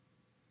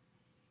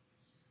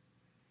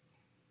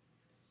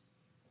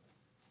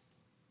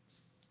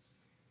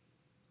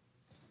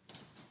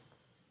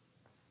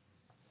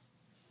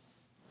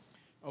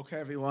Okay,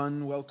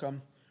 everyone,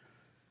 welcome.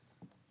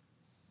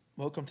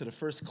 Welcome to the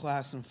first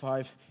class in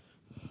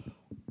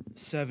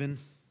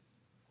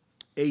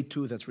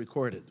 5782 that's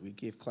recorded. We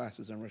gave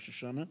classes on Rosh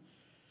Hashanah,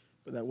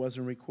 but that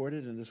wasn't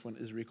recorded, and this one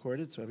is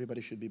recorded, so everybody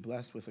should be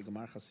blessed with a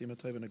Gemar Chasima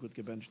Tov and a good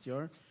Gebench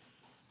Yar,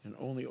 and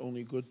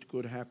only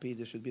good, happy.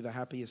 This should be the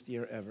happiest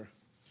year ever,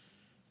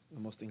 the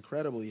most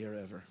incredible year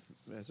ever.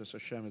 As a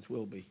Hashem, it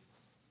will be.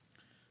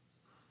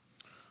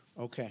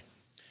 Okay.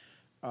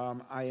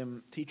 I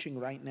am teaching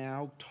right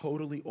now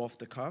totally off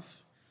the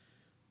cuff.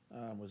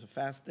 It was a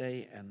fast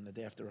day, and the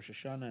day after Rosh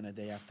Hashanah, and a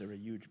day after a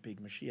huge, big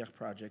Mashiach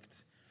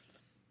project,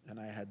 and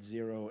I had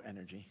zero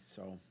energy.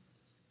 So,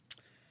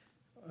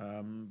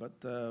 but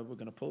we're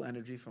going to pull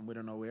energy from we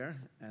don't know where,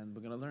 and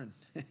we're going to learn.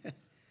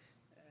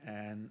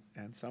 and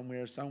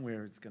somewhere,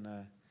 it's going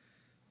to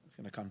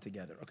come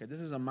together. Okay,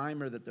 this is a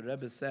mimer that the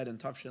Rebbe said in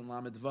Tafshin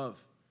Lamed Vav.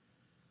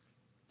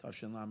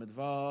 Tafshin Lamed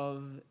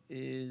Vav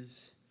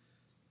is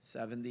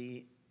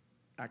 70.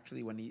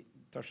 Actually,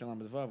 Tafshin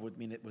Lamed Vav would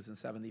mean it was in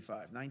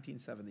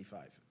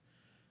 1975.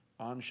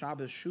 On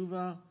Shabbos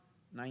Shuvah,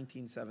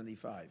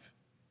 1975.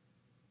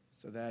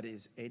 So that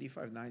is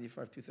 85,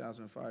 95,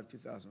 2005,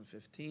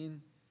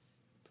 2015,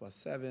 plus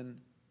 7,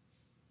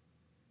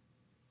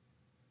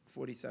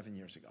 47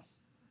 years ago.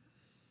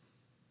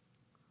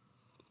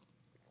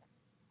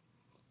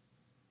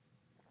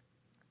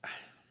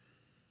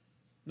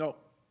 No,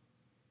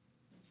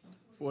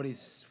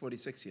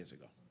 46 years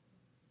ago.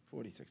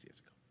 46 years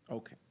ago.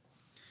 Okay.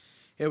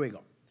 Here we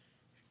go.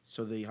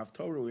 So the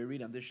Haftorah we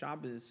read on this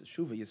Shabbos,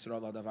 Shuva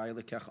Yisrael Adavai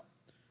Lekecha.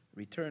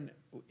 Return,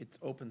 it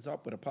opens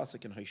up with a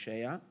pasuk in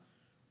Hosea,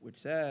 which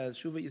says,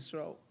 Shuva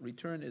Yisrael,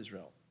 return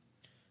Israel.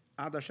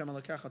 Ad Hashem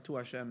Lekecha, to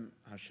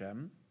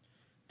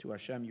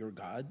Hashem your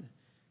God.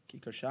 Ki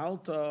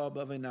kashalta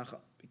b'aveinecha,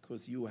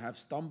 because you have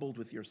stumbled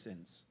with your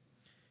sins.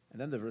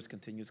 And then the verse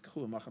continues,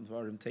 K'chu machem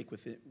dvarim,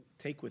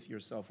 take with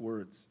yourself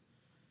words.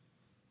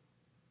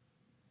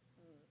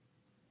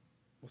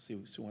 We'll see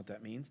soon what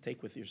that means.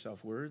 Take with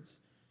yourself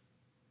words.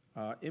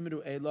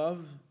 Imru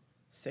Elav,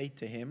 say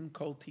to him,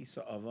 Kol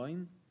Tisa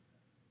Avain,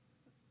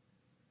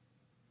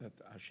 that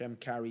Hashem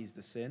carries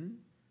the sin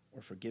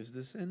or forgives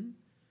the sin.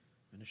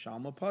 And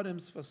Shalma Parim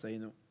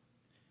Sfaseinu.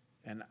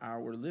 And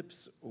our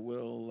lips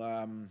will,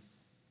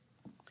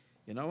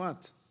 you know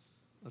what?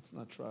 Let's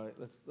not try,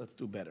 let's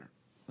do better.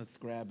 Let's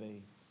grab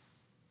a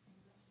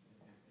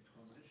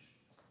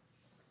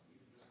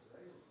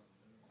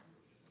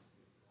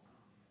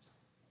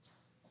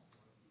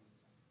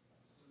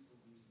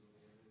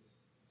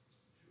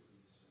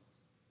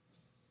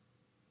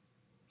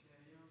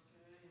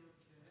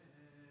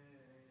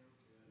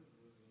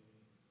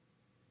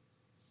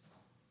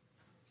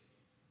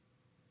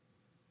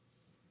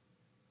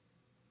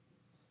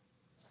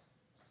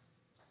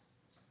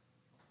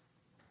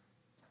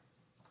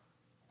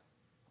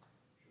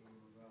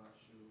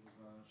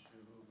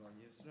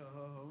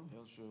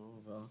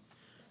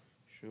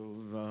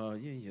Shuva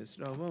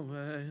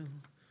Yisrael,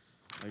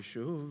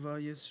 Shuva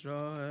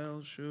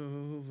Yisrael,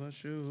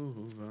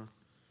 Shuva.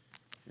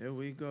 Here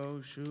we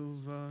go,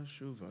 Shuva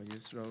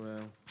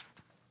Yisrael.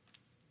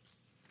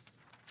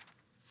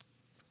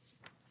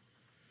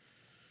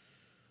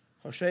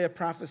 Hosea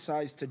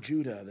prophesies to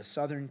Judah, the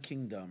southern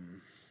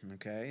kingdom.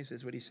 Okay, this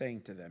is what he's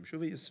saying to them.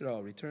 Shuva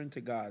Yisrael, return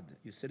to God,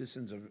 you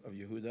citizens of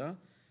Yehuda,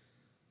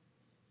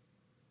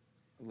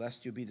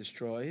 lest you be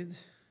destroyed,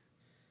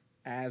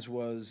 as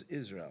was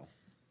Israel,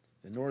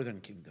 the northern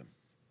kingdom.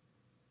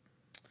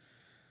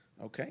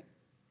 Okay,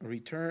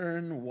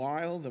 return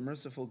while the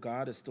merciful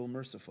God is still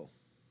merciful.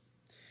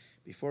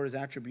 Before his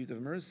attribute of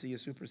mercy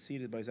is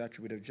superseded by his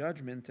attribute of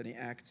judgment, and he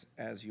acts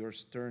as your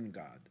stern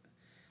God.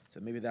 So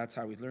maybe that's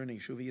how he's learning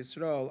Shuva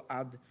Yisrael,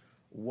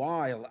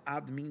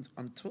 ad means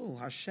until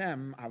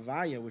Hashem,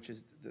 Havaya, which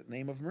is the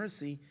name of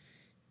mercy,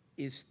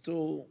 is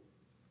still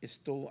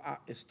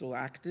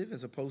active,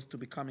 as opposed to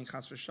becoming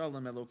Chas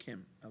v'Shalom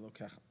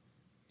Elokecha.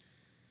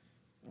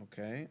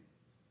 Okay.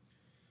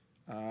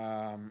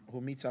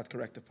 Who meets out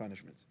corrective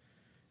punishments.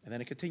 And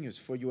then it continues,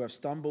 for you have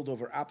stumbled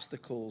over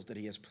obstacles that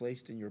he has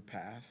placed in your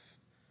path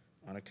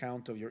on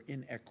account of your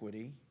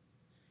inequity.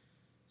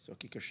 So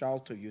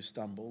kikashalto, you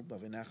stumbled,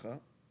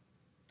 bavinecha,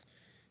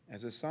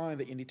 as a sign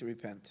that you need to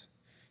repent.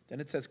 Then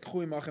it says,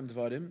 k'chu imachem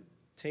dvarim,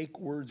 take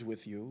words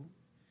with you,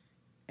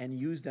 and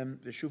use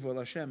them, v'shuva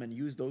Hashem, and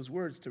use those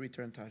words to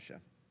return to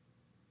Hashem.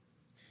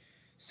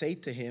 Say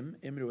to him,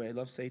 Imru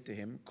Elav, say to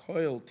him,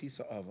 koil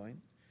tisa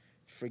avain,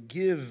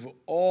 forgive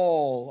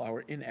all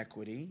our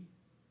inequity.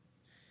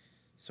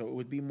 So it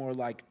would be more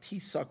like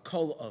tisa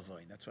kol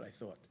avain. That's what I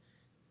thought,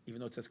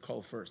 even though it says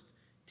kol first.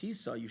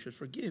 Tisa, you should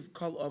forgive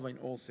kol avain,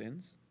 all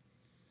sins.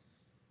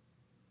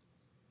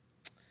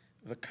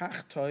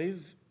 V'kach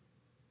toiv,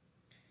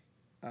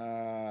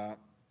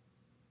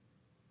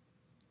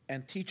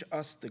 and teach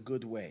us the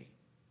good way.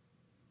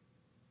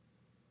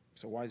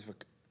 So what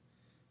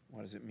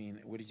does it mean?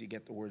 Where did you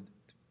get the word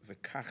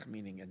v'kach,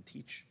 meaning and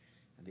teach?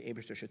 And the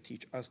Eibishter should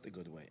teach us the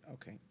good way.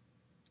 Okay.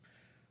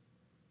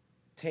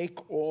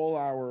 Take all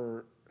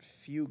our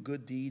few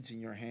good deeds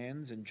in your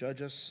hands and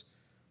judge us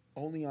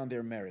only on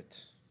their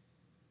merit.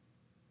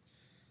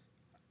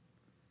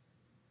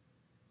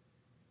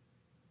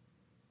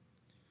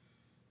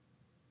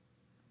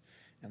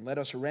 And let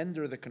us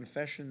render the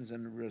confessions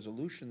and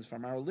resolutions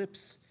from our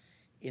lips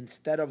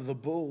instead of the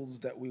bulls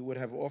that we would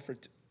have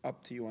offered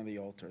up to you on the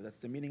altar. That's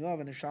the meaning of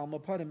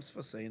Nishalma Parim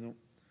Sfaseinu.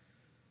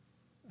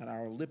 And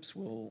our lips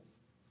will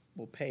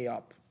pay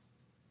up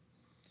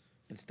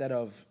instead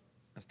of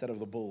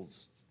the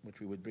bulls, which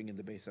we would bring in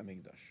the Beis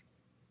Hamikdash.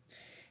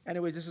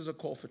 Anyways, this is a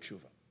call for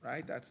tshuva,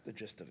 right? That's the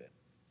gist of it.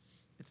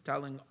 It's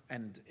telling,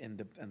 and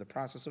the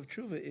process of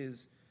tshuva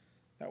is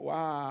that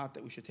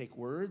we should take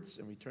words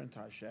and return to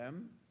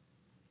Hashem,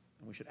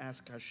 and we should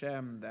ask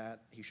Hashem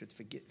that He should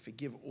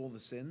forgive all the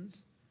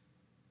sins,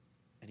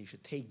 and He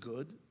should take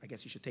good. I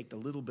guess He should take the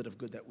little bit of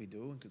good that we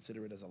do and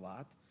consider it as a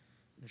lot.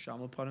 And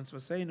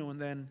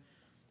then,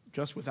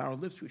 just with our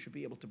lips, we should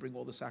be able to bring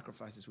all the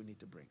sacrifices we need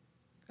to bring.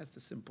 That's the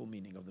simple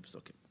meaning of the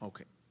psukim.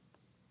 Okay.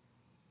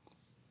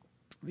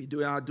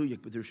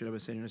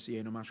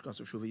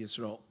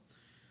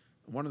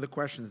 One of the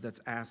questions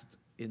that's asked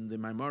in the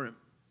Maimarim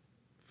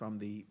from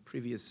the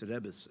previous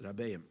Rebbes,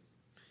 Rabbeim,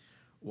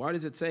 why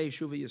does it say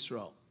Shuva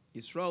Yisrael?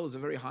 Yisrael is a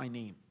very high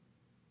name.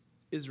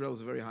 Israel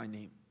is a very high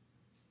name.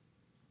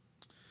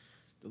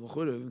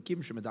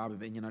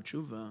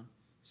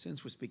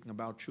 Since we're speaking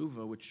about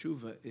tshuva, which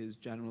tshuva is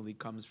generally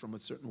comes from a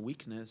certain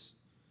weakness,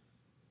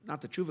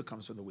 not that tshuva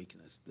comes from the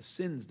weakness. The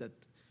sins that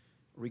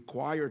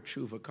require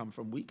tshuva come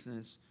from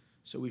weakness,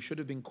 so we should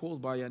have been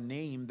called by a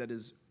name that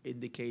is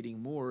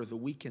indicating more the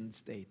weakened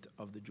state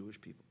of the Jewish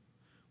people,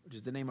 which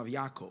is the name of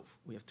Yaakov.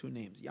 We have two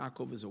names.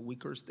 Yaakov is a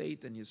weaker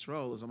state, and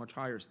Yisrael is a much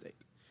higher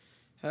state.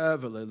 It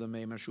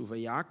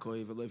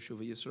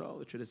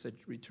should have said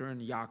return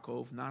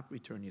Yaakov, not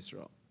return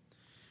Yisrael.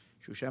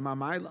 Shushem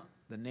Amayla.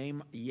 The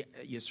name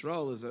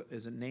Yisrael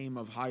is a name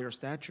of higher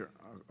stature,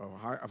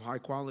 of high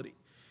quality.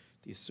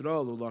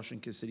 Yisrael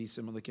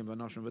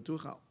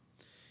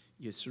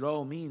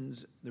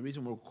means, the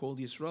reason we're called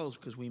Yisrael is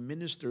because we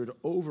ministered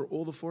over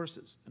all the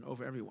forces and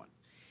over everyone.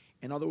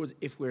 In other words,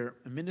 if we're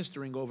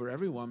ministering over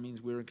everyone,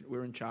 means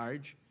we're in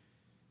charge,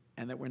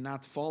 and that we're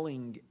not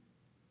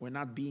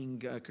being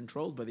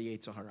controlled by the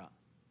Yetzer Hara.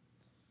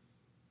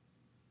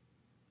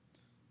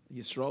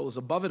 Yisrael is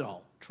above it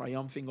all,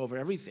 triumphing over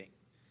everything.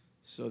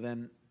 So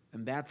then,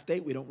 in that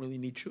state, we don't really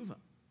need tshuva.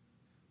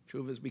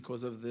 Tshuva is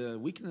because of the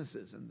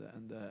weaknesses, and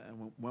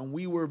when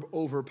we were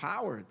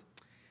overpowered,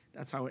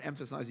 that's how it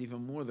emphasizes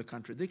even more the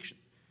contradiction.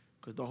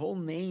 Because the whole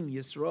name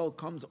Yisrael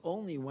comes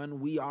only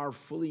when we are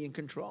fully in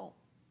control,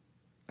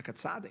 like a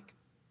tzaddik.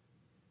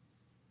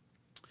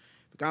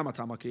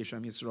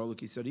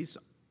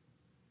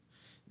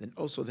 Then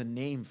also the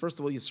name, first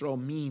of all, Yisrael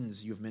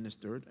means you've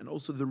ministered, and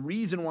also the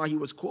reason why he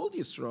was called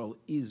Yisrael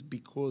is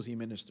because he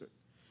ministered.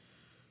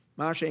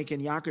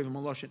 Yaakov,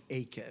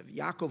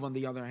 on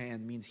the other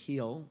hand, means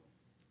heel,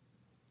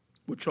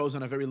 which shows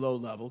on a very low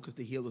level, because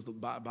the heel is the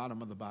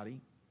bottom of the body.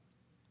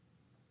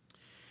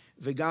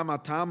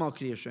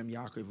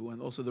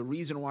 And also the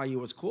reason why he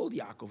was called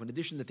Yaakov, in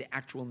addition to the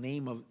actual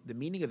name of the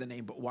meaning of the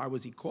name, but why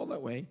was he called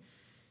that way?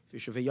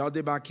 Is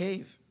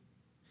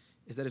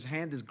that his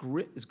hand is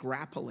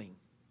grappling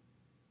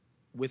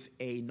with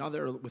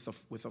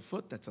a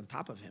foot that's on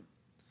top of him.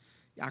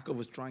 Yaakov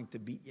was trying to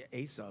beat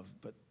Esav,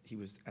 but he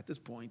was at this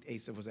point.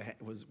 Esav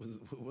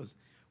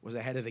was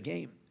ahead of the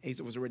game.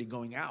 Esav was already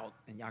going out,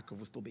 and Yaakov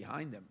was still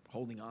behind him,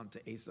 holding on to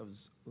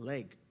Esav's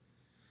leg.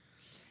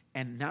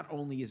 And not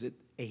only is it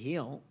a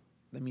heel,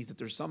 that means that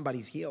there's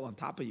somebody's heel on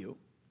top of you,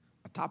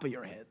 on top of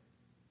your head.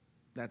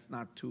 That's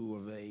not too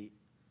of a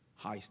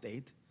high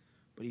state.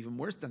 But even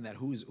worse than that,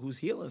 whose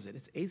heel is it?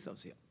 It's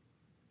Esav's heel.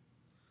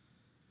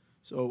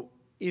 So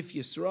if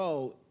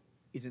Yisrael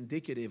is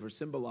indicative or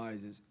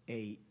symbolizes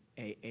a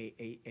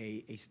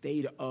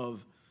state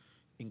of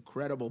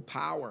incredible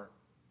power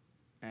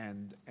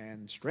and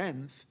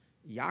strength,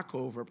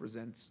 Yaakov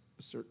represents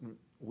a certain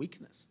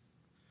weakness.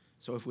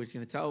 So if we're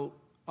going to tell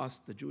us,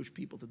 the Jewish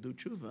people, to do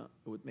tshuva,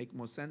 it would make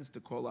more sense to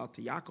call out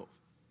to Yaakov.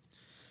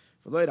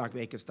 So it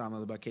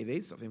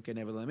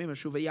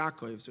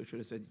should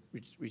have said,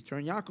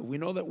 return Yaakov. We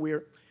know that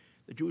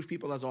the Jewish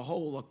people as a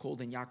whole are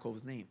called in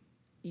Yaakov's name,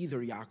 either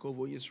Yaakov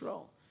or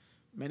Yisrael.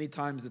 Many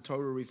times the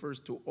Torah refers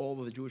to all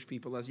of the Jewish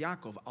people as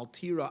Yaakov.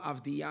 Altira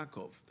Avdi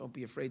Yaakov. Don't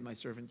be afraid, my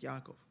servant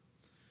Yaakov.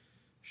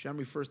 Hashem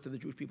refers to the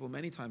Jewish people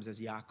many times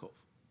as Yaakov.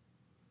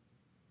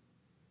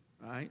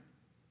 Right?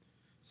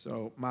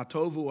 So,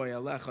 Matovu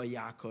Ayalecha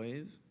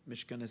Yaakov,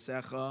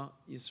 Mishkanesecha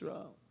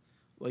Yisrael.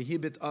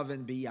 Lohibit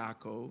Aven Bi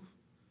Yaakov.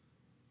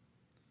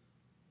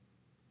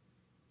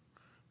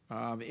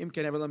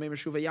 Imken Evelamem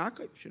Shuva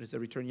Yaakov. Should have said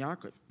return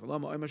Yaakov.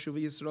 Velama Oima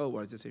Shuva Yisrael.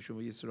 Why does it say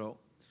Shuva Yisrael?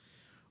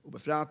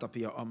 Ubefrat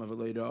Apia Oma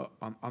Veleda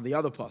on the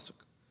other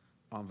pasuk.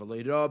 On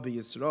Veleda Bi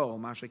Yisrael,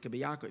 Mashake Bi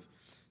Yaakov.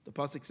 The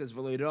pasuk says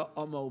Veleda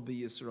Omo Bi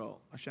Yisrael.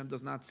 Hashem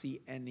does not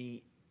see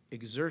any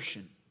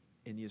exertion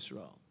in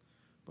Yisrael.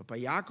 But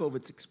by Yaakov,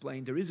 it's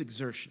explained there is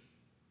exertion.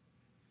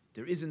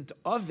 There isn't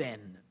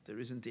oven. There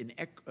isn't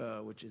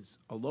which is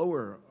a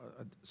lower,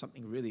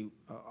 something really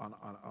on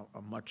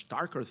a much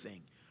darker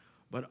thing.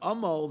 But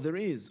Amal, there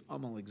is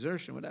Amal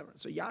exertion, whatever.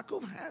 So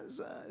Yaakov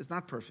is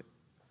not perfect.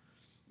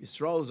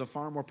 Yisrael is a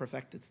far more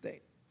perfected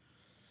state.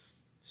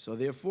 So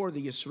therefore,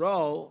 the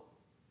Yisrael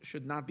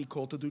should not be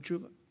called to do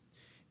tshuva.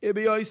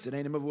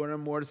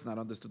 It's not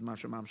understood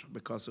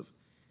because of.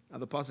 Now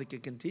the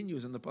pasuk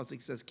continues, and the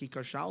pasuk says, "Ki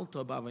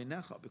kashalta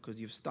b'aveinecha,"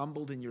 because you've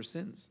stumbled in your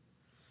sins.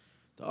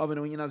 The avon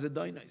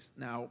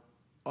now,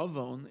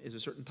 avon is a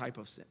certain type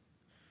of sin.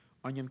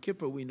 On Yom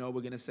Kippur, we know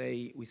we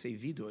say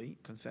vidui,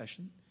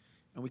 confession,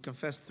 and we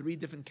confess 3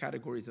 different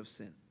categories of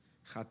sin: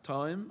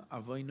 chataim,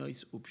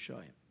 avonos,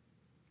 upshaim.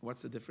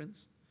 What's the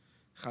difference?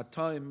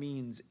 Chataim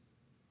means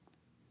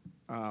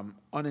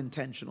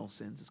unintentional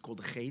sins. It's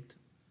called chet.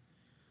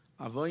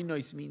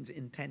 Avonos means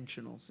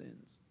intentional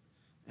sins.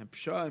 And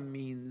pshaim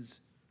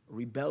means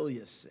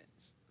rebellious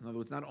sins. In other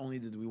words, not only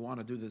did we want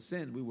to do the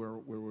sin, we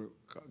were,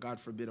 God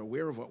forbid,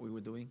 aware of what we were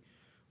doing,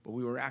 but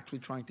we were actually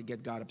trying to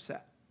get God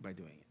upset by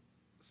doing it.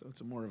 So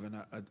it's more of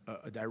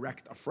a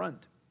direct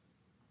affront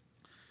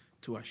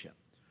to Hashem.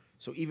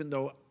 So even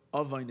though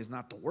Avain is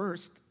not the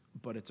worst,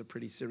 but it's a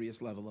pretty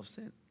serious level of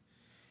sin.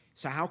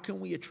 So how can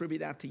we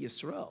attribute that to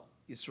Yisrael?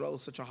 Yisrael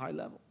is such a high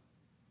level.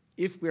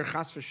 If we're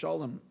chas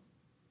v'sholem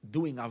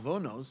doing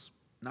avonos,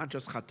 not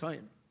just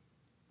chatoim,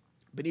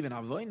 but even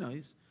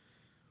avonos,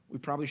 we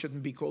probably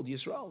shouldn't be called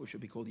Yisrael. We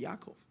should be called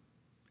Yaakov,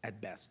 at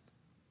best.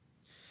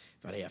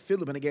 Now,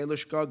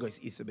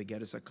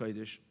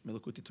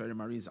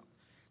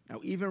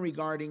 even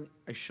regarding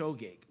a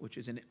shogeg, which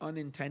is an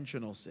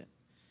unintentional sin,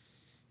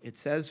 it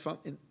says from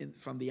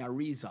the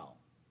Arizal,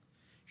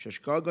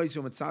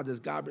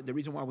 the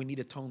reason why we need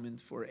atonement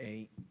for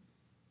an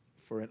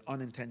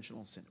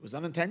unintentional sin. It was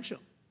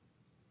unintentional.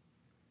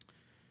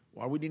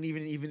 Why we didn't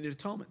even need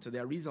atonement? So the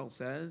Arizal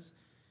says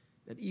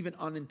that even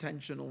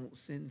unintentional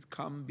sins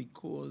come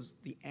because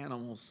the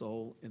animal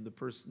soul in the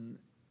person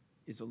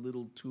is a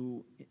little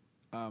too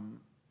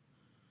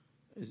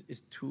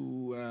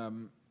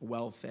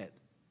well fed.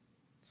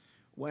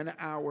 When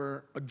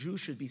a Jew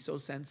should be so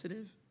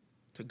sensitive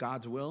to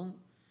God's will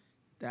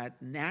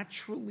that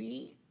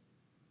naturally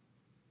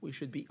we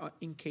should be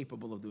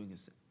incapable of doing a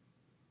sin.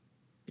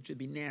 It should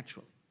be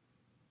natural.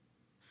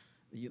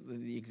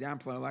 The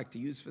example I like to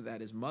use for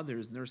that is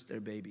mothers nurse their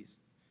babies.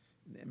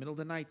 In the middle of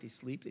the night, they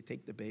sleep, they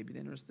take the baby,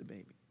 they nurse the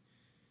baby.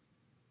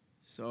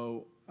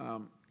 So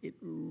it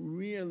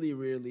really,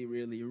 really,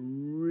 really,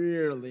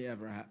 rarely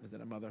ever happens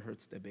that a mother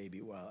hurts their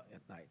baby while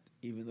at night,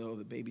 even though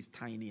the baby's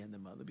tiny and the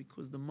mother,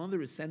 because the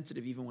mother is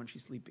sensitive even when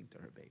she's sleeping to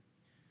her baby.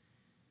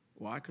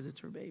 Why? Because it's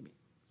her baby.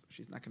 So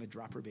she's not going to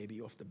drop her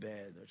baby off the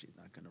bed, or she's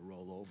not going to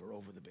roll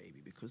over the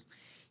baby, because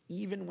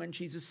even when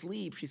she's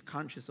asleep, she's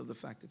conscious of the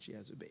fact that she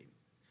has a baby.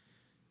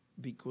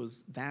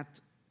 Because that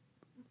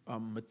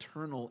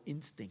maternal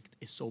instinct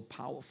is so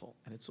powerful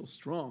and it's so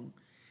strong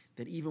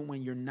that even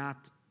when you're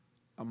not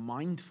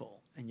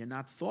mindful and you're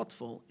not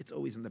thoughtful, it's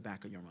always in the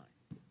back of your mind.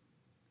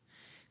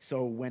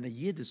 So when a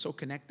Yid is so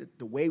connected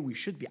the way we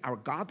should be, our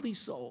godly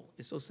soul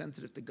is so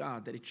sensitive to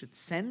God that it should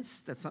sense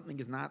that something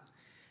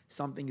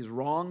is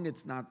wrong,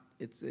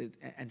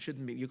 and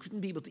shouldn't be. You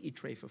couldn't be able to eat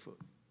treifa food.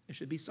 There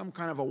should be some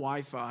kind of a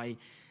Wi-Fi,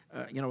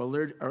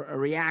 alert, or a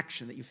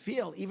reaction that you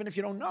feel, even if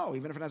you don't know,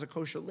 even if it has a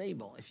kosher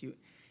label.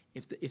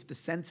 If the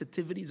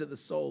sensitivities of the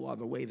soul are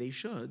the way they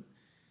should,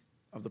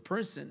 of the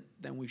person,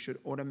 then we should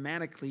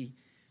automatically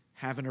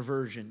have an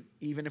aversion,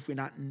 even if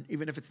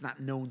it's not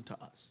known to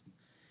us.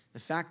 The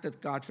fact that,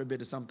 God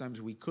forbid,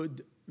 sometimes we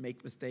could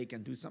make mistake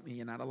and do something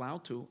you're not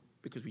allowed to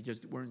because we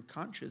just weren't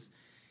conscious,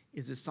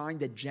 is a sign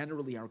that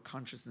generally our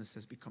consciousness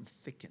has become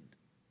thickened,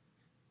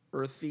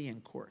 earthy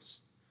and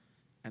coarse.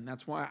 And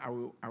that's why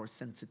our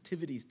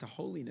sensitivities to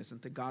holiness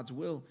and to God's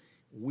will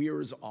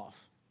wears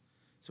off.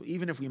 So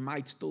even if we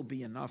might still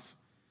be enough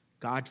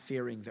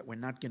God-fearing that we're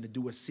not going to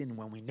do a sin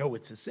when we know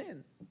it's a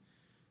sin,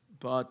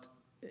 but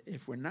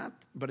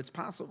it's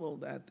possible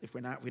that if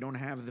we don't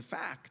have the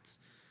facts,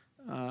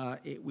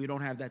 we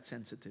don't have that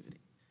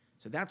sensitivity.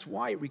 So that's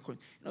why it requires.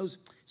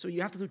 So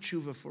you have to do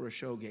tshuva for a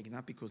shogeg,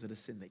 not because of the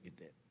sin that you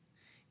did.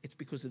 It's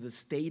because of the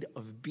state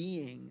of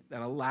being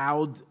that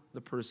allowed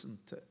the person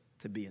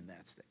to be in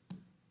that state.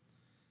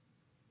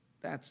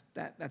 That's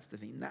the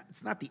thing.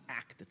 It's not the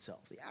act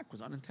itself. The act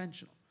was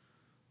unintentional.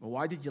 But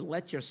why did you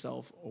let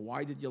yourself, or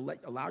why did you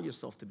allow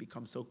yourself to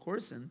become so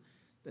coarsen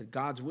that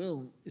God's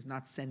will is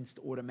not sensed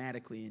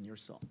automatically in your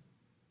soul?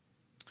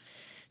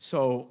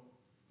 So,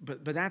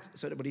 but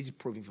he's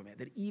proving for me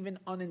that even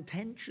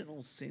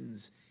unintentional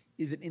sins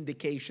is an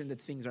indication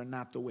that things are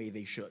not the way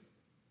they should.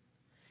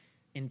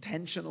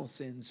 Intentional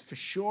sins for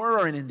sure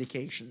are an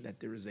indication that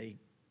there is a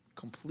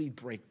complete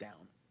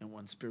breakdown in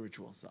one's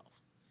spiritual self.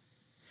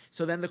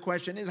 So then the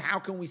question is, how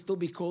can we still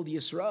be called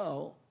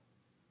Yisrael?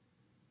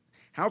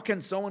 How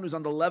can someone who's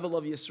on the level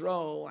of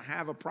Yisrael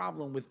have a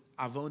problem with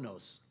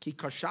avonos? Ki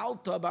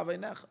kashalta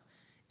b'aveinecha.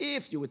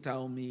 If you would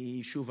tell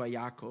me Shuva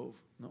Yaakov,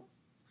 no.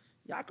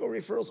 Yaakov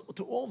refers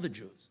to all the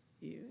Jews,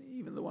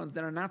 even the ones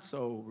that are not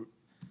so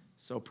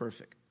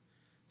perfect.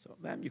 So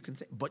them you can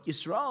say, but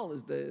Yisrael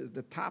is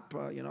the top,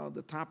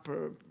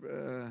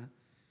 the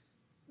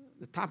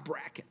top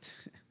bracket,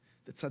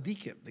 the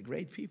tzaddikim, the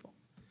great people.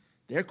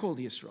 They're called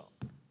Yisrael.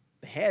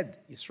 The head,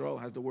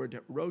 Yisrael, has the word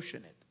Rosh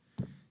in it.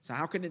 So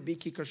how can it be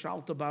ki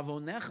kashalta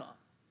bavonecha?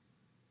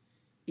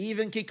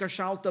 Even ki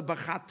kashalta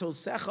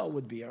b'chatosecha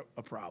would be a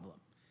problem.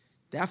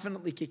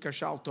 Definitely ki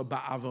kashalta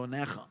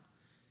ba'avonecha.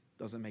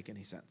 Doesn't make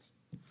any sense.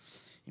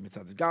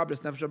 Rashi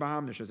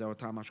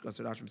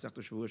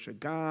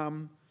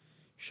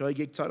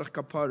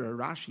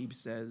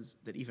says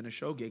that even a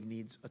shogeg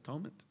needs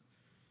atonement.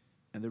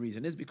 And the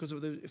reason is because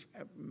of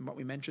what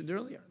we mentioned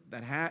earlier,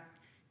 that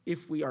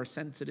if we are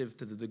sensitive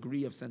to the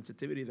degree of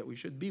sensitivity that we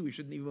shouldn't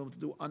even be able to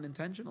do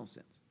unintentional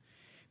sins.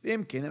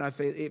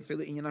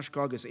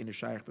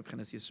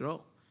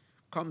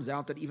 Comes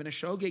out that even a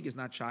shogeg is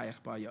not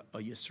shaykh by a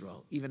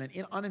Yisrael, even an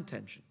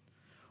unintention.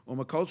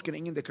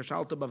 Definitely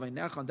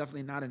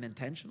not an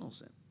intentional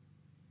sin.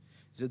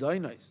 So why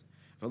does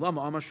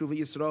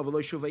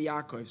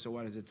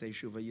it say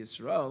Shuva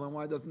Yisrael, and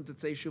why doesn't it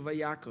say Shuva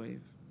Yaakov?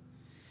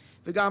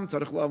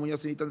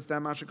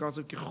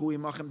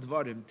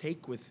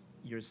 Take with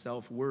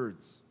yourself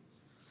words.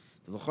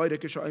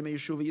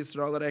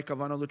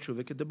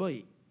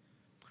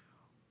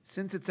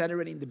 Since it said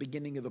already in the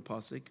beginning of the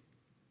pasuk,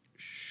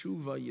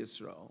 Shuva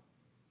Yisrael,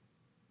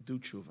 do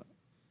tshuva.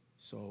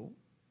 So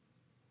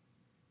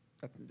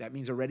that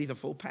means already the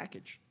full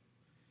package,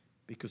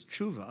 because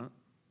tshuva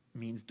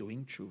means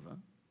doing tshuva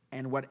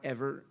and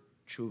whatever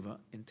tshuva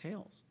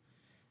entails,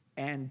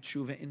 and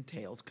tshuva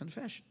entails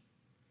confession.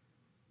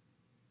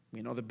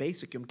 We know the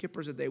basic Yom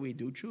Kippur is a day we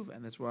do tshuva,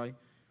 and that's why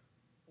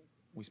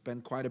we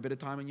spend quite a bit of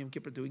time in Yom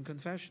Kippur doing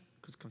confession,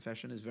 because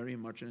confession is very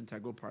much an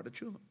integral part of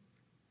tshuva.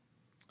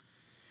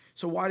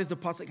 So why does the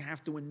pasuk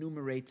have to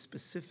enumerate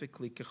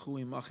specifically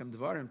kechu imachem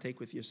dvarim, take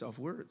with yourself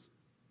words,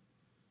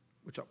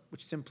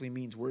 which simply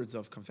means words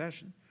of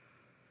confession?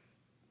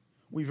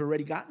 We've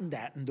already gotten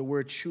that in the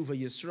word Shuva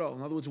Yisrael.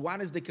 In other words, what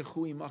is the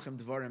kechu imachem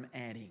dvarim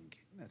adding?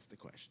 That's the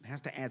question. It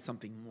has to add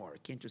something more.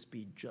 It can't just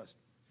be just,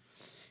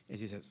 as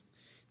he says,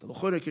 it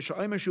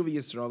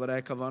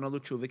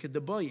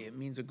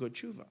means a good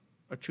tshuva,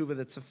 a tshuva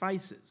that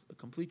suffices, a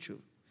complete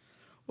tshuva.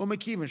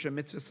 And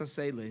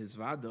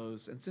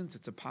since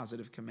it's a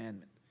positive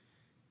commandment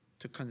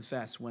to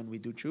confess when we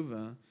do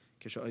tshuva,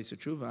 so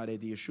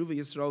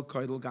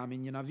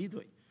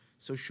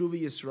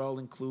Shuva Yisrael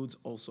includes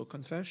also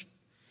confession.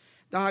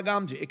 Even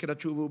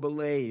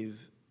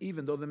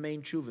though the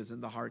main tshuva is in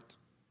the heart.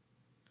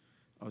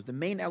 The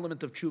main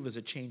element of tshuva is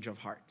a change of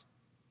heart.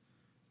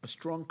 A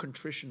strong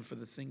contrition for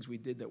the things we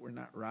did that were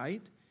not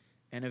right,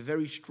 and a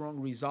very strong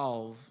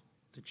resolve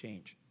to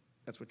change.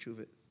 That's what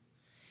tshuva is.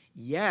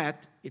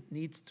 Yet, it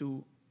needs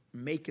to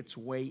make its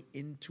way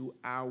into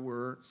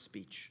our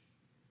speech.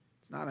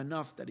 It's not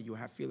enough that you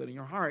feel it in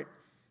your heart,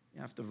 you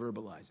have to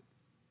verbalize it.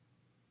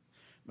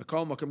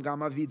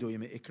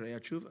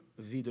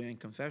 Vidoy and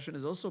confession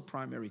is also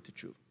primary to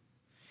tshuva.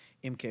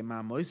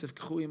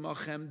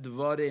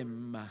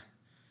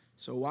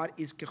 So what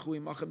is kechu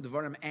imachem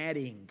dvarim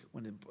adding?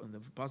 When the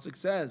pasuk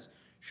says,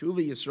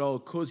 Shuva Yisrael,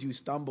 because you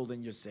stumbled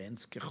in your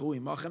sins, kechu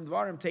imachem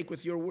dvarim, take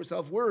with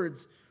yourself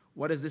words.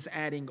 What is this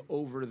adding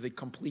over the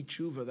complete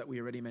tshuva that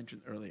we already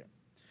mentioned earlier?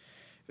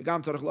 We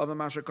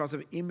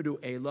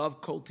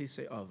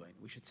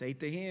should say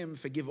to him,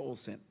 forgive all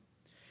sin.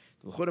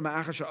 Since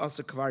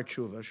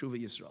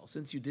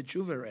you did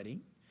tshuva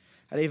already,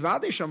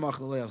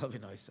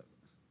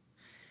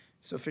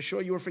 so for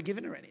sure you were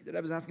forgiven already. The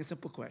Rebbe is asking a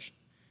simple question.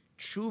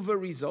 Tshuva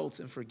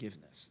results in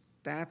forgiveness.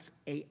 That's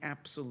a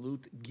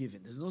absolute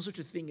given. There's no such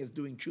a thing as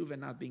doing tshuva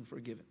and not being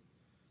forgiven.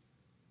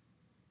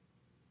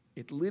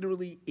 It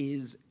literally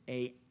is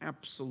a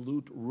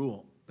absolute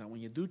rule that when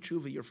you do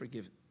tshuva, you're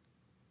forgiven.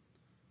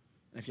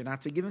 And if you're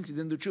not forgiven because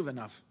you didn't do tshuva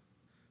enough.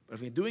 But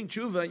if you're doing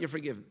tshuva, you're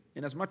forgiven.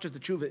 And as much as the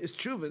tshuva is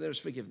tshuva, there's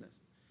forgiveness.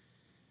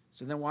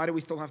 So then why do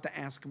we still have to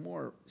ask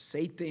more?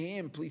 Say to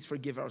him, please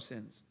forgive our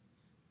sins.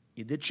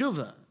 You did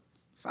tshuva.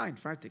 Fine,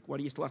 fartik. What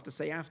do you still have to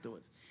say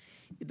afterwards?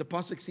 The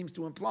pasuk seems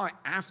to imply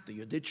after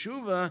you did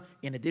tshuva,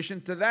 in addition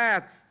to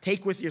that,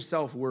 take with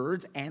yourself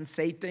words and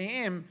say to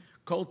him,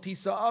 Kol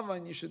tisa ava,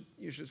 and you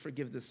should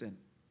forgive the sin.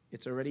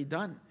 It's already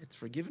done. It's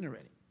forgiven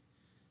already.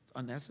 It's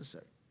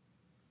unnecessary.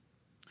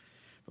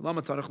 And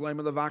what's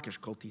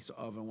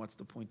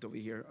the point over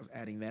here of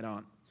adding that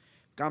on?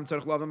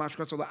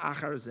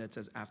 It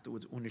says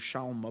afterwards,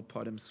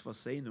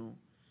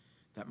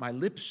 that my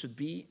lips should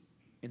be,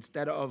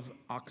 instead of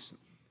oxen,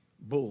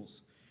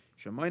 bulls.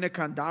 So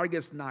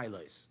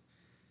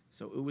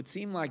it would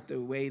seem like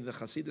the way the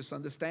Chassidus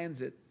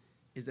understands it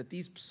is that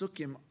these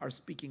psukim are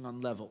speaking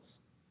on levels.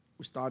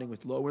 We're starting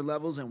with lower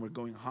levels and we're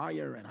going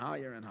higher and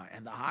higher and higher.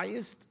 And the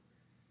highest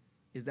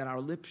is that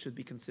our lips should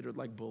be considered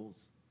like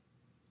bulls,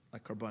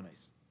 like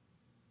karbanis.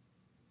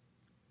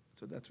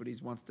 So that's what he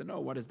wants to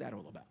know. What is that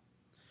all about?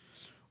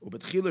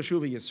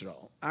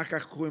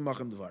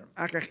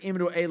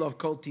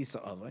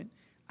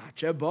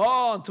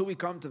 Until we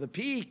come to the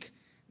peak,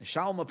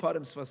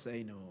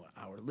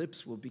 our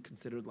lips will be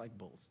considered like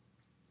bulls.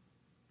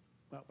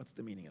 Well, what's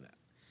the meaning of that?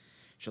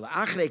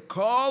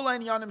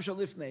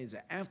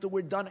 After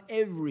we're done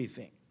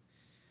everything,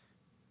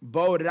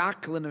 Bo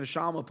raklin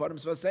v'shalma parim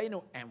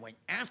svaseinu. And when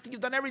after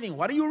you've done everything,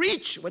 what do you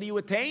reach? What do you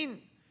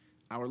attain?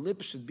 Our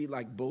lips should be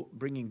like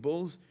bringing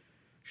bulls.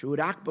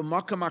 Shurak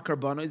b'makam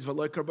akarbanos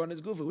v'loy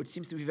karbanos gufa, which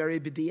seems to be very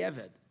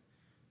b'di'evet,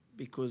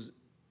 because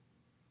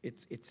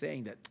it's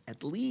saying that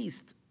at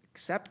least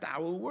accept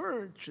our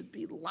word should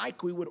be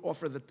like we would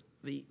offer the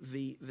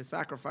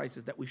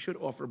sacrifices that we should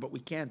offer, but we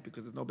can't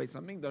because there's no Beis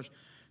Hamikdash.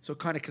 So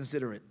kind of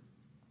consider it.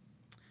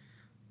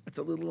 It's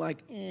a little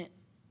like,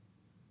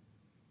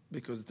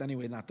 because it's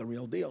anyway not the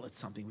real deal. It's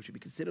something we should be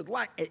considered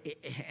like.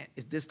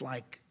 Is this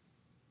like,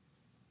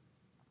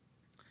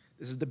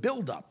 this is the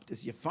build-up.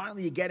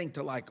 You're getting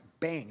to like,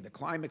 bang, the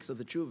climax of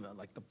the tshuva,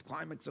 like the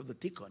climax of the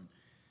tikkun.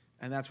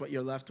 And that's what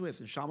you're left with.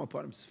 And Shama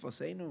Parim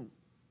Sfaseinu.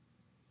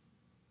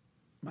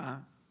 Ma.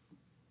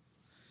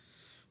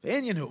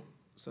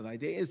 So the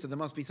idea is that there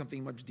must be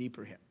something much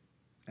deeper here.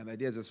 And the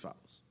idea is as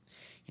follows.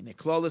 In a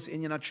klolus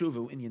inyan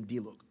tshuva, inyan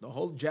dilug. The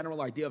whole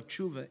general idea of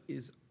tshuva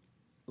is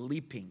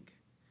leaping.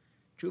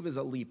 Tshuva is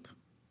a leap.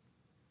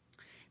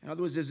 In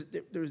other words,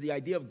 there's the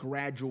idea of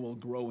gradual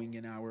growing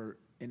in our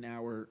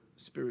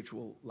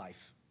spiritual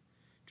life,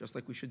 just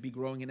like we should be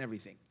growing in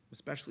everything,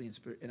 especially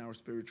in our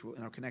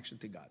connection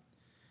to God.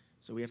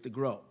 So we have to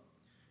grow.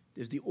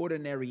 There's the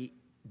ordinary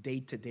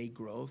day-to-day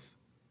growth,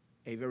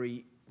 a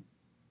very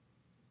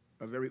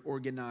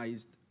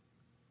organized,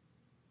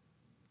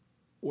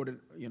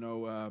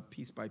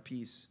 piece by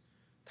piece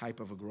type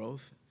of a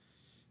growth,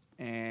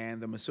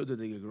 and the Masuda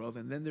growth,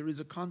 and then there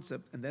is a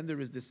concept, and then there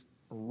is this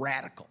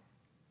radical.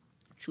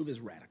 Tshuva is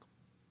radical.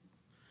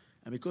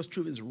 And because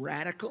tshuva is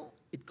radical,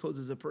 it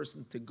causes a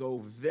person to go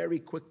very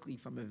quickly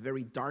from a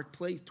very dark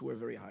place to a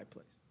very high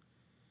place.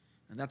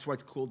 And that's why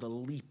it's called a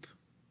leap.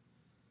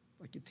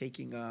 Like you're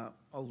taking a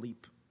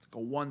leap. It's like a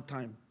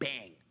one-time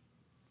bang.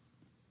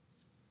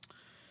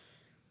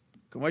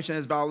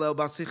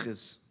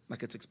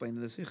 Like it's explained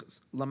in the Sichos.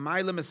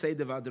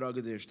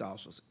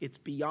 It's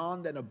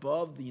beyond and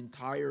above the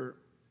entire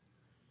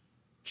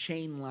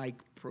chain-like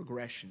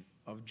progression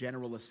of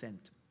general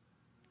ascent,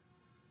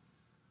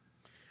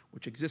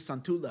 which exists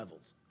on two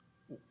levels.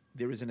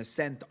 There is an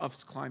ascent of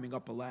us climbing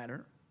up a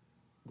ladder,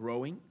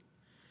 growing,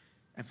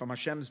 and from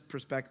Hashem's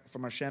perspective,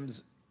 from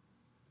Hashem's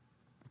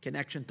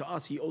connection to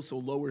us, he also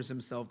lowers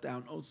himself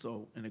down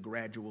also in a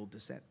gradual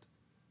descent.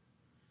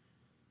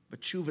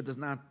 But tshuva is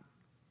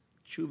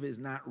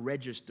not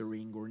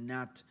registering or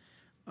not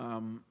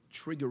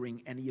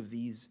triggering any of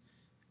these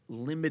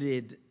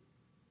limited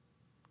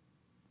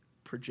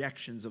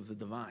projections of the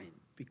divine,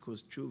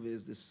 because tshuva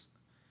is this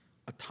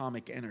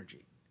atomic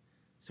energy.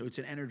 So it's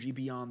an energy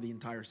beyond the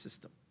entire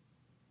system.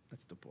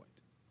 That's the point.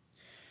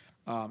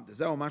 Now, this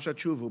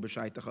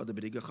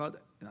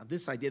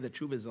idea that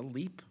tshuva is a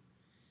leap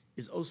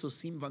is also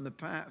seen from the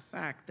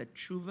fact that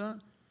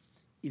tshuva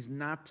is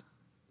not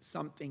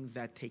something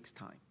that takes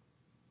time.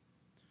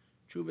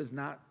 Tshuva is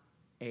not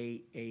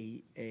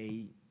you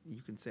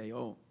can say,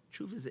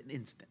 tshuva is an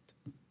instant.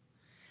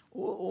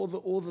 All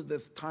the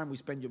time we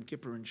spend Yom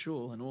Kippur in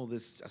shul and all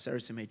this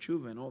Aseret Simei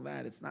tshuva and all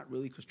that, it's not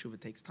really because tshuva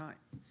takes time.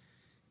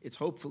 It's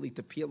hopefully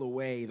to peel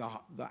away the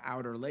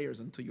outer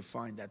layers until you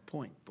find that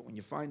point. But when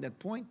you find that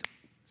point,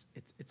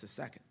 it's a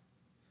second.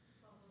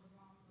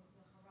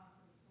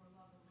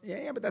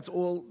 Yeah, but that's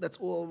all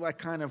like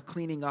kind of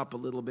cleaning up a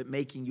little bit,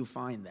 making you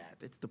find that.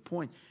 It's the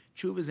point.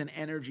 Tshuva is an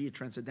energy, a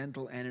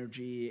transcendental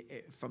energy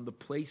from the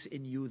place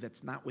in you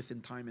that's not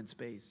within time and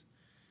space.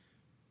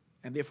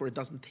 And therefore it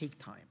doesn't take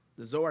time.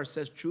 The Zohar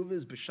says tshuva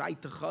is b'shai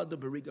techada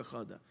b'riga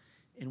chada,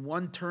 in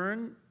one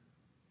turn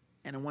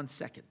and in 1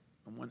 second,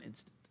 in one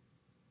instant.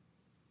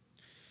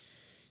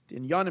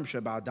 Things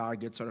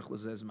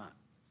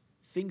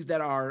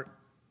that are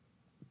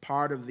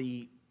part of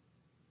the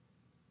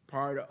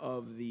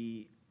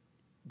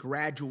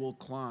gradual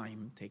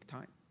climb take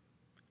time.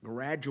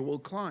 Gradual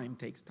climb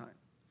takes time,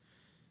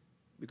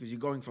 because you're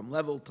going from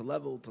level to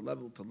level to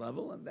level to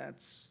level, and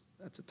that's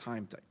a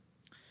time thing.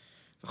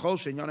 And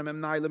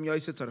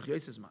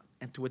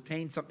to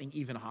attain something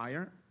even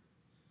higher,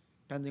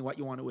 depending on what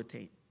you want to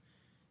attain,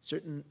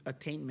 certain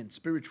attainments,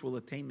 spiritual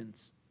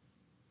attainments,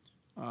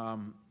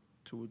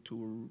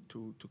 to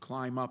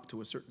climb up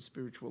to a certain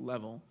spiritual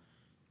level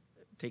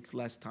takes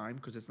less time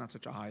because it's not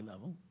such a high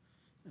level.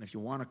 And if you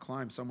want to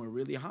climb somewhere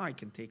really high, it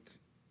can take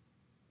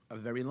a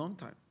very long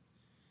time.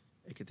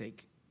 It could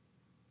take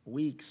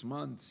weeks,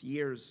 months,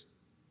 years,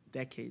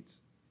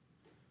 decades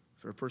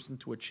for a person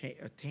to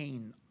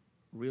attain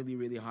really,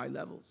 really high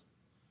levels.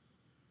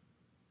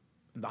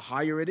 And the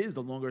higher it is,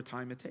 the longer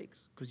time it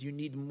takes, because you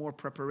need more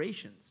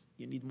preparations.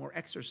 You need more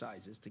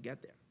exercises to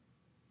get there.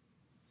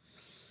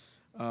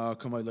 For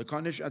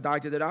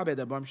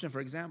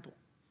example,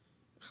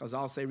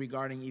 Chazal say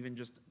regarding even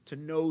just to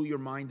know your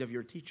mind of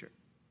your teacher,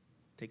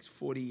 it takes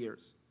 40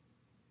 years.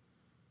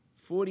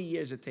 40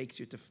 years it takes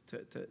you to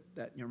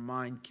that your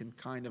mind can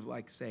kind of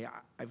like say,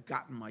 I've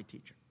gotten my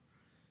teacher.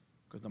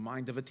 Because the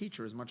mind of a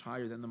teacher is much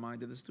higher than the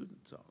mind of the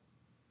student. So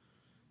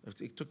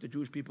it took the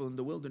Jewish people in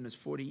the wilderness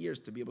 40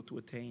 years to be able to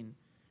attain,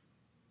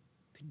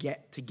 to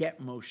get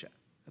Moshe.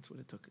 That's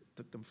what it took. It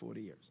took them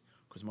 40 years.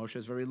 because Moshe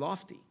is very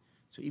lofty.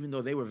 So even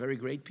though they were very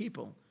great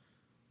people,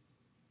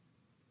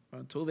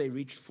 until they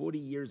reached 40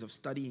 years of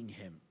studying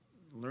him,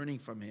 learning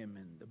from him,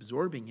 and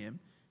absorbing him,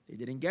 they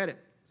didn't get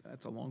it. So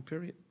that's a long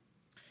period.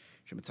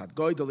 Because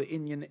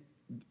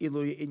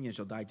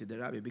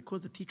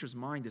the teacher's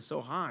mind is so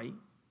high,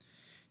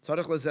 you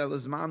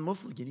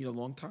need a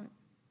long time.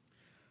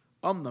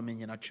 But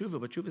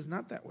tshuva is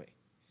not that way.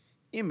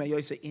 Even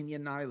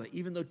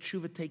though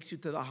tshuva takes you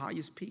to the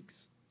highest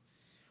peaks,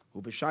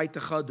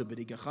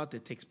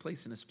 it takes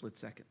place in a split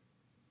second.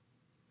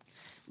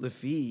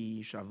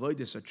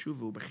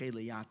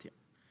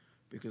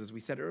 Because as we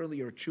said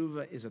earlier,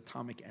 tshuva is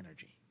atomic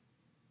energy.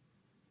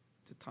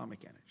 It's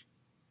atomic energy.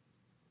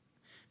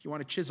 If you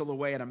want to chisel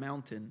away at a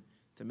mountain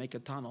to make a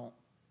tunnel,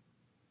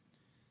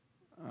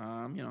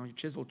 you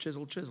chisel,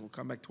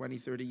 come back 20,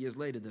 30 years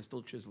later, they're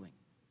still chiseling.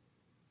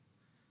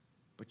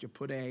 But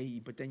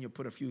then you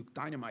put a few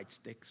dynamite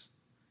sticks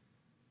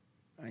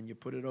and you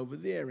put it over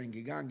there in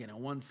Gigangan, and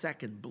 1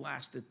 second,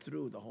 blast it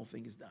through, the whole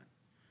thing is done.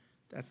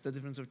 That's the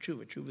difference of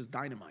tshuva. Tshuva is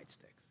dynamite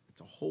sticks. It's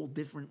a whole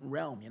different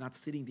realm. You're not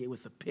sitting there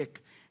with a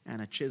pick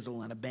and a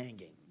chisel and a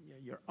banging.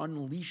 You're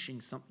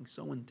unleashing something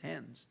so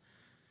intense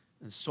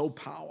and so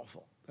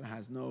powerful that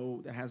it's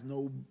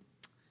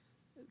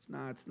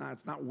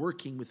not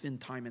working within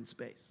time and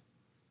space.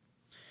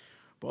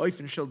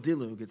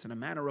 It's in a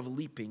manner of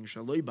leaping,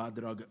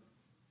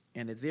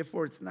 and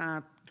therefore it's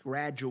not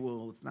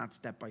gradual, it's not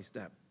step by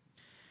step.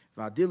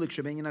 And the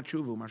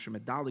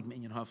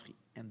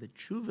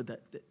tshuva,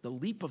 the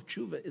leap of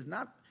tshuva is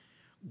not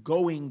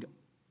going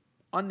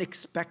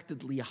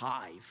unexpectedly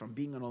high, from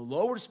being on a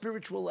lower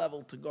spiritual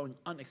level to going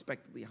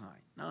unexpectedly high.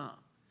 No.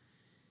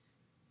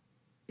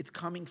 The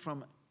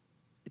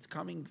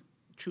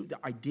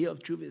idea of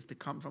tshuva is to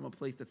come from a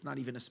place that's not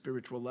even a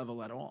spiritual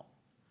level at all.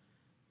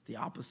 It's the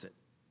opposite.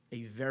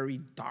 A very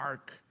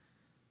dark,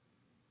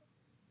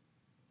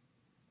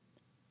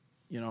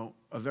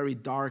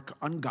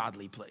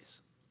 ungodly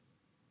place.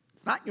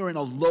 It's not you're in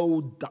a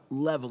low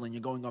level and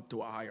you're going up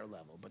to a higher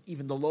level, but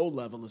even the low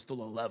level is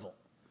still a level.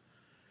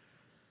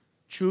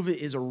 Tshuva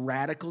is a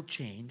radical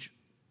change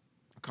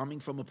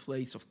coming from a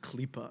place of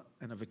klipa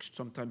and of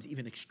sometimes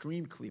even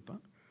extreme klipa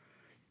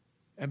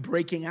and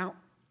breaking out.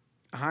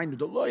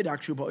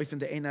 Tshuva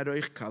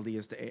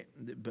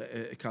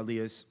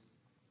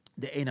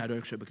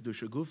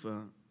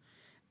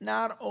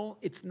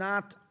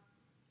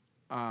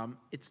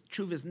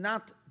is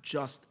not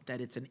just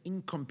that it's an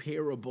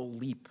incomparable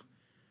leap.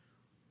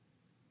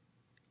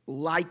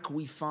 Like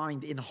we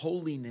find in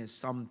holiness,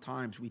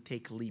 sometimes we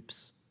take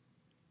leaps.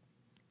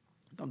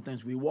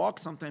 Sometimes we walk,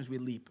 sometimes we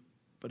leap,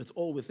 but it's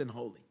all within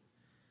holy.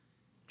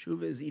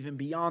 Tshuva is even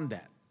beyond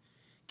that.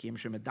 In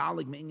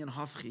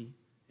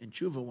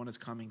tshuva, one is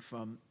coming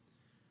from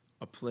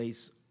a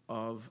place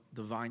of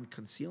divine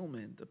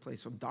concealment, a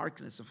place of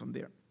darkness, and from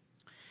there.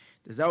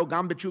 This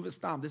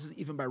is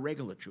even by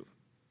regular tshuva.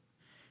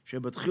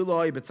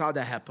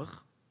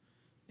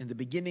 In the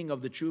beginning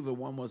of the tshuva,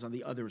 one was on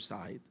the other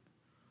side.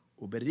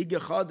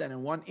 And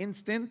in one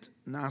instant,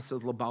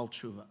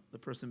 the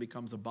person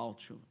becomes a Baal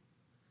tshuva.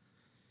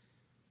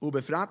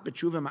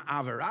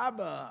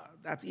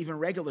 That's even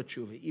regular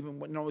tshuva.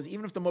 Even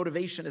if the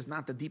motivation is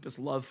not the deepest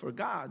love for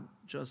God,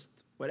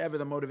 just whatever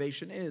the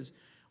motivation is,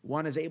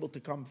 one is able to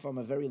come from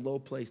a very low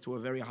place to a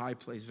very high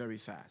place very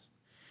fast.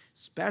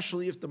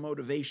 Especially if the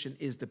motivation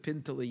is the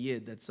pintele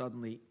yid, that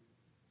suddenly,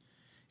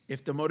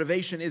 if the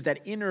motivation is that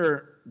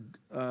inner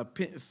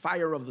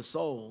fire of the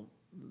soul,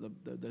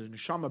 the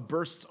neshama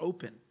bursts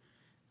open,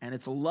 and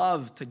it's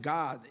love to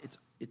God. It's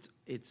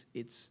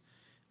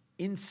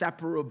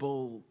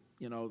inseparable.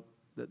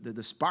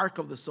 The spark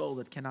of the soul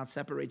that cannot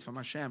separate from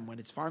Hashem. When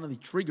it's finally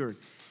triggered,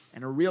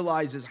 and it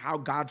realizes how,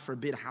 God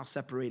forbid, how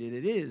separated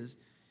it is,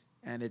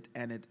 and it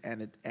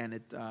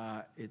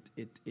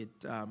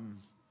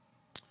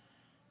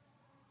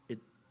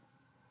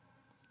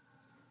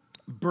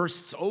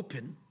bursts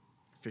open,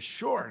 for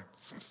sure.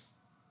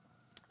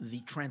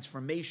 The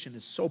transformation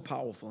is so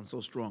powerful and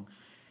so strong.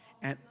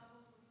 And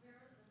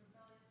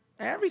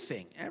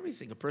everything.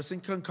 A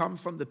person can come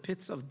from the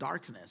pits of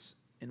darkness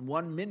in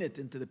 1 minute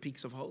into the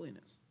peaks of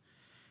holiness.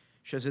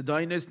 The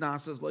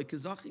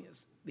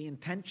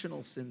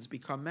intentional sins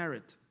become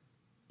merit.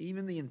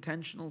 Even the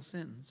intentional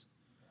sins.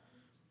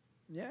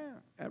 Yeah,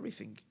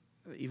 everything.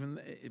 Even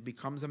it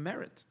becomes a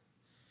merit.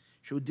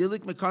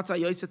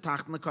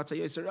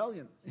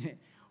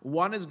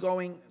 One is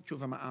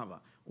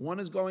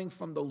going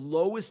from the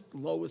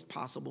lowest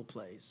possible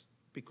place,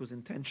 because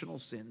intentional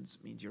sins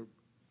means your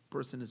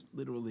person is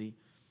literally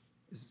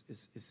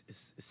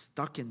is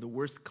stuck in the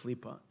worst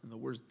klipa, in the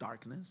worst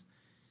darkness.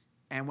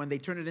 And when they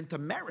turn it into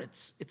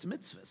merits, it's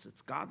mitzvahs,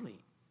 it's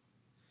godly.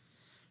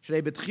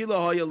 In the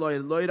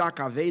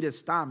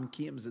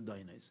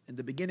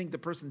beginning, the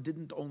person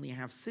didn't only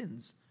have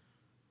sins,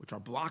 which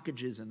are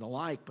blockages and the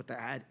like, but they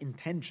had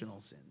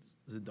intentional sins,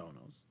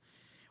 zidonos,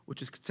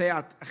 which is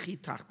k'tzeat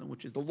achitachton,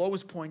 which is the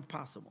lowest point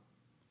possible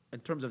in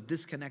terms of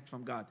disconnect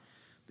from God.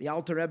 The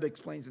Alter Rebbe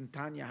explains in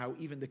Tanya how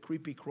even the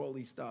creepy,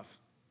 crawly stuff,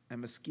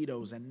 and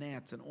mosquitoes and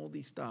gnats and all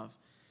these stuff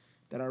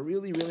that are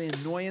really, really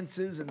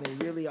annoyances, and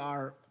they really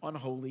are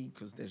unholy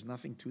because there's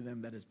nothing to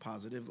them that is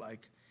positive,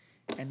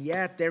 and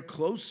yet they're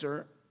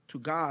closer to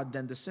God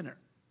than the sinner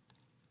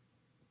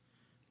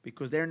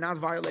because they're not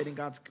violating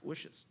God's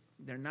wishes.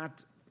 They're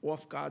not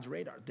off God's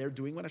radar. They're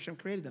doing what Hashem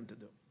created them to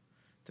do,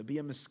 to be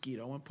a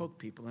mosquito and poke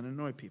people and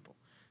annoy people.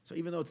 So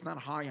even though it's not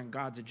high on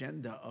God's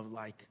agenda of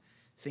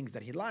things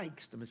that He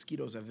likes, the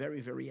mosquitoes are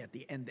very, very at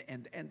the end,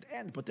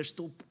 but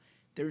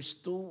they're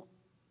still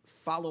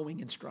following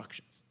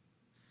instructions.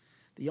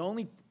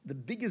 The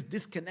biggest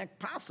disconnect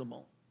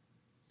possible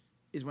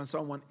is when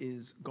someone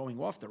is going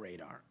off the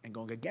radar and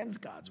going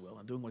against God's will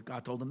and doing what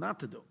God told them not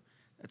to do.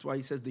 That's why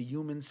He says the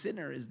human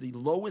sinner is the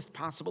lowest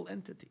possible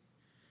entity.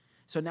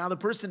 So now the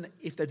person,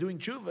 if they're doing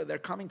tshuva, they're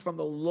coming from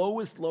the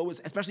lowest,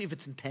 especially if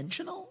it's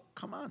intentional.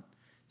 Come on.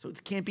 So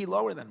it can't be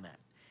lower than that.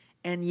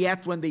 And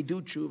yet when they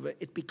do tshuva,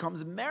 it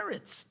becomes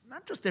merits.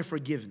 Not just they're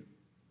forgiven.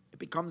 It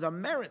becomes a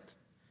merit.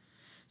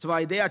 So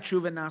v'ayidei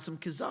tshuva nasim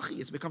kizachi.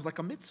 It becomes like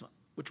a mitzvah.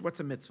 What's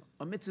a mitzvah?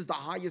 A mitzvah is the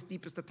highest,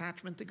 deepest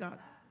attachment to God.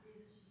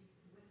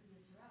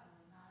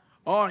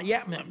 Oh,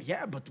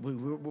 yeah, but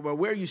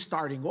where are you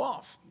starting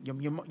off?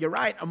 You're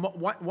right.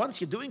 Once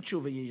you're doing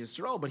tshuva, you're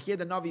Yisrael, but here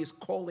the Navi is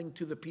calling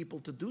to the people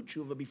to do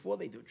tshuva before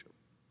they do tshuva.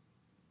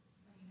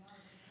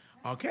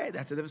 Okay,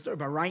 that's a different story.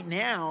 But right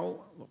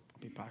now, let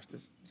me pass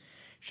this.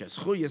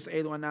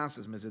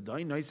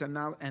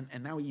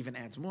 And now he even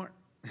adds more.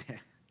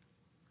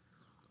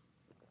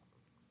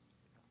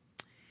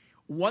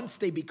 Once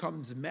they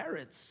become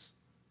merits,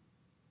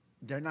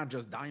 they're not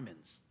just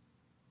diamonds.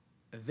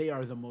 They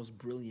are the most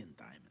brilliant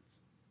diamonds.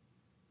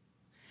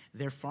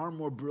 They're far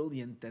more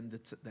brilliant than the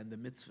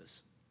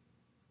mitzvahs.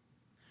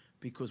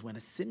 Because when a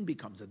sin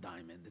becomes a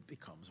diamond, it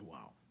becomes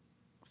wow,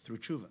 through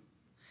tshuva.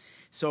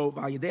 So,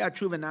 v'ayidei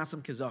tshuva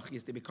nasam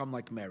kezachis, they become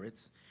like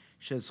merits.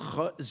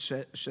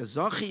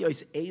 Shezachi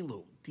ois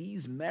elu,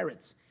 these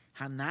merits,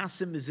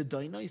 hanasim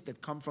mizidoinos,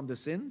 that come from the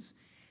sins,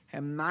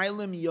 hem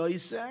nailim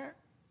yoiser,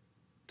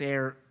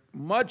 they're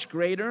much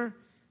greater,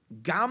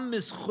 gam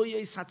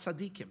mischuyos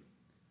hatzadikim,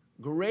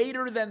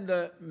 greater than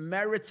the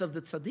merits of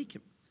the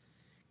tzadikim.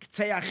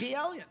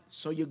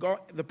 So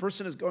the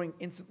person is going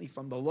instantly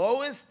from the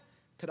lowest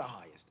to the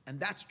highest. And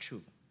that's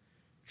tshuva.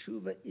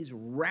 Tshuva is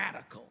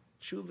radical.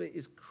 Tshuva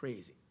is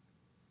crazy.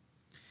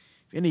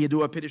 Now it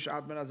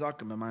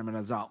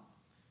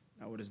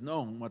is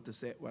known what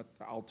the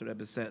Alter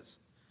Rebbe says.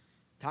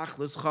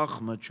 Tachlis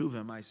chachma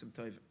tshuva ma'asim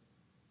tovim.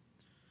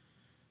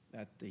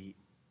 That the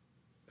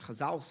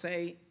Chazal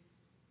say,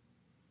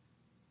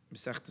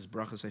 Mesechtes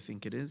Brachos, I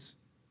think it is,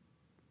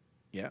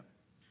 yeah,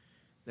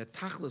 that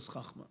tachlis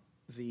chachma,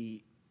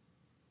 the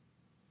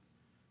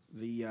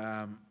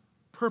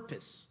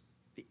purpose,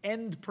 the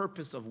end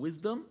purpose of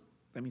wisdom,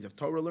 that means of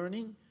Torah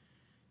learning,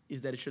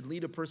 is that it should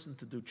lead a person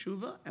to do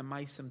tshuva and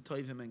ma'asim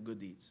tovim and good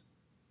deeds.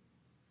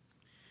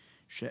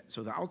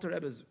 So the Alter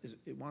Rebbe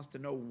it wants to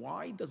know,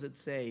 why does it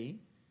say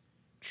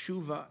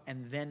tshuva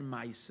and then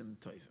ma'asim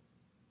tovim?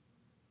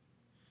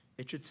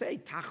 It should say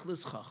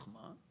tachlis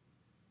chachma,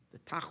 the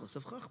tachlis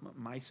of chachma,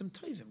 ma'asim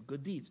tovim,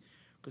 good deeds.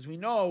 Because we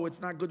know it's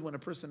not good when a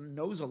person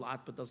knows a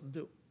lot but doesn't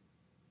do.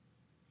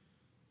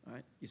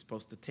 Right? You're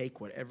supposed to take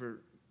you're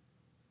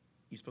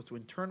supposed to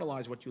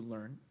internalize what you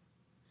learn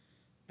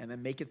and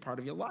then make it part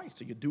of your life.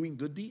 So you're doing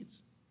good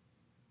deeds.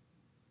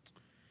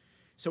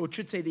 So it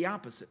should say the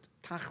opposite.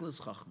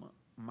 Tachlis chachma,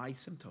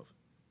 ma'asim tovim.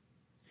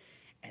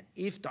 And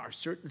if there are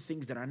certain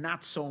things that are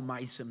not so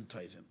ma'asim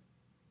tovim,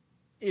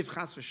 if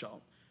chas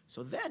v'shalom,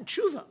 so then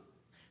tshuva.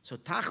 So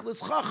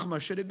tachlis chachma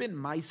should have been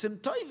ma'asim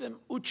tovim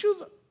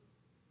u'tshuva.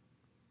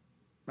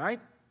 Right?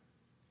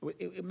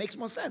 It makes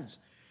more sense.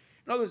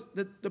 In other words,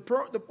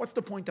 what's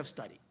the point of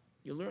study?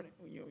 You're learning.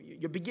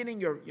 You're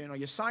beginning.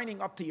 You're signing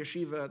up to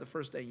yeshiva the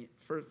first day.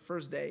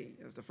 First day.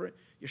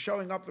 You're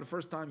showing up for the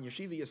first time in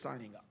yeshiva. You're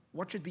signing up.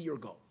 What should be your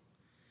goal?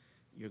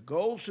 Your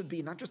goal should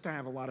be not just to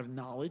have a lot of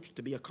knowledge,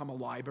 to become a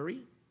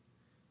library.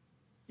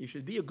 You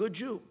should be a good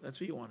Jew.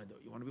 That's what you want to do.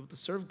 You want to be able to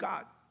serve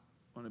God.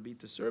 You want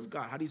to serve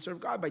God. How do you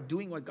serve God? By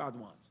doing what God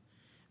wants.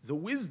 The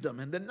wisdom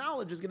and the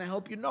knowledge is going to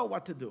help you know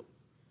what to do.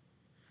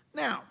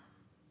 Now,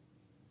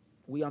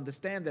 we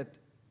understand that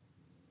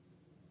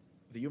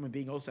the human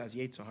being also has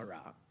Yetzer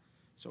Hara.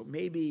 So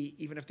maybe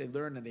even if they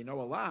learn and they know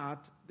a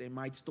lot, they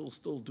might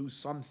still do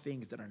some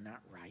things that are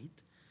not right.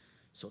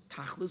 So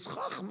Tachlis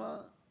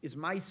Chachma is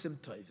Ma'asim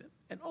Tovim,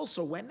 and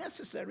also when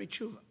necessary,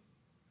 Tshuva.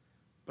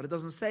 But it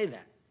doesn't say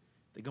that.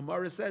 The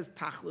Gemara says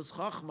Tachlis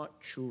Chachma,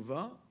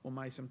 Tshuva, or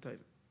Ma'asim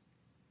Tovim.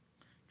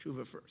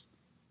 Tshuva first.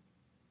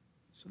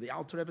 So the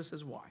Alter Rebbe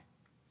says why?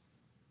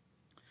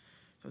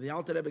 So the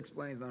Alter Rebbe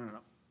explains,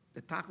 no.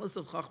 The Tachlis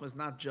of Chachma is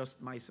not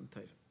just Ma'asim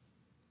Tovim.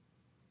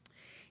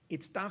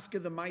 It's dafka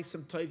the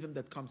ma'asim tovim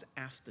that comes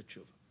after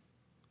tshuva.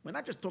 We're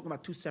not just talking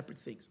about two separate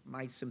things,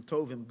 ma'asim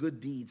tovim, good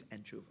deeds,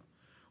 and tshuva.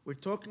 We're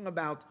talking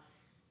about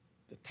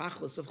the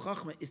tachlis of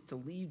chachma is to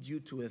lead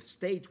you to a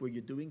state where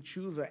you're doing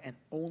tshuva, and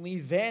only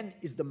then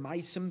is the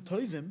ma'asim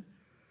tovim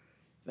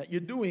that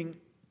you're doing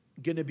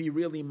going to be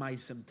really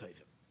ma'asim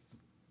tovim.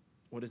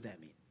 What does that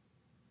mean?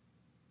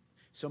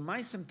 So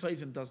Maisim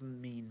Tovim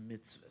doesn't mean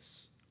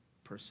mitzvahs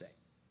per se.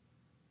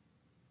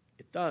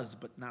 It does,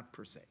 but not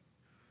per se.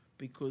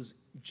 Because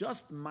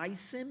just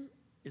Maisim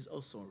is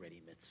also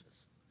already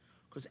mitzvahs.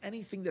 Because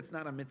anything that's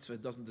not a mitzvah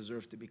doesn't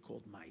deserve to be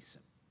called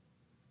Maisim.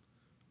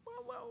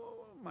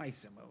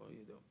 Maisim, what do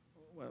you do?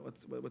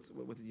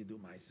 What did you do,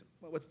 Maisim?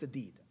 What's the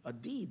deed? A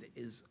deed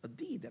is a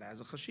deed that has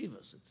a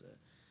chashivas.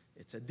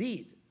 It's a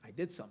deed. I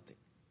did something.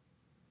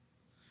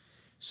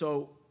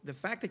 So the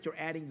fact that you're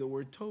adding the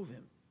word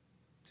tovim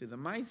to the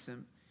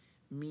maisim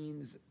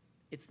means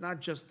it's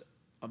not just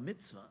a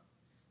mitzvah,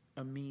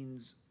 it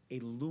means a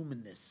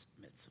luminous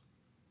mitzvah.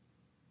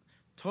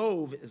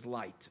 Tov is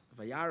light.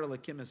 Vayar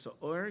Elokim es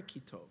ha'or ki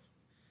tov.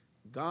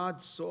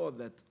 God saw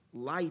that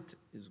light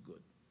is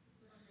good.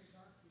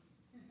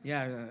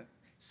 Yeah.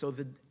 So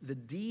the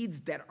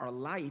deeds that are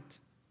light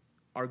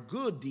are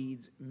good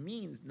deeds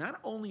means not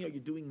only are you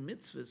doing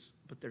mitzvahs,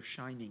 but they're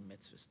shining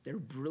mitzvahs. They're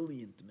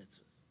brilliant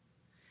mitzvahs.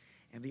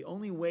 And the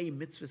only way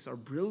mitzvahs are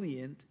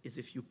brilliant is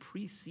if you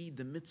precede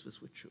the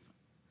mitzvahs with tshuva.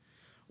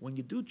 When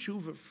you do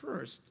tshuva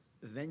first,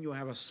 then you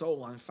have a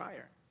soul on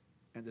fire.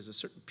 And there's a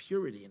certain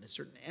purity and a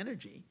certain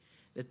energy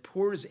that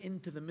pours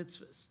into the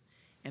mitzvahs.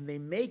 And they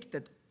make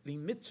that the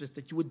mitzvahs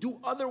that you would do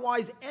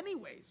otherwise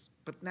anyways,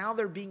 but now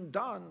they're being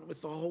done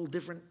with a whole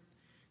different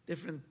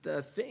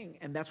thing.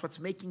 And that's what's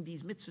making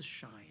these mitzvahs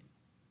shine.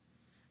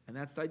 And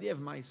that's the idea of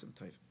Maisim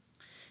Tovim.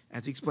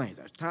 As he explains,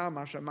 the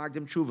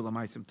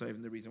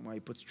reason why he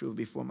puts tshuva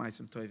before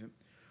Maisim Tovim.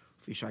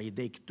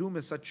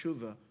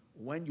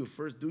 When you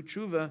first do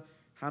tshuva,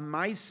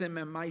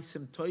 ha-maisim and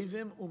maisim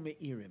tovim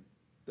u'me'irim.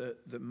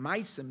 The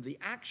maisim, the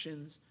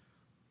actions,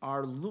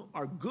 are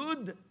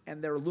good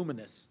and they're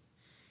luminous.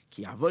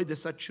 Ki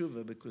avodah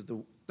tshuva, because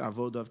the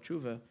avodah of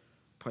tshuva,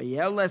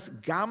 payeles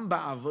gamba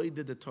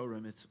avodah the Torah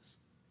mitzvahs.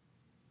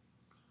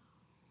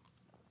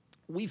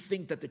 We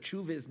think that the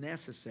tshuva is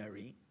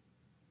necessary.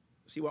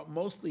 See, what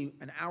mostly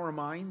in our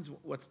minds,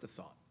 what's the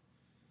thought?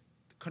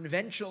 The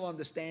conventional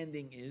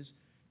understanding is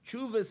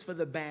tshuva is for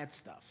the bad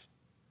stuff.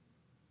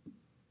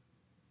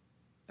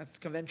 That's the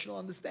conventional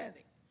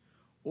understanding.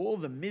 All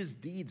the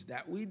misdeeds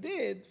that we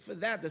did, for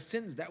that, the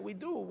sins that we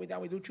do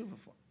tshuva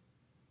for.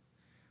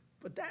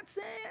 But that's,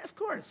 of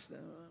course,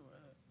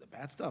 the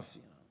bad stuff,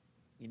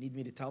 You need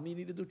me to tell me you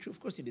need to do tshuva? Of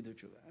course you need to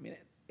do tshuva. I mean,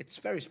 it's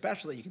very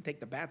special that you can take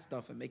the bad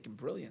stuff and make them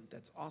brilliant.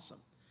 That's awesome.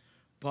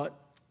 But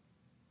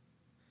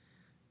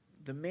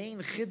the main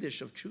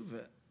chiddush of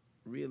tshuva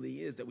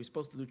really is that we're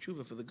supposed to do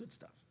tshuva for the good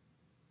stuff.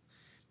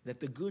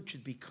 That the good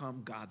should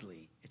become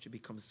godly. It should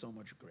become so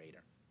much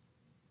greater.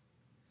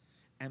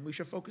 And we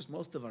should focus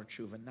most of our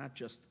tshuva not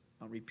just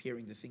on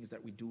repairing the things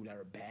that we do that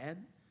are bad.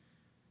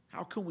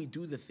 How can we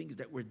do the things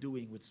that we're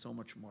doing with so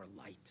much more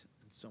light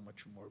and so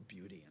much more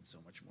beauty and so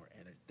much more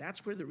energy?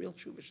 That's where the real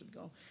tshuva should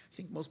go. I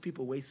think most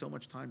people waste so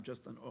much time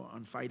just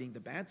on fighting the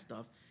bad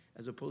stuff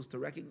as opposed to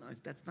recognize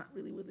that's not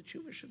really where the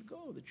tshuva should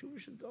go. The tshuva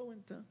should go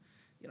into,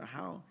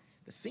 how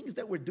the things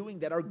that we're doing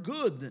that are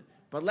good,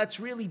 but let's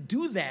really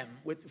do them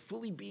with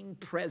fully being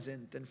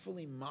present and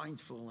fully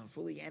mindful and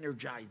fully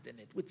energized in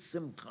it, with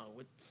simcha,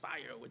 with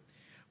fire,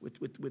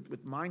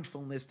 with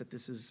mindfulness that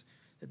this is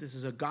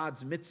a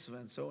God's mitzvah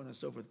and so on and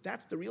so forth.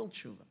 That's the real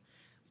tshuva.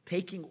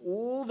 Taking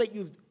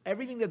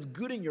everything that's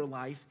good in your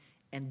life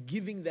and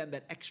giving them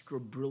that extra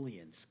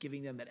brilliance,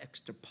 giving them that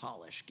extra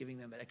polish, giving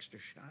them that extra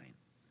shine.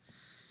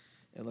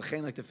 And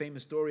like the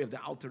famous story of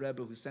the Alter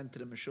Rebbe who sent to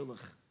the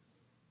Meshulach.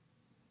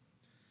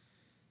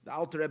 The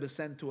Alter Rebbe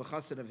sent to a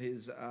chassid of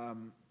his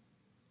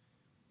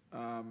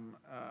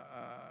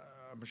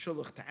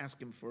Meshulach to ask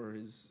him for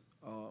his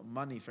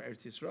money for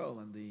Eretz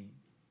Yisrael, and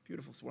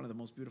one of the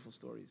most beautiful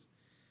stories.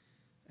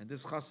 And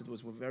this chassid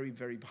was a very,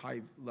 very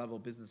high-level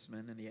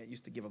businessman, and he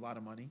used to give a lot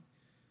of money.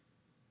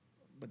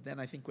 But then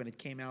I think when it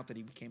came out that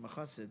he became a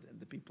chassid,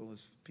 and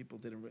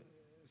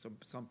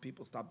some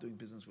people stopped doing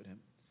business with him.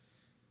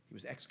 He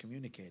was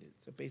excommunicated.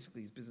 So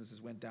basically his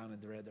businesses went down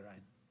in the Red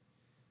Rhine.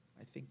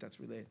 I think that's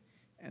related.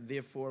 And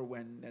therefore,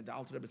 when the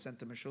Alter Rebbe sent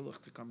the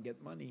Meshulach to come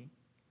get money,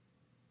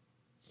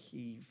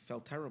 he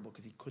felt terrible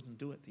because he couldn't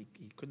do it.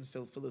 He couldn't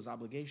fulfill his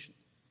obligation.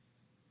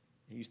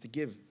 He used to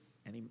give,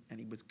 and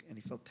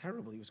he felt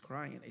terrible. He was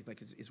crying. And he's like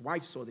his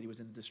wife saw that he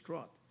was in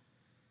distraught.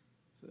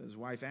 So his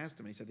wife asked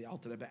him, and he said, the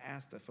Alter Rebbe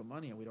asked for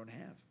money, and we don't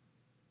have.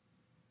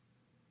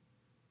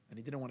 And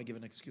he didn't want to give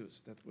an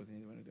excuse. That wasn't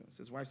what he wanted to do. So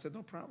his wife said,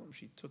 no problem.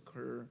 She took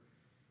her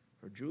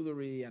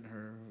jewelry and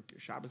her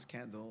Shabbos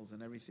candles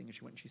and everything, and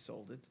she went and she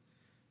sold it.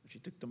 And she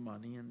took the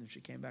money, and then she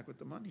came back with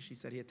the money. She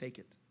said, here, take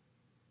it.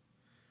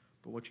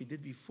 But what she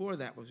did before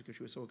that was, because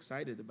she was so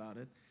excited about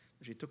it,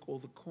 she took all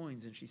the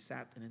coins and she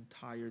sat an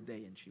entire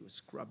day and she was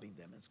scrubbing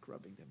them and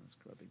scrubbing them and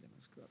scrubbing them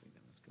and scrubbing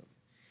them and scrubbing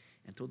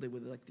them until they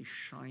were like the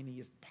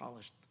shiniest,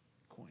 polished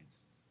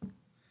coins.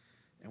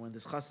 And when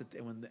this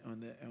chassid, when the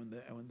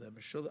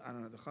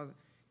Meshulach, the chassid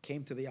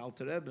came to the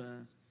Alter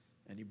Rebbe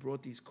and he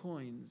brought these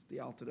coins,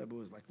 the Alter Rebbe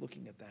was like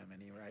looking at them,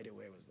 and he right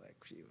away was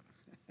like, Shiva.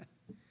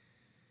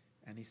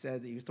 And he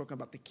said, he was talking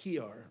about the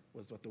kiyar,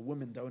 was what the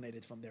women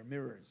donated from their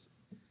mirrors.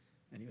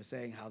 And he was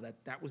saying how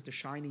that was the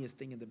shiniest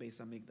thing in the Beis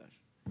HaMikdash.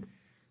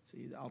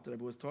 See, the Alter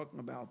Rebbe was talking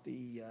about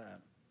the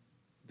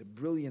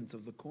brilliance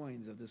of the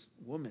coins of this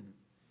woman.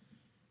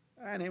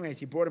 And anyways,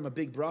 he brought him a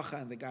big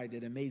bracha, and the guy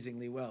did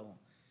amazingly well.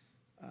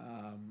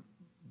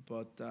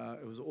 But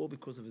it was all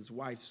because of his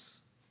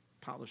wife's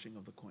polishing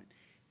of the coin.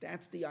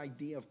 That's the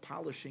idea of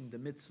polishing the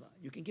mitzvah.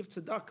 You can give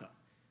tzedakah,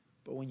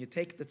 but when you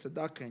take the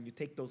tzedakah and you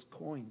take those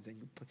coins and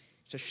you put,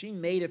 so she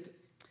made it,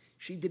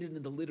 she did it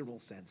in the literal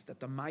sense, that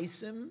the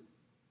maisim,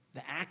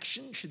 the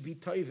action should be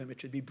toivim,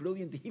 it should be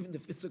brilliant, even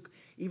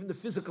the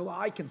physical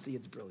eye can see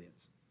its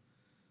brilliance.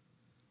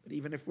 But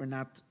even if we're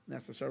not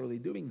necessarily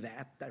doing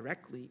that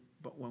directly,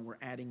 but when we're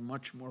adding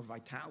much more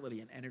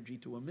vitality and energy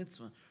to a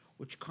mitzvah,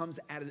 which comes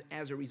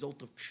as a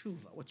result of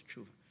tshuva. What's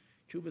tshuva?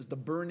 Tshuva is the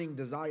burning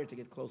desire to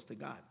get close to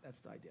God.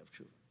 That's the idea of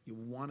tshuva. You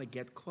want to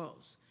get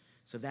close.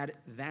 So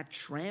that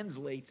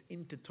translates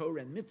into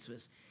Torah and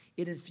mitzvahs.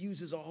 It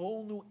infuses a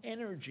whole new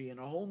energy and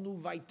a whole new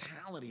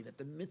vitality, that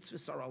the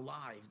mitzvahs are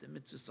alive. The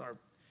mitzvahs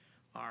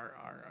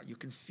are you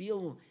can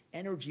feel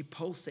energy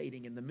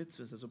pulsating in the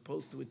mitzvahs as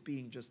opposed to it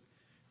being just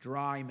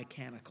dry,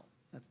 mechanical.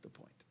 That's the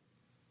point.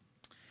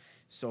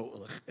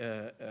 So,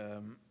 now,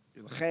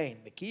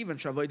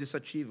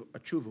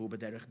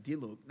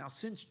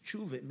 since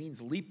tshuva, it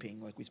means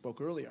leaping, like we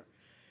spoke earlier.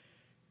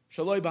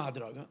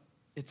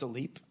 It's a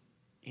leap.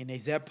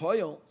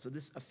 So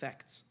this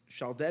affects.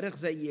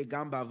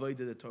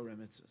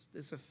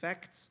 This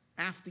affects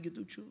after you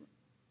do tshuva.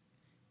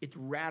 It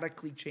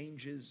radically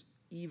changes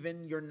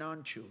even your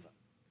non-tshuva.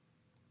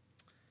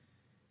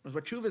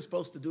 What tshuva is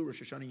supposed to do,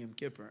 Rosh Hashanah Yom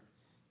Kippur,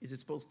 is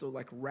it's supposed to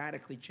like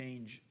radically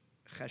change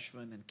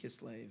Cheshvan and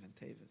Kislev and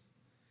Tevis.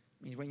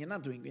 I mean, when you're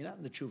not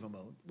in the tshuva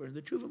mode. We're in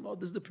the tshuva mode.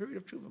 This is the period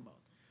of tshuva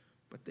mode.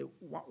 But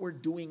what we're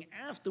doing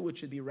afterwards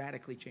should be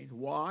radically changed.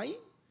 Why?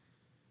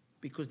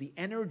 Because the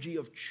energy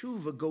of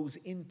tshuva goes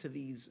into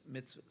these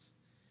mitzvahs.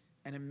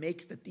 And it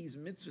makes that these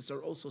mitzvahs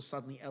are also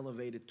suddenly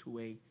elevated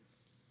to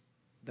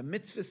the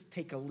mitzvahs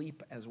take a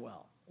leap as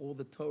well. All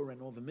the Torah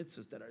and all the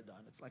mitzvahs that are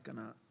done. It's like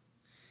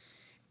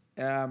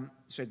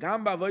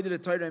shegam ba'avodah the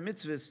Torah and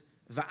mitzvahs,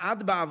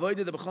 va'ad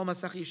ba'avodah the b'chol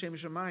masach yishem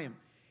shemayim.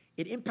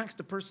 It impacts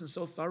the person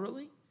so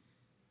thoroughly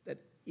that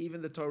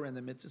even the Torah and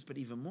the mitzvahs, but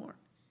even more,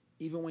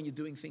 even when you're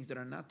doing things that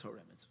are not Torah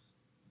and mitzvahs,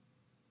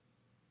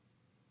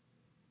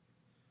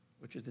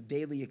 which is the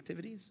daily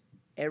activities,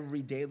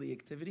 every daily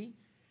activity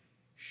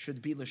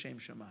should be l'shem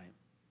shemayim.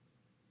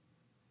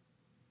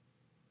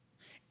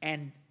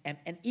 And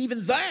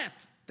even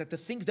that the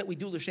things that we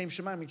do l'shem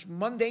shemayim, which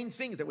mundane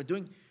things that we're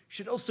doing,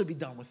 should also be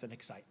done with an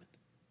excitement,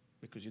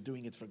 because you're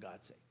doing it for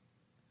God's sake.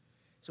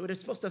 So it is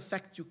supposed to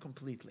affect you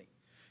completely.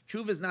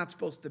 Tshuva is not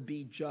supposed to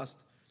be just,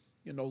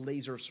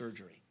 laser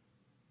surgery.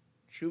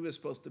 Tshuva is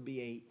supposed to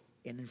be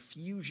an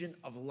infusion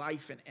of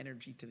life and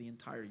energy to the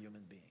entire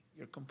human being.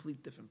 You're a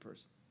complete different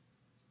person.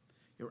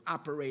 You're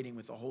operating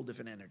with a whole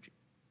different energy.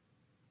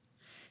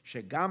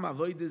 That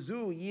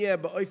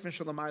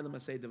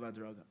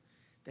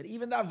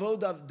even the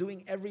avodah of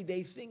doing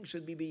everyday things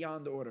should be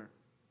beyond order.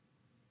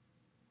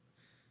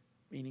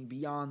 Meaning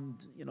beyond,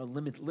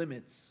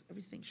 limits.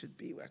 Everything should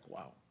be like,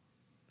 wow.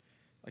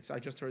 Like, so I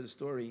just heard a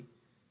story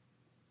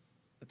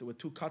that there were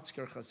two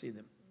Kotzker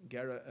Hasidim,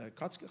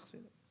 Kotzker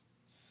Hasidim,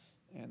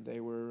 and they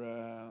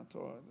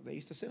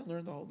used to sit and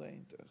learn the whole day.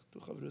 Two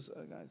Chavrus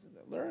guys,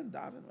 learn,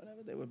 daven,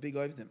 whatever. They were big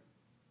them.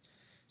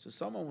 So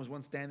someone was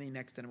once standing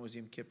next to them, was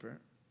Yom Kippur,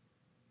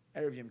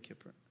 Erev Yom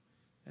Kippur,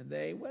 and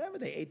they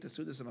ate the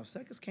Sudas and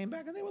Mafsekas, came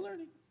back and they were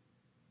learning.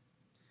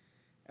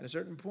 At a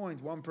certain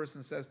point, one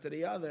person says to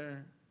the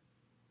other,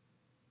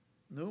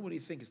 "No, what do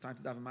you think? It's time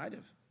to daven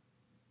Ma'ariv."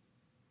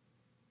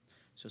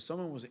 So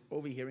someone was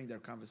overhearing their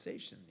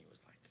conversation, and he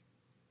was like,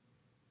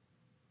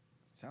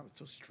 "It sounded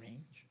so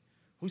strange.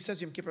 Who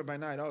says Yom Kippur by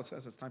night? Oh, it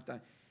says it's time to."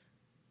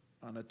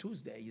 On a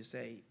Tuesday, you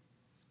say,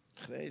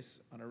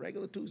 on a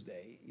regular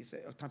Tuesday, you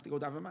say, "Oh, time to go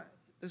daven Ma'ariv."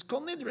 There's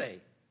Kol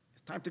Nidrei.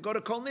 It's time to go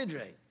to Kol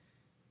Nidrei.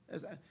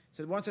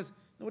 So one says,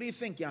 "No, what do you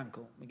think,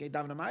 Yankel? We get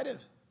daven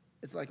Ma'ariv."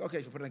 It's like, okay,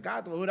 you put in a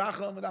gadol,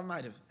 hurachal, daven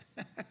Ma'ariv.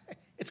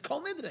 It's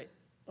Kol Nidrei.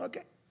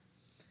 Okay.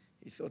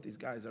 He thought these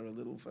guys are a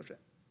little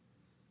frustrated.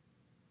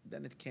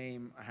 Then it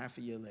came a half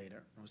a year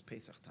later. It was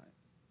Pesach time.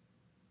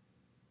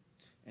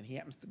 And he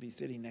happens to be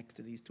sitting next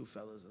to these two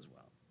fellas as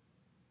well.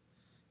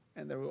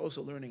 And they were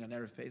also learning on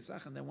Erev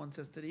Pesach. And then one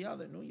says to the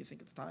other, "No, you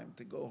think it's time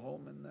to go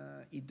home and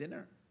eat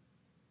dinner?"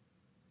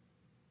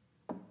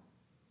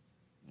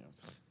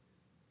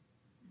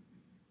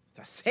 It's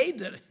a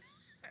Seder.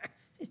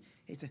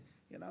 He said,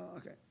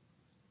 okay.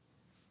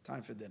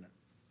 Time for dinner.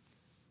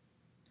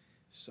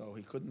 So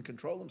he couldn't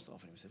control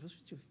himself. And he said, "What's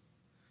with you?"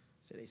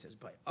 He says,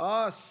 "By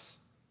us,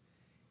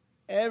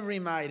 every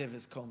Ma'ariv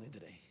is Kol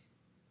Nidrei.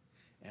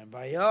 And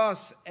by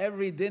us,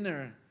 every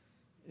dinner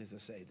is a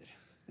Seder."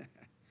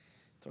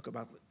 Talk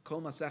about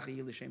Kol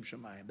Masachi L'Shem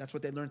Shemayim. That's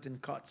what they learned in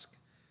Kotsk.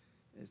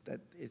 Is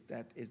that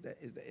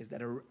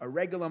a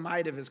regular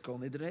Ma'ariv is Kol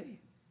Nidrei,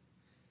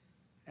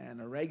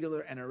 and a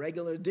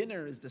regular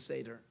dinner is the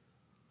Seder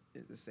night.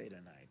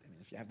 I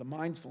mean, if you have the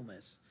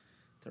mindfulness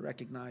to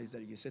recognize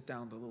that you sit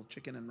down with a little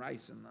chicken and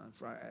rice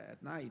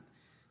at night,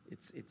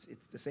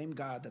 It's the same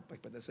God that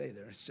like they say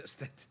there. It's just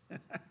that.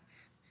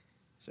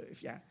 So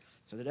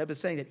so the Rebbe is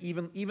saying that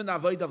even the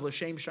avodah of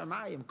l'shem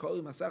shamayim, kol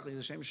masach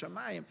l'shem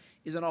shamayim,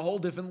 is on a whole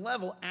different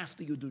level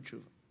after you do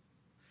tshuva,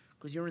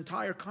 because your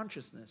entire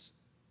consciousness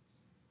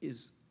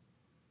is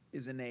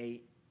in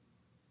a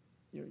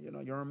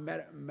you're a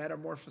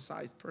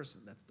metamorphosized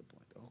person. That's the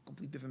point. A whole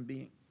complete different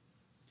being.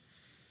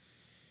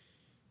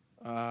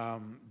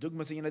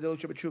 Dugmas in adel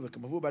tshuva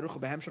kamavu baruch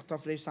behemshach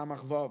tafresh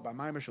samach vav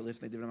b'mayim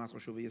shalifnei divrei masach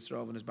shuva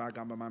Yisrael v'nis bar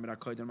gam b'mayim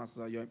rakoyden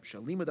masach yom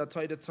shalimud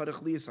atayda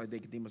tzarich liyasay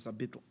dekedim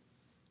asabitl.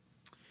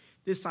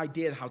 This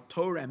idea of how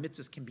Torah and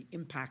mitzvahs can be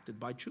impacted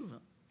by tshuva,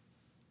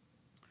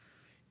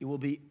 it will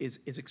be is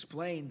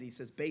explained. He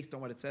says based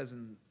on what it says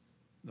in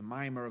the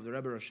Maimer of the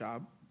Rebbe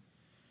Rashab,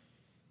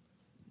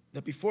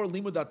 that before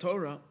limud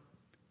Torah,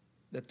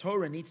 the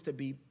Torah needs to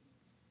be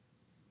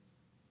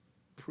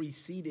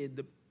preceded.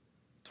 The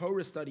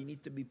Torah study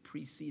needs to be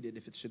preceded.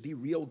 If it should be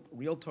real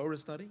Torah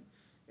study,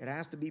 it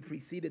has to be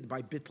preceded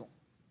by bittul.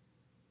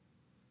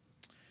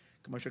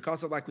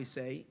 Like we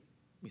say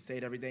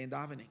it every day in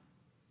davening.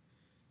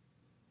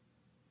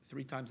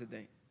 3 times a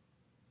day.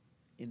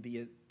 In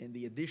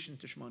the addition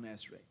to Shemona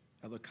Esrei,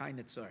 Elokai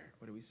Netzar,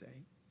 what do we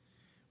say?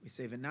 We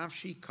say,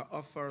 V'nafshi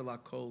ka'afar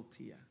lakol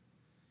tia.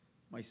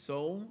 My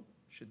soul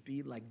should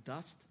be like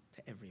dust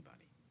to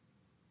everybody.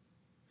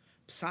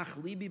 Psach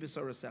libi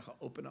b'sorasecha,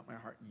 open up my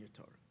heart in your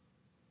Torah.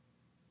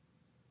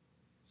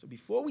 So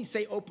before we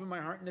say open my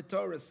heart in the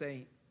Torah,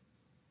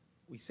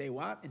 we say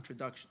what?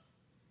 Introduction.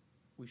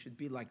 We should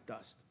be like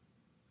dust.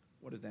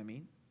 What does that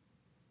mean?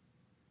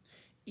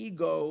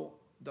 Ego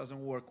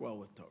doesn't work well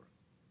with Torah.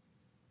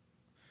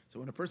 So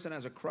when a person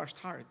has a crushed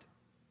heart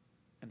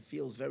and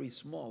feels very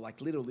small,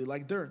 like literally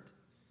like dirt,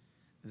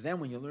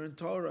 then when you learn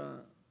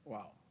Torah,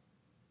 wow.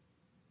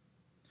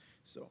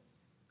 So,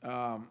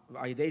 then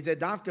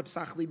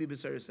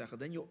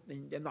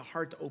the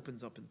heart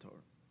opens up in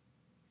Torah.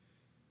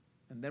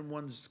 And then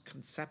one's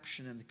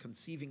conception and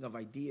conceiving of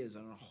ideas are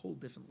on a whole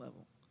different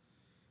level.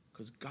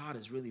 Because God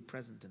is really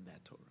present in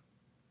that Torah.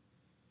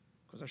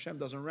 Because Hashem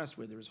doesn't rest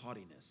where there is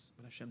haughtiness,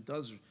 but Hashem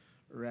does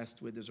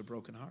rest where there's a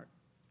broken heart.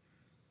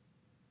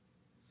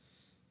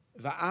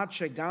 So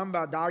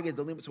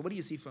what do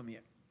you see from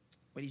here?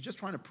 What he's just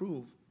trying to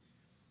prove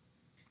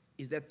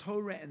is that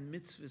Torah and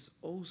mitzvahs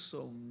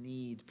also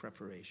need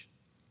preparation.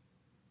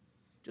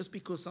 Just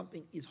because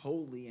something is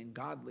holy and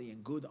godly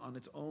and good on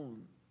its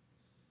own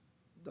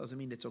doesn't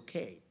mean it's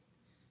okay.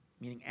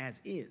 Meaning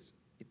as is,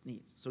 it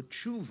needs. So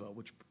tshuva,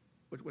 what's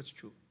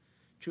tshuva?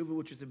 Tshuva,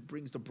 which is it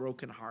brings the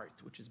broken heart,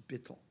 which is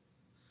bittul.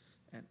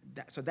 And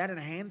that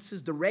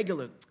enhances the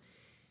regular.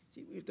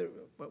 See,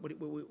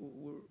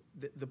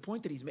 the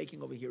point that he's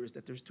making over here is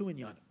that there's 2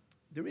 inyanim.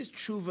 There is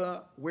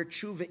tshuva where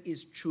tshuva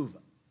is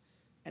tshuva.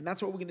 And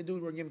that's what we're going to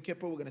do in Yom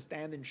Kippur. We're going to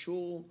stand in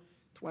shul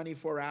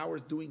 24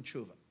 hours doing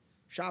tshuva.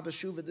 Shabbos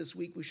tshuva this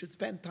week, we should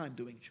spend time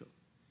doing tshuva.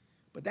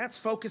 But that's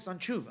focused on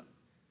tshuva.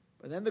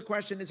 But then the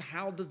question is,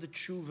 how does the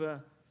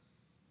tshuva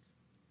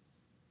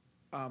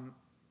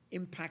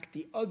impact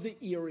the other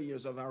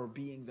areas of our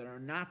being that are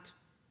not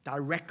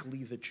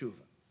directly the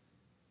tshuva?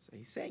 So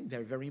he's saying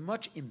they're very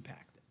much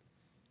impacted.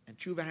 And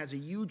tshuva has a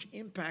huge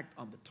impact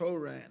on the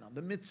Torah and on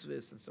the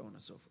mitzvahs and so on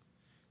and so forth.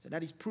 So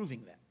that he's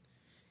proving that.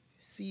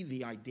 You see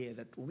the idea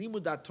that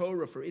limud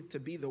Torah, for it to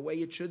be the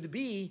way it should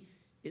be,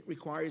 it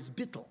requires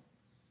bittul.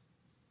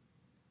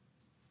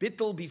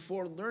 Bittul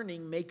before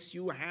learning gives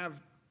you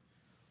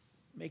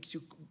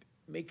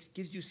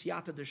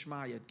siyata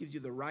d'shmaya. It gives you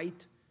the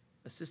right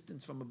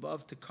assistance from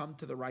above to come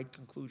to the right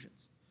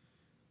conclusions.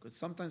 Because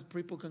sometimes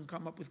people can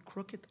come up with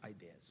crooked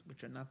ideas,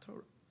 which are not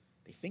Torah.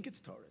 They think it's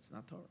Torah, it's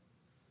not Torah.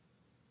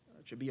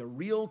 It should be a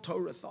real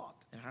Torah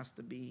thought. It has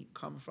to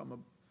come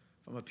from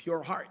a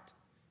pure heart.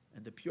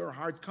 And the pure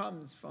heart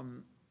comes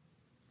from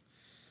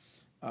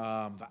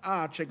and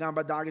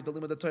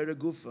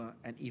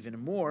even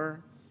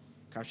more,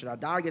 we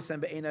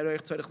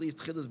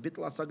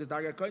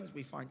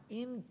find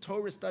in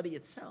Torah study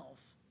itself,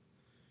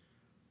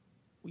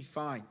 we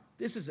find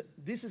this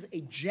is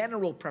a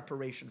general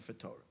preparation for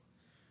Torah.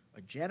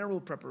 A general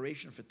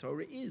preparation for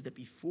Torah is that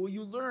before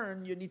you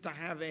learn, you need to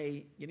have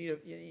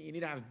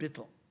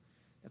bittul.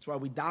 That's why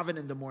we daven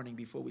in the morning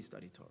before we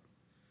study Torah,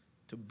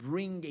 to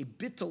bring a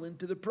bittul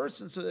into the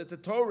person so that the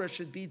Torah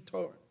should be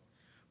Torah.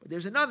 But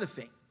there's another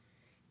thing.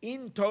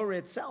 In Torah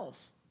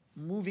itself,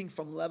 moving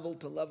from level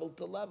to level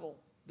to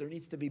level, there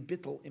needs to be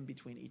bittul in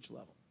between each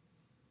level.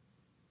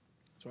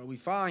 That's why we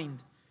find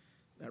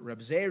that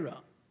Reb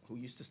Zera, who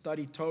used to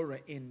study Torah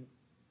in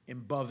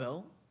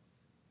Bavel,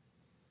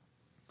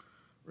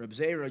 Reb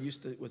Zera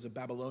was a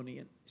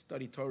Babylonian,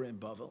 studied Torah in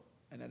Bavel,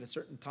 and at a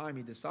certain time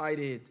he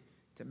decided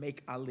to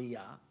make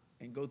aliyah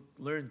and go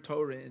learn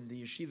Torah in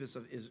the yeshivas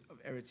of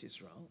Eretz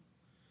Yisrael.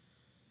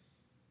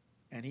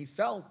 And he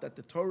felt that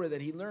the Torah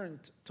that he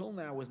learned till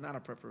now was not a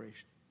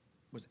preparation,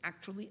 was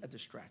actually a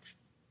distraction.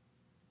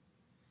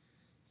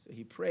 So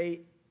he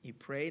prayed,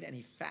 and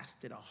he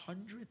fasted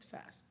 100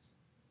 fasts.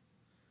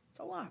 It's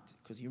a lot,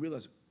 because you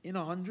realize in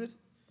 100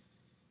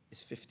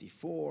 is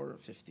 54,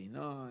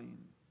 59,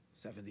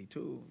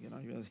 72,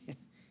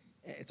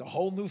 it's a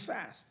whole new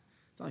fast.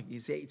 It's not like you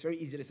say, it's very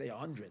easy to say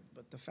 100,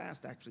 but the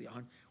fast actually,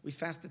 100. We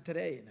fasted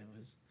today, and it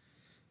was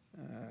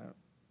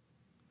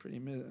pretty,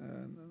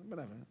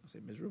 whatever, I'll say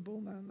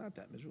miserable, not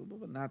that miserable,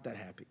 but not that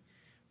happy.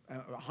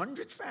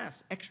 100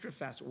 fasts, extra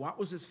fast. What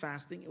was his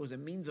fasting? It was a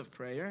means of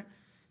prayer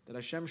that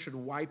Hashem should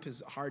wipe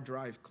his hard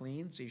drive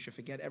clean, so he should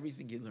forget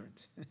everything he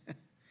learned,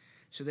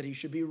 so that he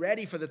should be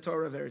ready for the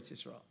Torah of Eretz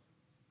Yisrael.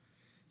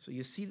 So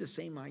you see the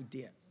same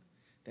idea,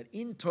 that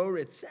in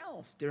Torah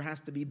itself, there has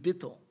to be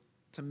bittul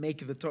to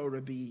make the Torah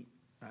be,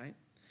 right?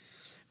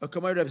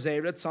 Reb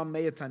Zera, some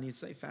Meir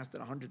Tanisa, fasted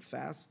 100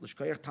 fasts,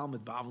 l'shkoyach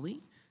Talmud Bavli,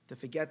 to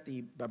forget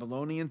the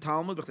Babylonian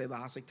Talmud, b'chtei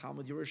la'asik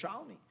Talmud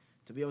Yerushalmi,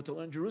 to be able to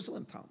learn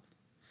Jerusalem Talmud.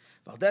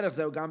 V'alderech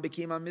zeu gam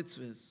b'kiyum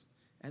mitzvahs.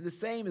 And the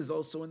same is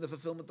also in the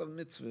fulfillment of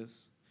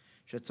mitzvahs.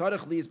 He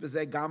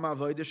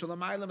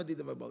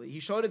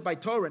showed it by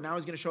Torah, now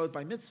he's going to show it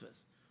by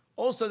mitzvahs.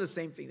 Also the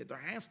same thing, that there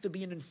has to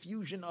be an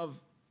infusion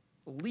of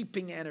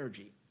leaping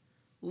energy,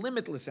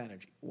 limitless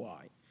energy.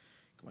 Why?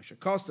 It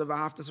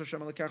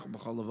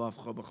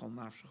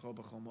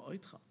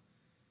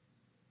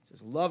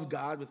says, love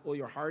God with all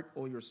your heart,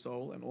 all your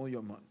soul, and all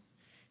your mind.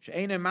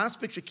 Here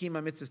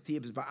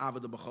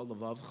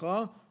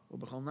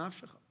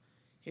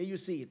you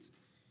see it.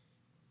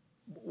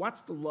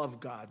 What's the love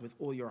God with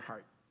all your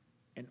heart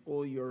and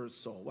all your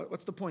soul?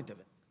 What's the point of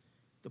it?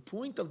 The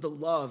point of the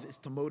love is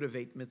to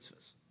motivate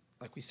mitzvahs.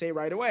 Like we say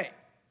right away,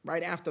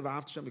 right after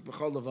what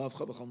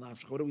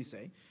do we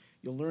say?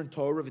 You'll learn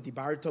Torah, that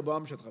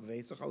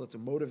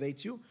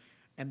motivates you,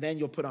 and then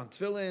you'll put on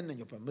tefillin, and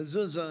you'll put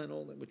mezuzah, and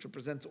all that, which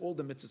represents all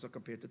the mitzvahs are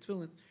compared to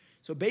tefillin.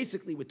 So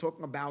basically, we're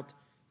talking about,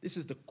 this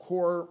is the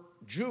core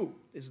Jew.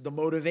 This is the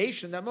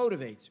motivation that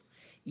motivates you.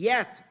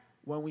 Yet,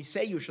 when we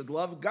say you should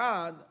love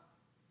God,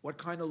 what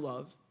kind of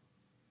love?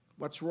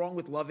 What's wrong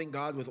with loving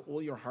God with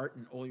all your heart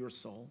and all your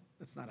soul?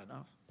 That's not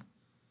enough.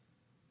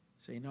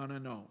 Say,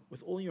 no.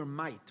 With all your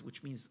might,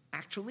 which means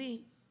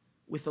actually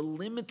with a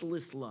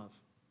limitless love.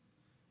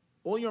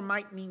 All your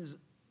might means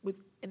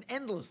with an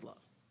endless love.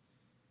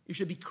 You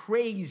should be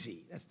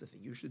crazy. That's the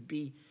thing. You should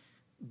be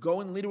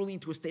going literally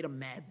into a state of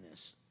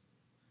madness.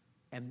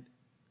 And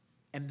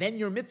then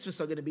your mitzvahs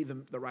are going to be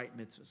the right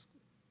mitzvahs.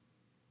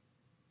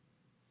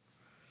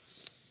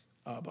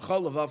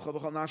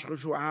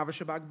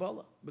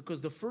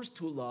 Because the first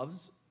two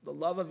loves, the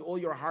love of all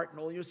your heart and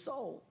all your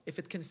soul, if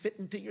it can fit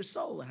into your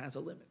soul, it has a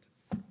limit.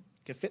 It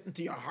can fit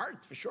into your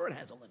heart, for sure it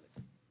has a limit.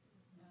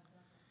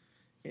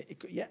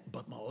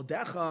 But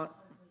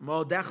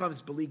Ma'odecha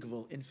is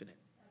believable, infinite.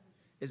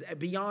 Is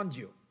beyond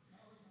you.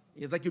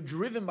 It's like you're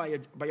driven by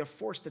a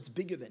force that's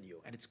bigger than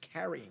you, and it's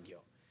carrying you.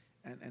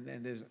 And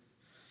then there's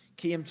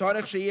it's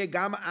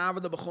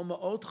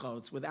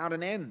without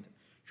an end.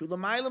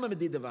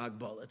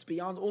 It's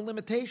beyond all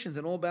limitations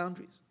and all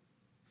boundaries.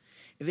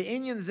 And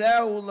when you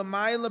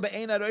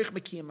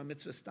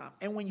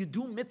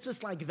do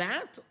mitzvahs like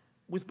that,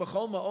 with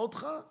B'chol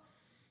Ma'odcha,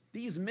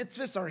 these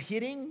mitzvahs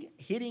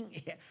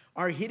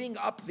are hitting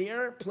up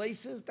there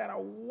places that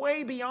are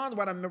way beyond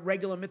what a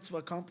regular mitzvah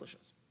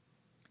accomplishes.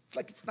 It's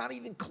like it's not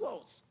even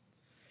close.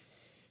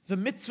 The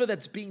mitzvah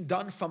that's being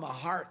done from a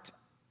heart,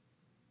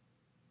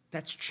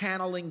 that's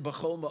channeling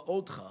B'chol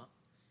Ma'odcha,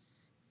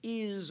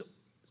 is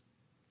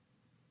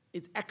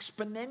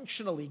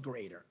exponentially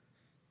greater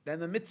than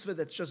the mitzvah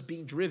that's just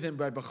being driven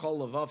by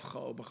B'chol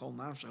Levavcha or B'chol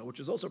Nafshecha,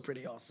 which is also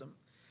pretty awesome,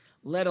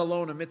 let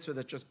alone a mitzvah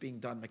that's just being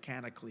done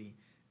mechanically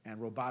and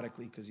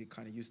robotically because you're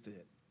kind of used to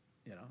it.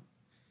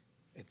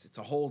 It's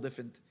a whole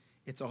different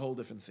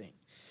thing.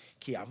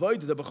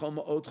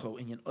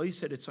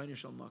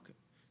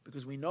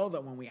 Because we know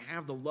that when we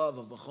have the love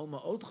of B'chol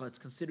Ma'odcha, it's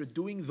considered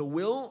doing the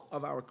will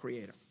of our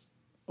Creator.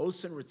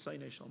 Osen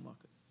Ritzayne Shel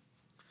Makeh.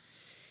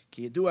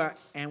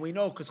 And we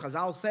know, because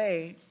Chazal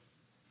say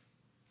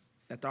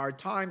that there are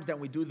times that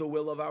we do the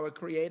will of our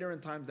Creator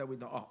and times that we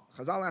don't.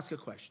 Chazal ask a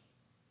question.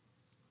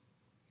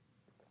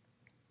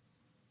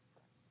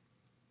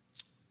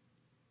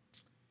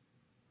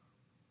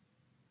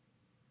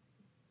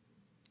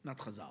 Not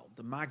Chazal.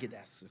 The Maggid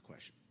asks a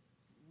question.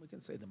 We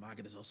can say the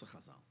Maggid is also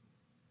Chazal.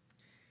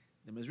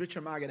 The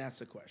Mezritcher Maggid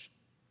asks a question.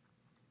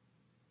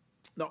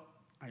 No,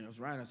 I was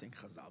right. I was saying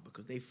Chazal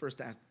because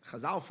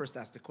Chazal first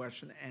asked the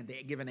question and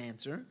they give an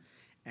answer,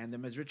 and the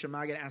Mezritcher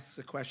Maggid asks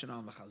a question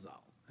on the Chazal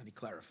and he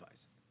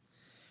clarifies.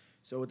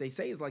 So what they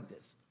say is like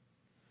this: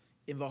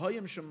 in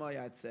V'hoyim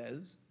Shemaya it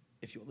says,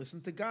 if you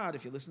listen to God,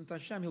 if you listen to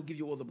Hashem, He'll give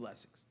you all the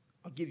blessings.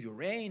 I'll give you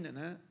rain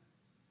and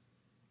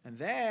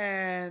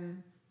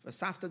then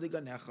V'safta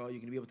deganecha, you're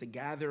going to be able to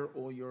gather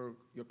all your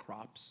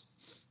crops.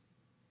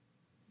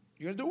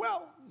 You're going to do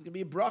well. There's going to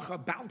be a bracha, a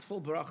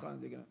bountiful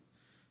bracha.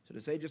 So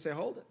the sages say,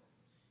 hold it.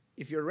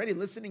 If you're already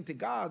listening to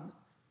God,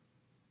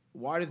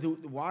 why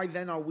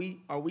then are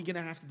we going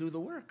to have to do the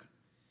work?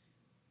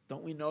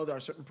 Don't we know there are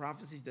certain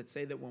prophecies that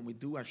say that when we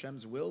do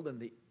Hashem's will,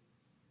 then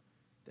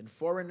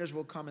foreigners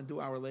will come and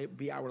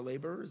be our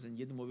laborers, and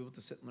Yidden will be able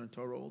to sit and learn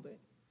Torah all day?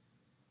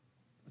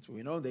 That's what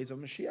we know in the days of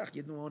Mashiach.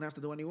 Yidden won't have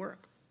to do any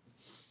work.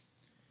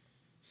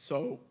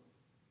 So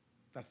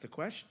That's the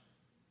question.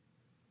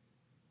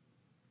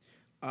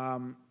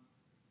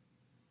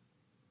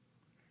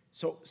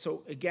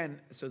 So again,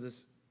 so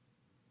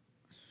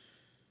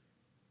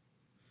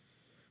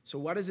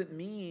what does it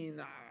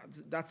mean?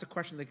 That's the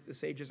question that the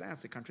sages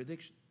ask, the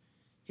contradiction.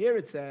 Here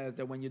it says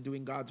that when you're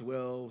doing God's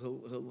will,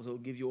 He'll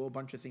give you a whole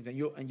bunch of things, and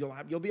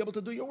you'll be able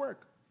to do your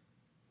work,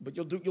 but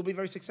you'll be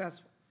very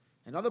successful.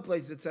 In other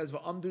places it says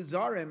va'amdu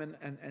zarim,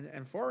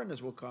 and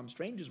foreigners will come,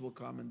 strangers will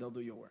come, and they'll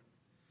do your work.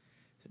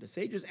 So the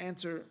sages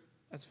answer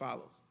as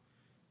follows: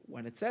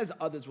 when it says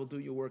others will do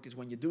your work, is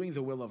when you're doing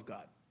the will of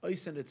God. But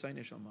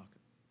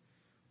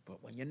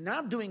when you're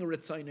not doing a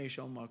ritzayne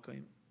shel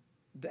makom,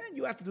 then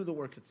you have to do the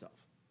work itself.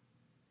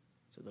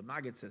 So the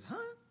Maggid says,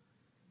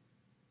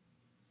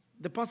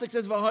 the pasuk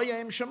says v'haya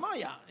im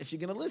shemaya, if you're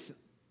going to listen,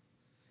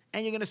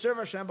 and you're going to serve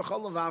Hashem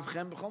b'chol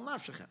levavchem b'chol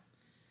nafshechem,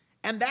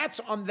 and that's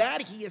on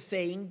that he is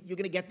saying you're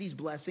going to get these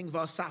blessings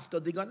v'asafta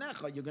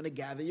diganecha, you're going to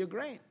gather your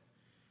grain.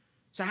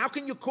 So how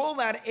can you call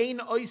that ein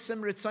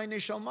oisim ritzayne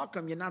shel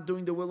makom? You're not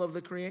doing the will of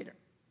the Creator.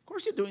 Of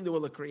course you're doing the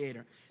will of the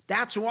Creator.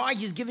 That's why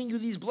He's giving you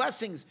these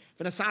blessings.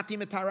 V'nasati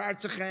mitarar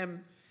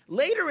tzechem.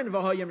 Later in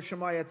v'haya im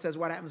shemaya it says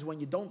what happens when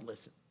you don't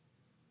listen.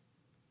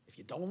 If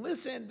you don't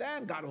listen,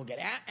 then God will get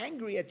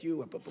angry at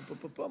you, and a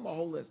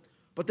whole list.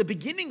 But the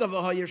beginning of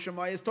V'haya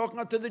Shemaya is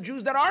talking to the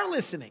Jews that are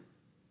listening.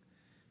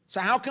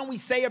 So how can we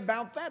say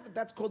about that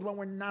that's called when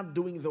we're not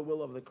doing the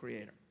will of the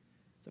Creator?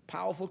 It's a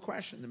powerful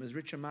question the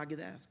Mezritch Maggid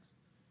asks.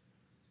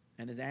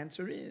 And his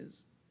answer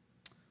is,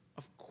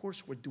 of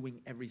course we're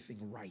doing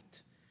everything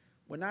right.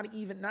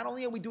 Not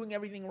only are we doing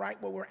everything right,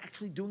 but we're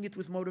actually doing it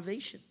with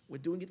motivation. We're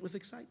doing it with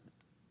excitement.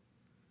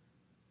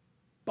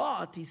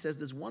 But, he says,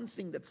 there's one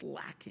thing that's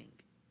lacking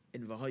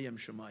in V'hayim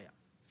Shemaya.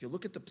 If you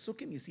look at the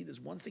Psukim, you see there's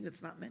one thing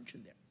that's not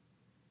mentioned there.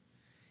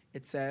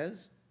 It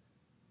says,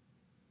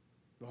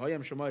 V'hayim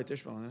Shemaya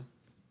Tishma,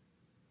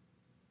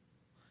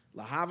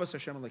 Lahavas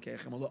Hashem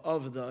Alekechem,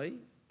 La'avdai,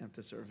 and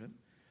to serve Him,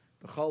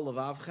 V'chol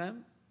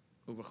Levavchem,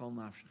 U'v'chol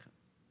Nafshechem,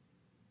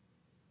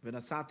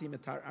 V'nasati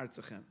Metar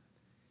Artzechem.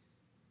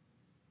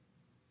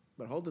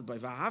 But hold it, by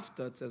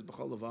V'hafta it says,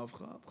 B'chol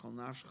Levavcha, B'chol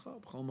Nafshecha,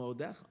 B'chol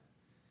Mo'odecha.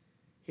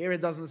 Here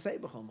it doesn't say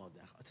B'chol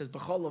Mo'odecha. It says,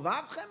 B'chol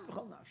Levavchem,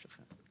 B'chol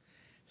Nafshechem.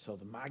 So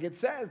the Maggid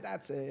says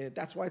that's it.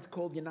 That's why it's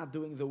called you're not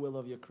doing the will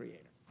of your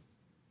Creator.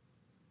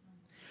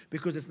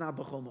 Because it's not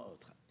B'chol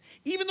Ma'odcha.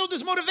 Even though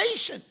there's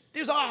motivation,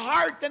 there's a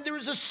heart and there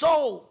is a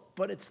soul,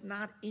 but it's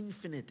not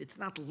infinite, it's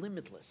not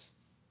limitless.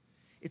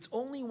 It's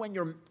only when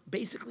you're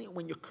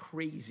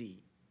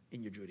crazy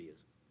in your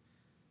Judaism.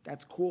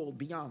 That's called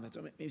beyond.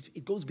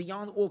 It goes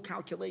beyond all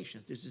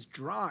calculations. There's this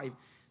drive.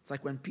 It's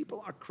like when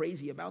people are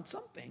crazy about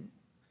something,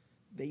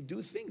 they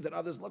do things that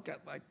others look at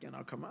like,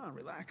 come on,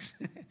 relax.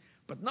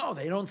 But no,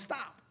 they don't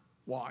stop.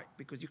 Why?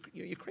 Because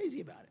you're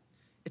crazy about it.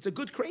 It's a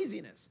good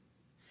craziness.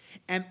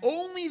 And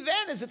only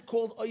then is it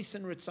called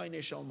Oisen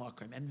Ritzayne Shel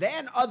Makom. And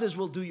then others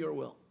will do your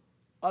will.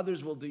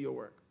 Others will do your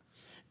work.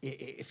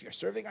 If you're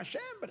serving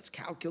Hashem, but it's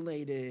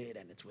calculated,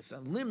 and it's with a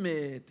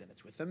limit, and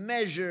it's with a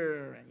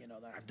measure, and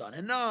that I've done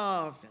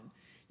enough, and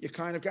you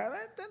kind of got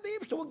that, then the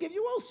Yibshter will give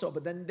you also,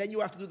 but then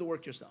you have to do the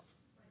work yourself.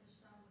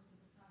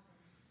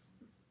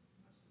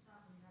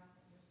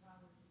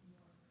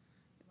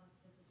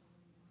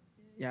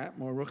 Yeah,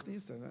 more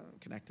ruchnis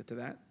connected to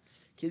that.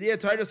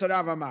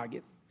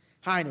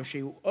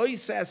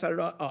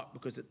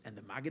 Because and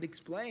the Maggid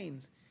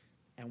explains,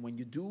 and when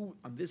you do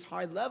on this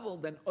high level,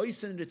 then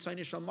oisen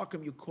ritzayne shel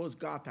makom, you cause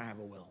God to have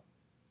a will.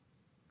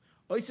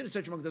 Oisen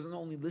ritzayne shel makom doesn't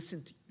only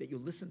that you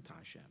listen to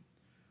Hashem,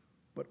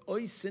 but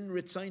oisen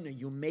ritzayne,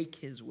 you make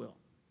His will,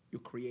 you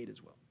create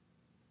His will.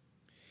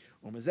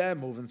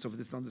 Moving, so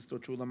this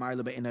understood true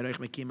lamaila be'en arech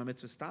mekim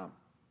mitzvah stam.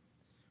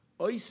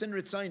 Oisen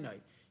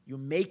ritzayne, you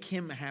make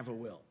Him have a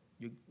will.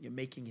 You're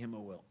making Him a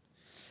will.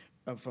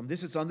 From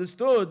this, it's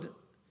understood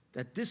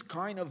that this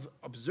kind of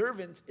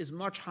observance is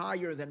much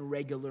higher than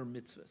regular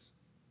mitzvahs.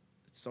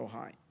 It's so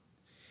high.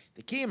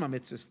 The kiyum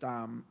mitzvah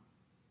stam.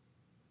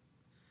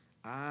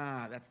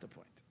 That's the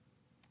point.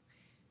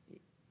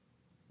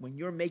 When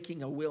you're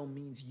making a will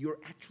means you're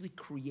actually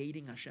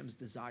creating Hashem's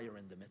desire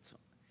in the mitzvah.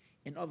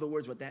 In other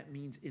words, what that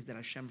means is that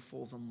Hashem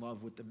falls in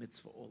love with the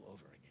mitzvah all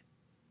over again.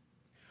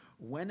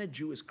 When a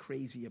Jew is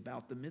crazy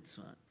about the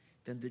mitzvah,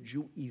 then the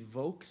Jew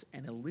evokes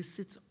and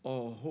elicits a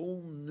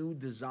whole new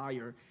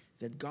desire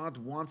that God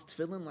wants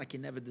tefillin like He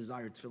never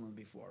desired tefillin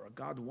before, or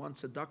God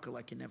wants tzedakah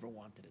like He never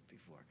wanted it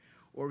before,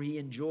 or He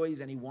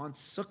enjoys and He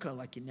wants sukkah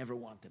like He never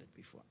wanted it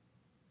before.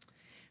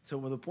 So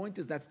the point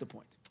is, that's the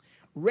point.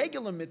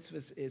 Regular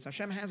mitzvahs is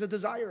Hashem has a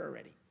desire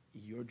already.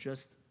 You're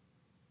just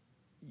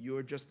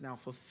now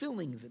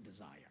fulfilling the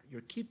desire.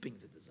 You're keeping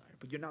the desire,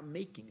 but you're not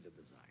making the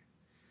desire.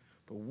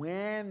 But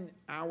when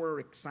our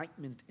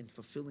excitement in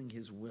fulfilling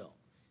His will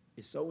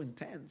is so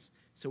intense,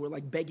 so we're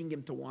like begging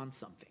Him to want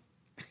something.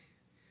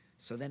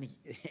 So then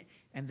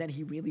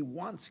he really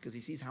wants, because He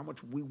sees how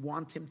much we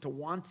want Him to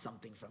want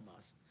something from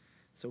us.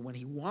 So when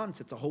He wants,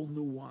 it's a whole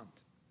new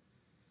want.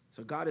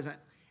 So God is,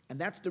 and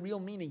that's the real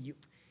meaning.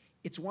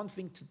 It's one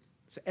thing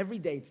to So every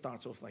day it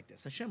starts off like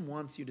this. Hashem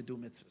wants you to do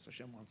mitzvahs.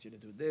 Hashem wants you to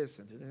do this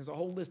and do this. There's a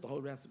whole list, the whole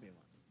recipe.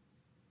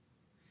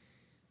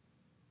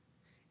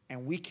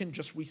 And we can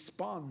just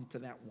respond to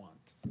that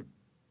want.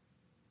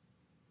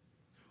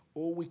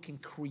 Or we can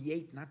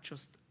create not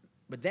just,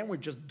 but then we're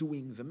just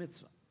doing the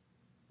mitzvah.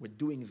 We're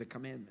doing the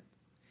commandment.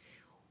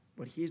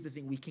 But here's the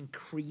thing, we can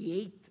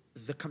create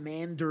the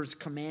commander's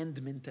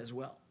commandment as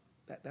well.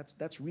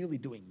 That's really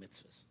doing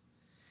mitzvahs.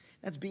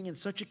 That's being in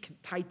such a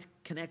tight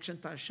connection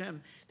to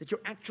Hashem that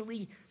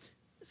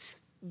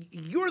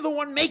you're the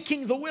one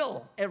making the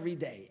will every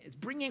day. It's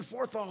bringing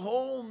forth a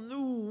whole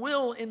new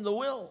will in the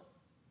will.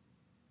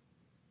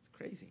 It's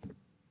crazy.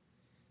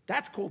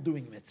 That's called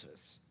doing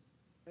mitzvahs.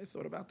 I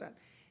thought about that.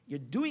 You're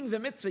doing the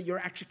mitzvah, you're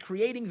actually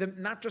creating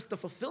not just the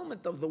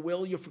fulfillment of the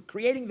will, you're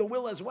creating the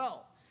will as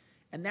well.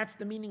 And that's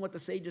the meaning what the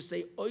sages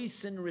say,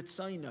 oisin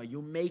ritzayna,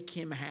 you make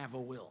him have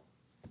a will.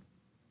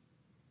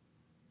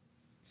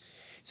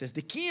 It says,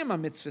 the kiyama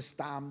mitzvah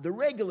stam, the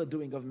regular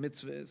doing of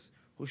mitzvahs,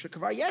 hu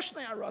shekavar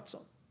yeshnei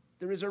haratzon.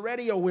 There is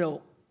already a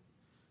will.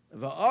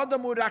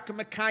 Va'adamu rak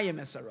mekayem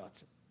es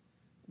haratzon.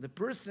 The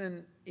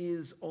person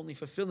is only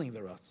fulfilling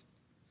the ratzon.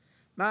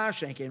 Ma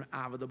shenkein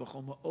avada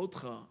b'chol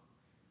ma'otcha.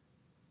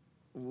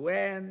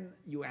 When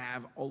you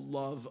have a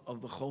love of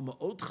b'chol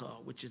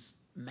ma'otcha, which is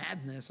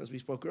madness, as we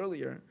spoke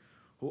earlier,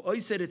 who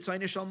oised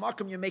ritzayna shel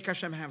makom, you make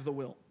Hashem have the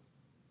will.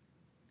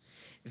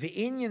 The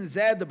inyan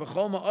zed the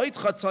b'chol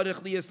ma'otcha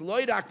tzarich liyas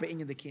loirak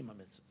be'inyan the kiyama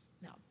mitzvahs.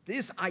 Now,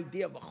 this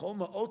idea of b'chol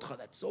ma'otcha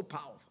that's so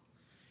powerful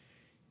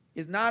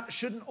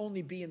shouldn't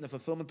only be in the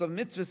fulfillment of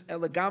mitzvahs,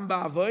 elagam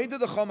ba'avoida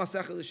the chol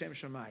masechel l'shem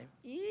shamayim.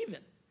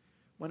 Even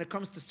when it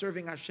comes to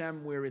serving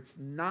Hashem, where it's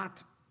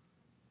not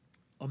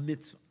a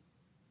mitzvah,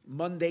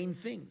 mundane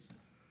things.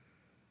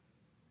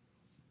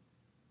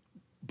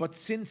 But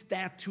since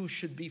that too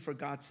should be for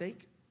God's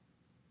sake,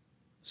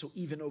 so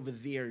even over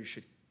there you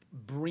should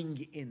bring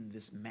in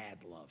this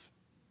mad love.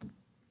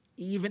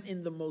 Even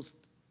in the most,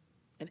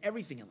 and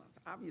everything in life.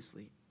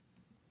 Obviously,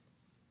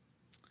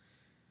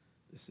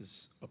 this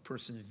is a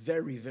person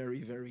very,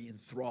 very, very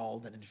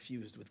enthralled and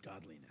infused with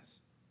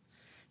godliness.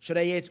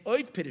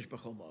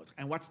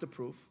 And what's the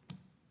proof?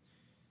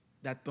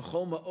 That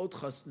b'chol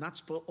ma'otcha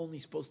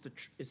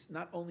is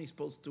not only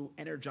supposed to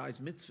energize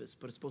mitzvahs,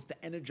 but it's supposed to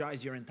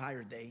energize your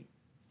entire day.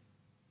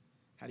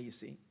 How do you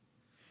see?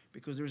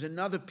 Because there's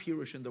another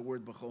pirush in the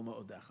word b'chol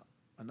ma'odecha.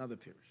 Another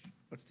pirush.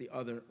 What's the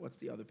other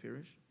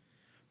pirush?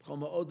 B'chol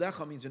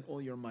ma'odecha means in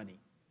all your money.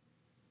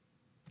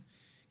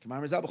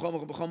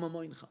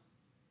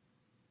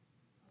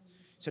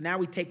 So now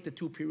we take the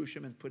two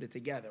pirushim and put it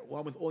together.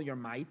 One with all your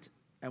might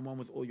and one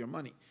with all your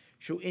money.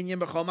 Shu inyan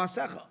b'chol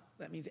masecha.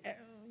 That means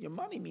your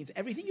money means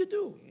everything you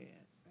do.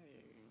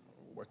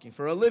 Working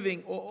for a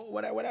living or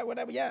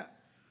whatever, yeah.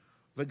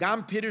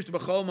 V'gam pirush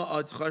b'chol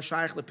ma'odcha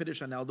shaykh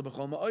lepirush anel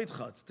b'chol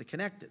ma'odcha. It's to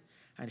connect it.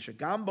 And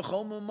shagam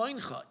b'chol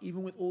ma'moincha,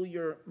 even with all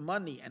your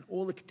money and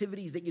all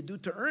activities that you do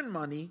to earn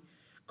money,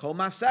 kol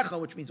masecha,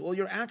 which means all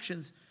your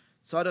actions,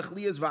 tzarich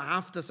liyas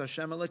va'aftas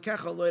Hashem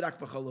elekecha lo yirak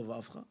b'chol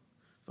levavcha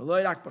v'lo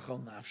yirak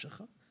b'chol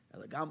nafshecha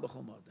elagam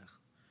b'chol ma'odecha.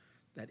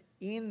 That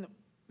in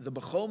the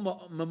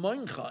b'chol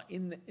ma'moincha,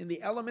 in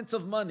the elements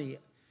of money,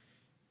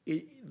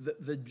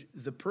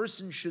 the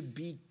person should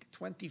be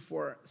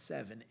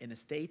 24/7 in a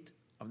state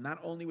of not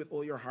only with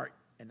all your heart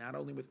and not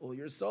only with all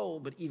your soul,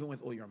 but even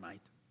with all your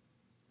might.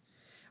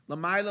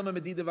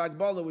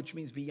 Which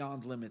means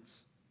beyond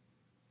limits.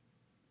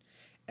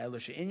 Oh,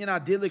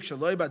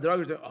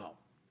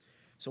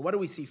 so what do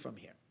we see from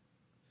here?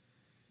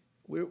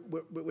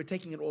 We're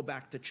taking it all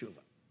back to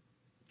tshuva.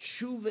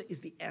 Tshuva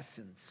is the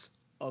essence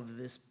of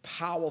this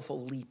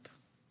powerful leap,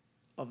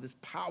 of this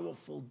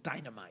powerful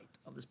dynamite,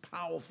 of this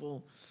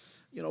powerful,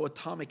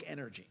 atomic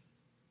energy,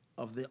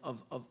 of the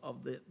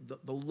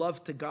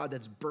love to God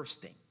that's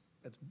bursting,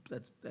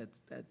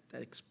 that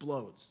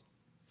explodes.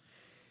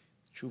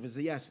 Tshuva is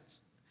the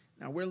essence.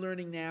 Now we're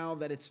learning now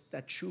that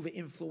that tshuva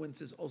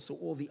influences also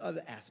all the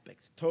other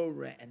aspects,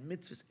 Torah and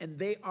mitzvahs, and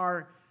they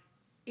are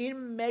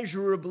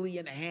immeasurably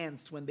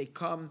enhanced when they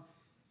come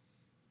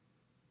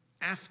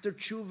after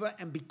tshuva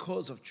and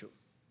because of tshuva.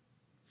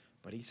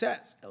 But he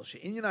says,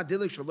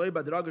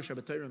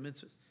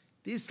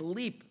 this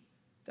leap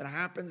that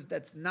happens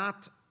that's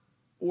not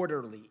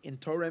orderly in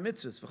Torah and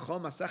mitzvahs,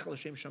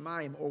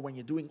 or when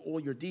you're doing all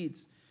your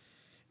deeds,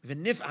 it's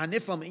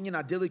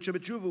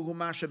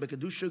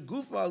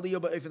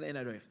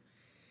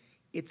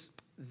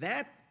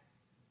that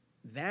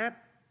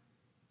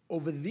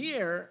over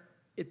there,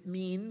 it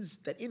means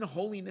that in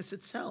holiness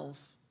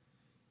itself,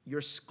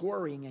 you're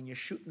scoring and you're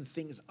shooting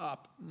things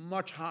up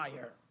much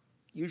higher.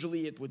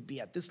 Usually it would be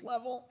at this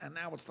level, and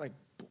now it's like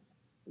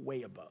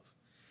way above.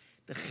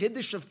 The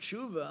chiddush of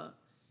tshuva,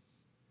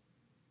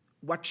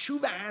 what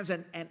tshuva has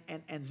and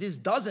this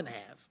doesn't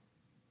have,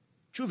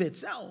 tshuva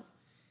itself,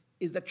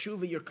 is that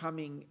tshuva you're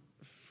coming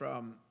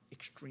from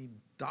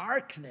extreme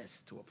darkness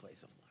to a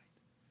place of light.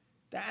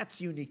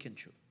 That's unique in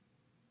tshuva.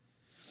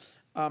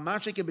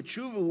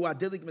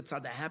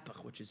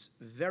 Which is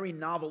very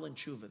novel in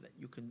tshuva, that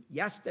you can,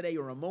 yesterday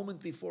or a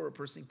moment before, a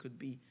person could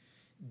be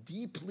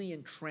deeply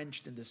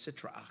entrenched in the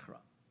Sitra Achra,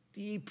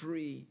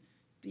 deeply,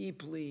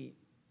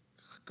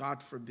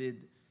 God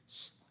forbid,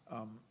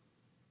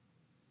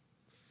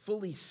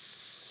 fully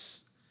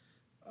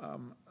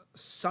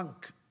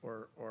sunk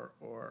or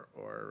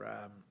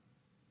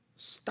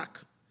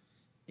stuck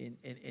in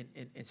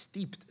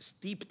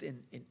steeped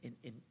in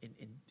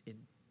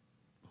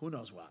who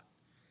knows what,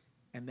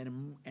 and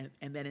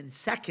then in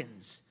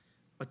seconds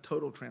a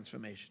total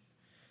transformation.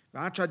 The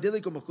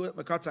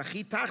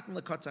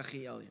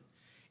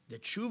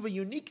tshuva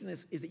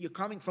uniqueness is that you're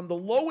coming from the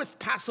lowest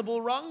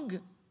possible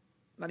rung,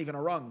 not even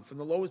a rung, from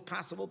the lowest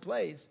possible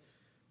place,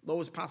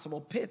 lowest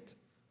possible pit,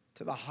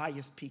 to the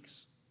highest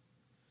peaks.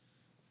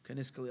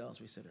 Kaniskali,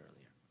 as we said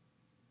earlier.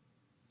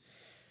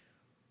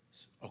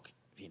 Okay.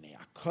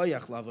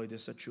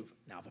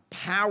 Now the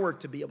power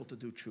to be able to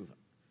do tshuva.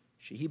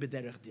 Shehi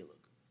b'derech dilug.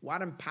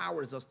 What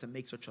empowers us to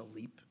make such a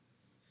leap?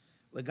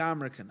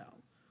 Legamre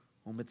kanal.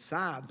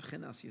 Umitzad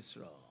b'chinas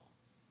Yisrael.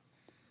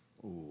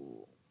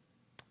 Ooh.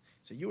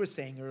 So you were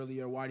saying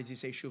earlier, why does he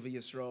say Shuva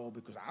Yisrael?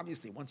 Because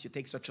obviously once you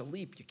take such a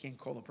leap, you can't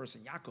call a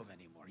person Yaakov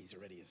anymore. He's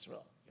already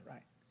Yisrael. You're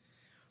right.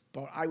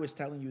 But I was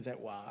telling you that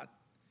what?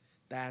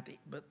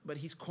 But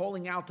he's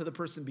calling out to the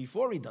person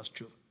before he does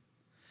Tshuva.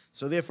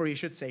 So therefore he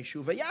should say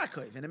Shuva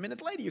Yaakov. And a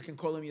minute later you can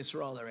call him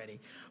Yisrael already.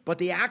 But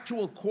the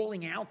actual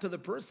calling out to the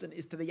person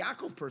is to the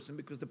Yaakov person,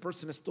 because the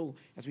person is still,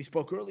 as we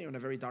spoke earlier, in a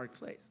very dark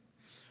place.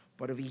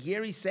 But over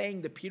here he's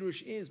saying the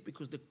Pirush is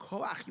because the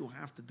koach you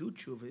have to do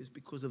tshuva is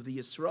because of the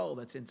Yisrael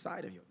that's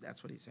inside of you.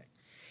 That's what he's saying.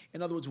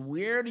 In other words,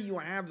 where do you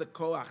have the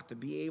koach to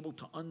be able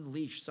to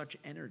unleash such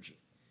energy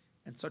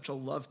and such a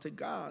love to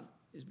God?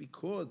 Is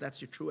because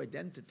that's your true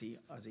identity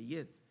as a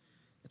Yid.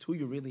 That's who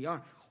you really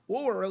are.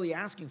 All we're really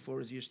asking for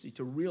is you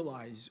to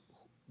realize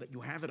that you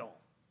have it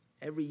all.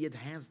 Every Yid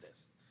has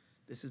this.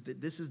 This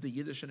is the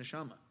Yiddish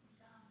neshama.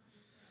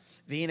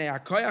 This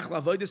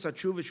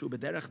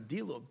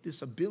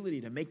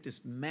ability to make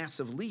this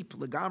massive leap,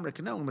 this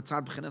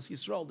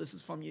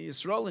is from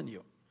Yisrael in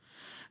you.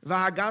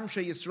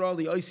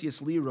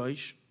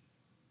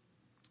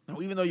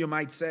 Now, even though you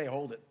might say,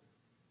 hold it,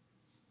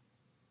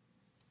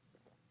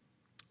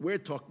 we're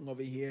talking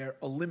over here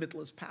a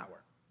limitless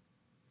power.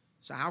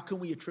 So how can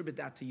we attribute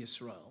that to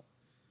Yisrael?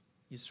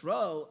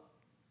 Yisrael,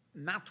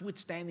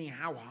 notwithstanding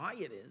how high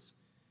it is,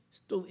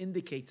 still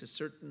indicates a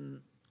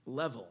certain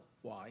level.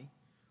 Why?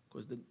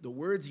 Because the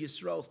words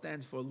Yisrael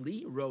stands for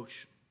Li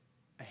Rosh,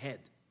 a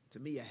head. To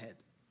me, a head.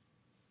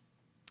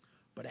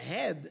 But a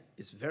head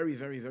is very,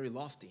 very, very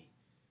lofty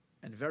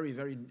and very,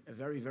 very,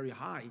 very, very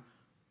high,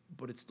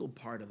 but it's still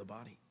part of the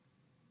body.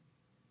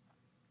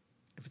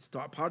 If it's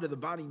part of the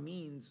body,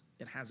 means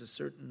it has a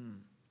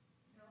certain...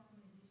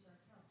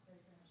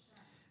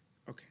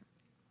 Okay.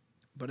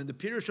 But in the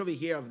Pirush over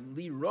here of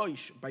Li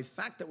Rosh, by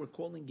fact that we're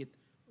calling it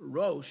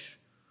Rosh,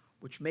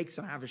 which makes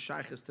it have a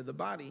shaykhus to the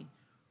body,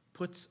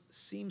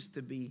 seems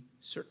to be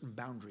certain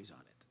boundaries on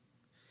it.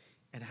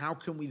 And how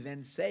can we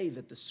then say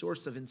that the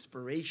source of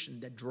inspiration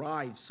that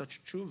drives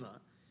such tshuva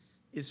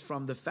is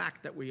from the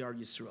fact that we are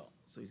Yisrael?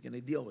 So he's going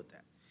to deal with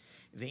that.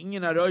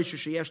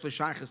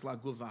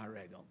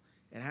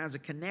 It has a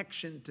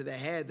connection to the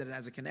head, and it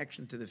has a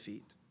connection to the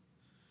feet.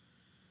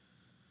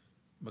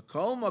 If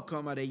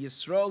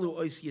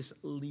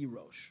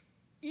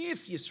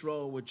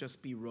Yisrael would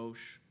just be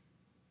Rosh,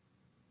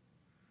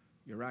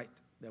 you're right.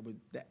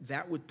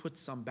 That would put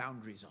some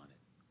boundaries on it.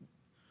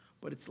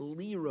 But it's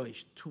Li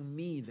Rosh, to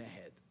me, the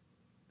head.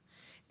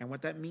 And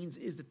what that means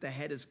is that the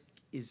head is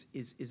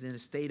in a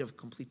state of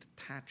complete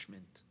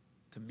attachment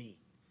to me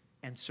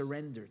and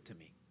surrender to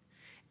me.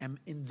 And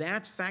in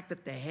that fact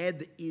that the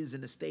head is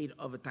in a state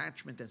of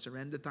attachment and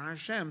surrender to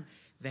Hashem,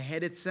 the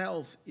head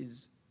itself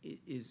is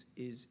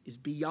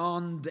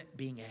beyond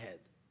being a head.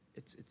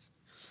 It's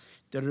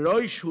the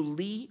Rosh Hu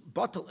Li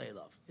Batal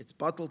Elav. It's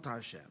Batal to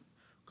Hashem.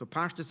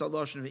 Kapashtis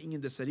Aloshin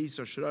ve'inyan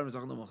desarisa shrar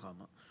mezachna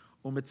milchama.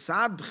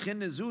 Umitzad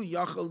b'chinezu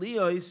yachal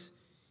liyos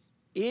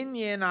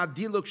inyan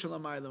adiluk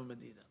shalamayla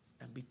medida.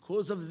 And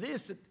because of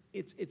this,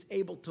 it's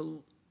able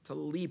to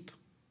leap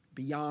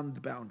beyond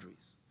the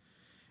boundaries.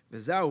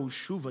 V'zahu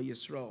shuva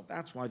Yisrael.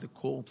 That's why the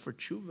call for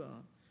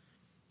tshuva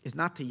is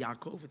not to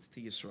Yaakov, it's to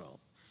Yisrael.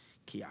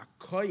 Ki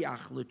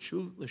akoyach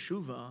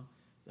l'shuva,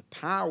 the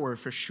power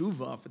for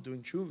shuva, for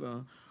doing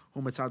tshuva,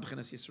 hu mitzad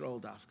b'chinas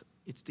Yisrael dafka.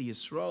 It's the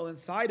Yisrael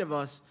inside of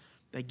us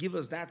that give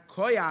us that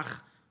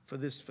koyach for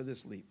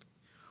this leap.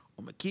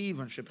 And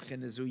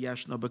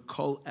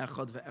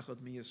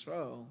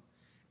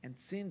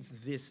since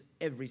this,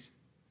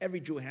 every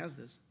Jew has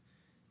this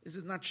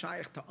is not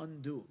shaykh to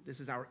undo. This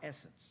is our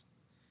essence.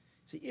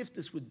 See, if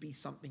this would be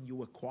something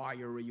you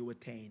acquire or you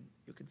attain,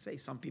 you could say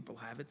some people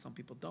have it, some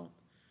people don't.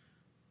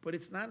 But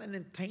it's not an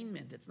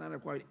attainment. It's not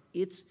acquired.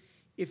 It's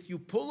if you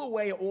pull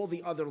away all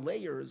the other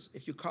layers,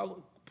 if you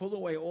pull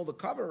away all the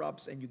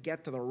cover-ups and you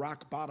get to the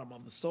rock bottom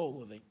of the soul,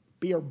 or the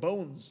bare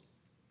bones,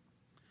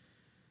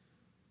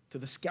 to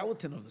the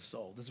skeleton of the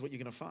soul, this is what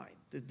you're going to find.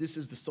 This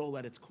is the soul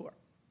at its core.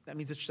 That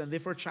means it's, and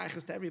therefore,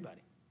 shaykhus to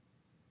everybody.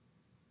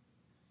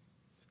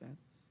 Understand?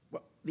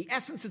 Well, the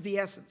essence is the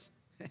essence.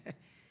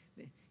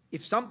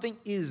 if something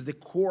is the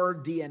core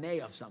DNA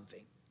of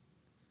something,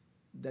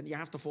 then you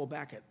have to fall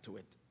back to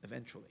it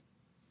eventually.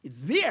 It's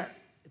there.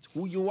 It's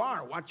who you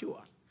are, what you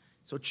are.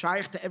 So it's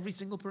shaykh to every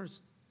single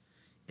person.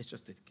 It's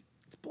just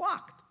it's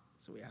blocked.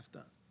 So we have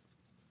to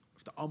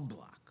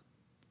unblock.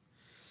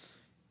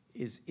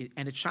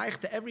 And it's shaykh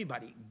to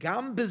everybody.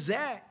 Gam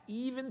bezeh,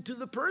 even to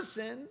the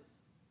person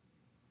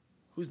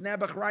who's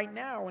nebuch right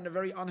now in a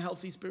very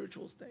unhealthy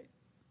spiritual state.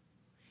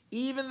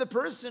 Even the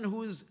person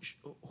who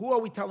are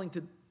we telling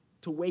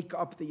to wake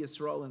up the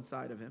Yisrael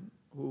inside of him?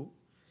 Who?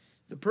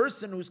 The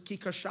person who's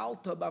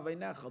kikashalta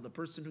baveinecha, the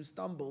person who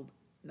stumbled,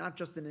 not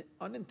just in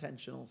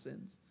unintentional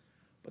sins,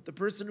 but the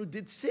person who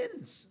did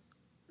sins,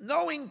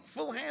 knowing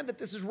full hand that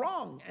this is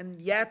wrong, and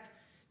yet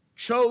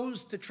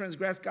chose to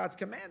transgress God's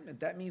commandment.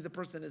 That means the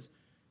person is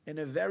in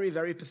a very,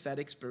 very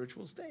pathetic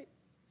spiritual state.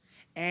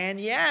 And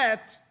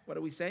yet, what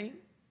are we saying?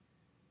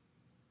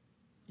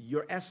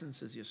 Your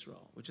essence is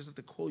Yisrael. We just have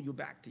to call you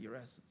back to your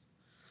essence.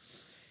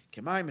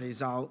 Kemaim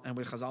Rizal, and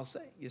what Chazal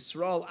say,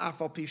 Yisrael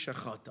afal pi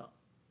shechata,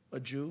 a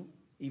Jew,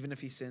 even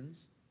if he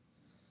sins,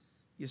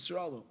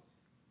 Yisrael.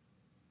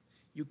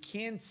 You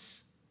can't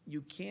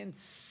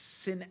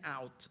sin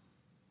out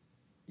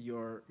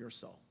your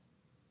soul.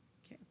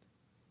 Can't.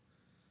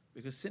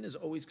 Because sin is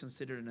always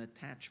considered an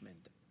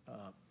attachment,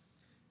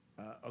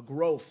 a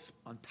growth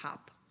on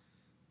top.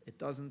 It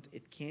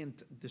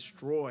can't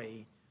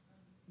destroy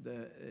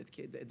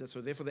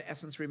so therefore the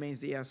essence remains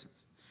the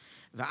essence.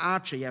 The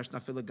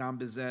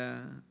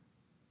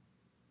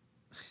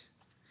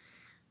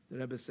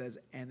Rebbe says,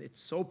 and it's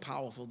so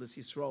powerful, this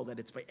Yisrael, that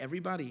it's by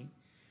everybody.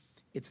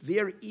 It's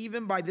there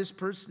even by this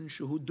person,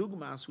 Shuhu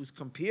Dugmas, who's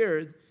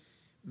compared,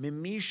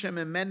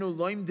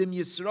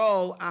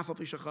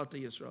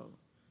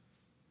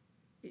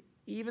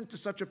 even to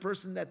such a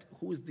person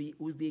who is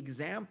the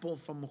example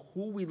from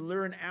who we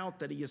learn out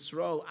that a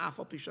Yisrael,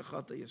 Afal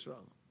Pishachata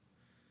Yisrael.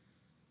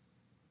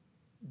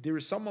 There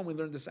is someone we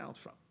learned this out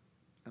from,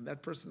 and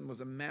that person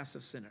was a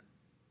massive sinner.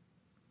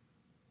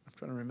 I'm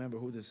trying to remember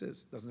who this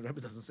is. The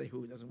Rebbe doesn't say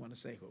who. He doesn't want to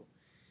say who.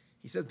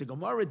 He says the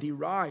Gemara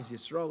derives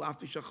Yisrael Af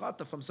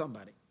B'Shachata from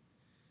somebody.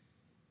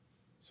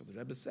 So the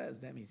Rebbe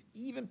says that means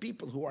even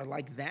people who are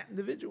like that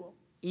individual,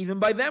 even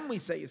by them we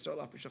say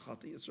Yisrael Af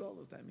B'Shachata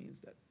Yisrael. That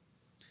means that.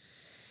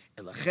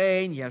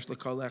 Elachein yesh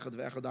lekol echad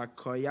ve'echad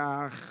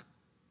koyach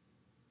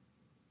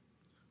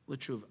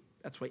l'tshuva.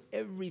 That's why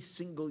every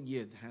single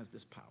yid has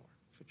this power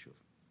for tshuva.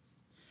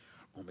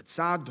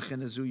 U'mitzad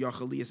b'chenazu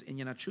yochel liyas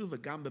inyan tshuva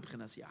gam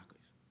b'chenas Yaakov.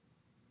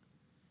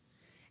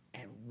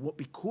 And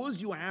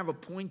because you have a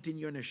point in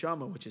your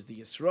neshama, which is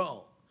the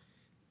Yisrael,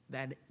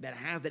 that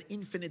has that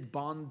infinite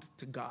bond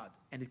to God,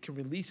 and it can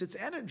release its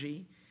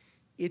energy,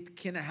 it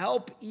can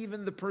help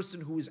even the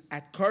person who is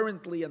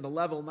currently on the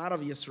level not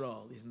of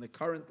Yisrael, he's in the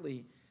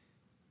currently,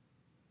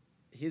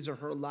 his or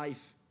her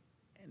life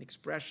and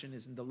expression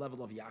is in the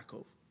level of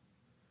Yaakov,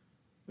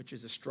 which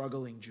is a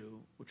struggling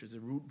Jew, which is a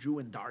Jew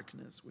in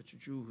darkness, which is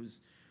a Jew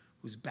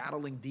who's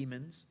battling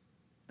demons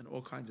and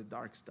all kinds of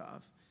dark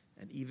stuff,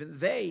 and even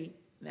they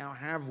now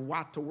have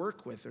what to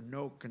work with, or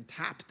can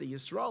tap the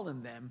Yisrael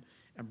in them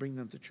and bring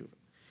them to tshuva.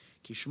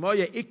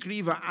 Kishmoya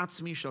ikri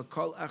va'atzmi shal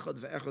kol echad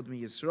ve'echad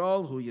mi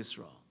Yisrael hu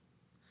Yisrael.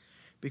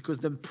 Because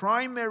the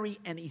primary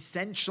and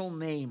essential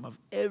name of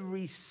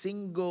every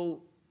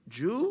single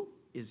Jew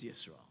is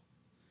Yisrael.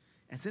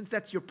 And since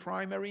that's your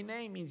primary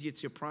name, means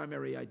it's your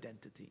primary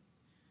identity.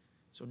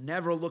 So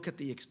never look at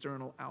the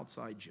external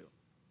outside Jew.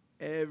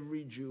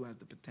 Every Jew has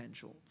the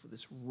potential for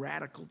this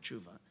radical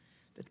tshuva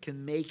that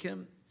can make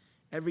him.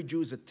 Every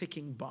Jew is a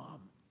ticking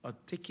bomb, a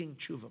ticking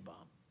tshuva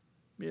bomb,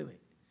 really.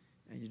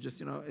 And you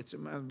just, it's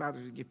about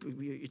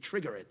you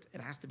trigger it. It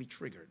has to be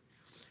triggered.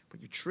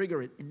 But you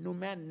trigger it, and no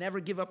man never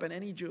give up on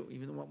any Jew,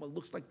 even what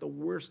looks like the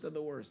worst of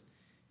the worst.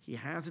 He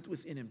has it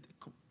within him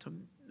to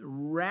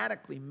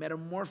radically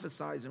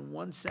metamorphosize in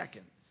 1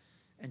 second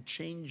and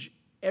change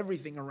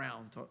everything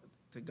around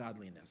to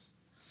godliness.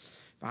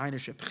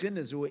 This is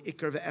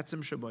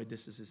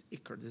his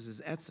ikr, this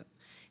is etzem.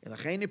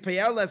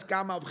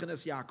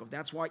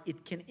 That's why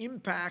it can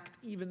impact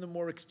even the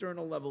more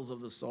external levels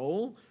of the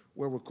soul,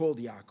 where we're called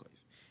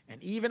Yaakov.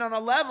 And even on a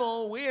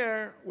level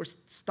where we're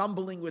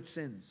stumbling with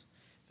sins.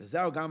 And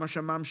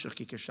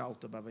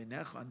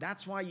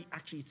that's why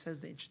it says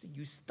the interesting,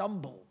 you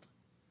stumbled.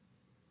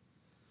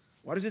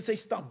 Why does it say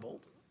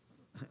stumbled?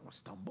 Well,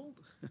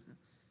 stumbled?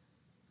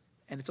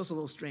 And it's also a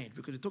little strange,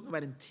 because we're talking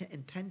about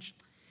intention.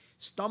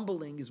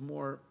 Stumbling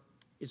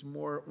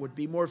would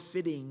be more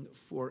fitting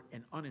for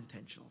an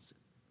unintentional sin.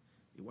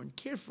 You weren't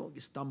careful, you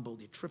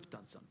stumbled, you tripped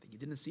on something. You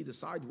didn't see the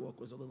sidewalk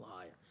was a little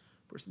higher.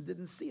 Person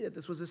didn't see that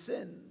this was a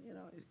sin.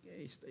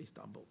 He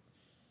stumbled.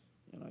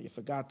 You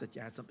forgot that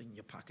you had something in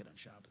your pocket on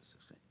Shabbos.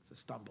 It's a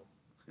stumble.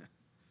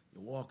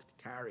 You walked,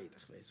 carried.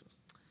 It's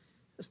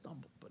a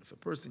stumble. But if a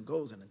person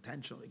goes and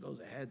intentionally goes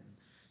ahead and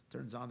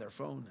turns on their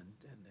phone and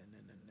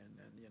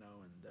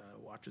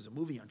watches a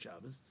movie on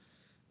Shabbos,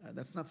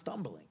 that's not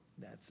stumbling.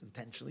 That's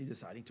intentionally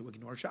deciding to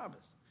ignore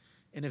Shabbos.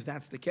 And if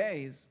that's the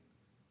case,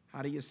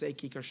 how do you say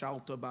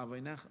kikashalto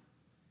b'aveinecha?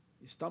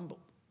 You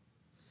stumbled.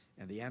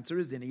 And the answer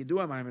is Dina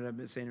Yidua Maimer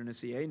Rabbi Seinu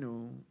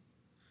Nesienu,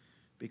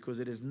 because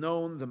it is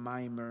known the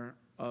Maimer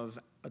of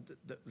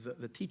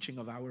the teaching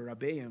of our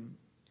Rabbeim,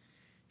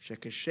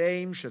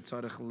 Shekeshem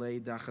Shetzarech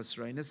Leidachas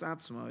Reinis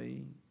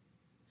Atzmai,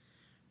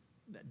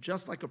 that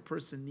just like a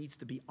person needs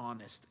to be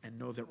honest and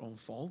know their own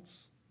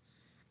faults,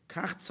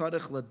 Kach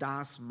Tzarech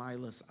Ledas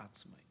Mailas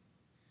Atzmai.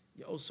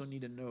 You also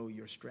need to know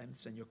your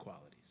strengths and your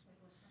qualities.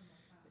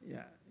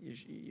 Yeah,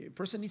 a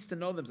person needs to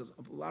know themselves.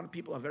 A lot of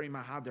people are very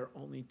mahader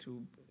only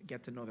to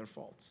get to know their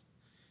faults.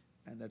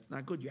 And that's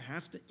not good. You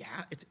have to,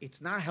 it's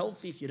not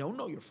healthy if you don't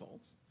know your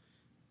faults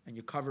and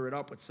you cover it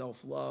up with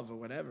self-love or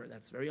whatever.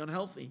 That's very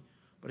unhealthy.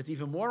 But it's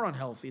even more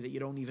unhealthy that you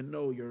don't even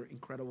know your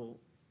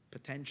incredible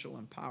potential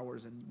and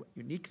powers and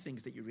unique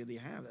things that you really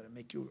have that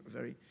make you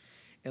very...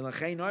 And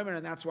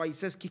that's why he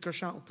says,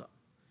 Kikashalta.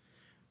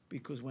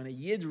 Because when a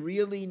Yid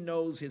really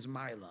knows his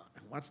Maila,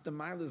 and what's the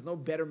Maila? There's no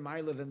better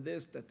Maila than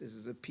this, that this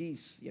is a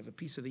piece, you have a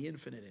piece of the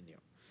infinite in you.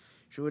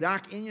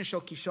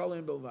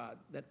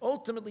 That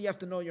ultimately you have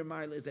to know your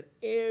Maila is that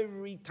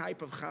every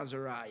type of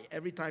chazarai,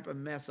 every type of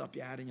mess up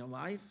you had in your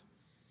life,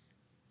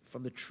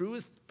 from the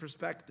truest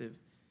perspective,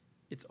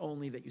 it's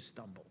only that you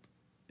stumbled.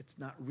 It's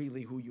not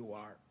really who you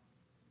are.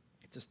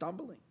 It's a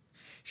stumbling.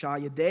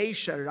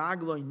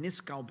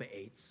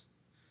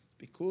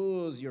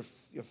 Because your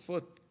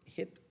foot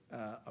hit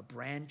a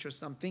branch or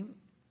something,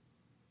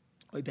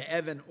 or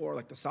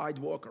like the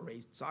sidewalk, a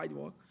raised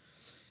sidewalk,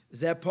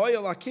 it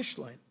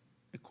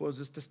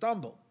causes to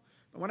stumble.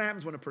 But what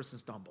happens when a person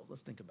stumbles?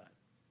 Let's think about it.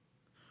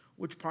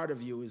 Which part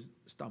of you is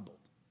stumbled?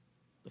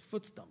 The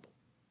foot stumbled.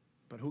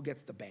 But who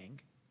gets the bang?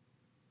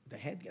 The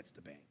head gets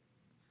the bang.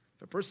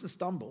 If a person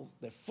stumbles,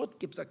 the foot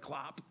gives a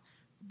clap,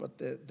 but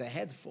the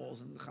head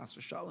falls and the chas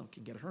v'shalom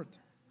can get hurt.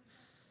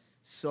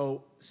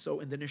 So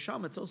in the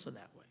neshama, it's also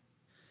that way.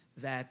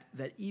 That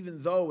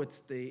even though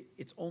it's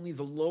only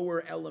the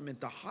lower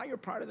element, the higher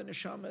part of the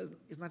neshama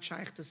is not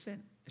shaykh to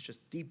sin. It's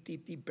just deep,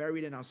 deep, deep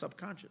buried in our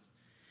subconscious.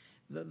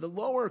 The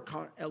lower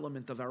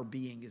element of our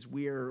being is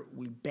where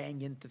we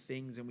bang into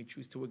things and we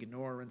choose to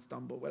ignore and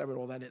stumble, whatever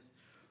all that is.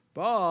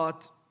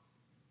 But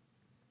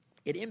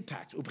it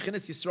impacts.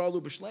 Ub'chinas Yisrael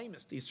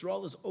u'b'shleimus. The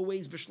Yisrael is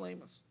always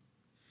b'shleimus.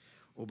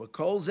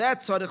 U'b'kol zeh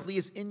tzarech li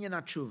is inyan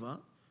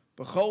atshuva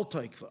b'chol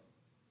toikva.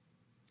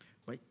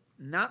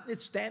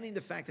 Notwithstanding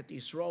the fact that the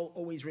Yisrael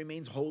always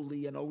remains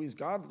holy and always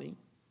godly,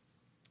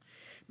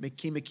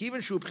 even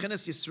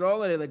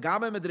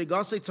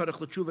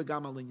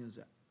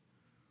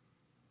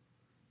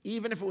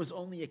if it was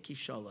only a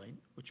kishalon,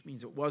 which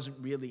means it wasn't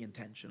really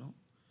intentional,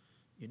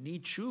 you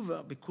need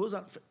tshuva because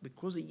a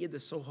yid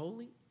is so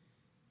holy.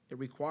 It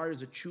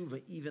requires a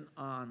tshuva even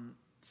on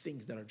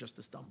things that are just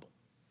a stumble.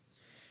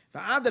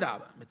 Quite on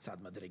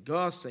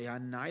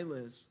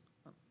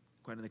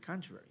the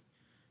contrary.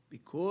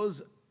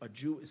 Because a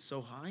Jew is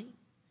so high,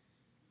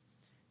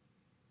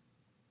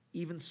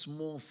 even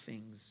small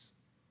things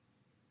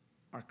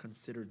are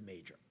considered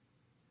major.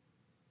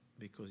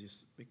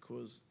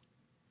 Because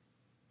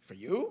for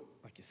you,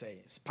 like you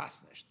say, it's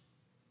pasnished.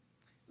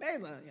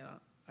 Maybe,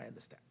 I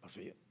understand. But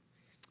for you,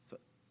 so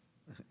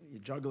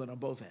you're juggling on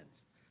both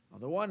ends. On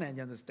the one hand,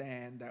 you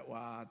understand that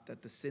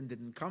the sin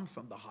didn't come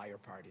from the higher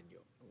part in you.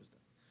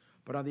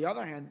 But on the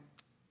other hand,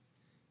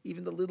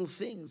 even the little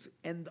things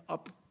end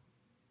up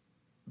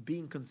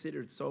being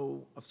considered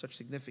of such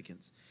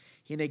significance.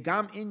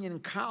 Hinegam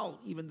inyan kal,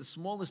 even the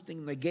smallest thing,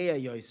 nageya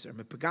yoser,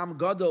 mepagam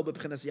gadol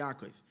b'pchenas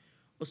Yaakov.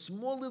 A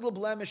small little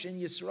blemish in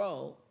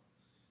Yisrael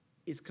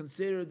is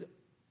considered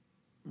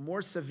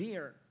more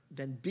severe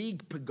than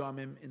big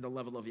pagamim in the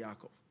level of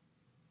Yaakov.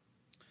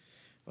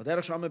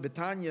 V'derech shama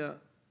b'Tanya,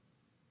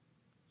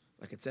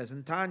 like it says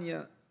in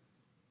Tanya,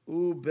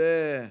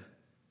 ube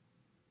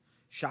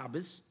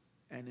Shabbos,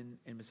 and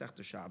in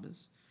Masechta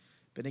Shabbos,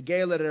 it's a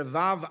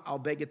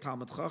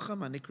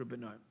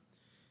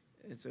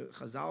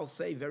Chazal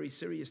say very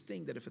serious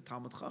thing that if a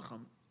Talmud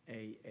Chacham,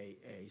 a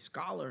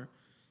scholar,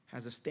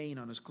 has a stain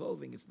on his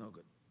clothing, it's no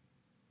good,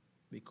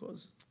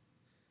 because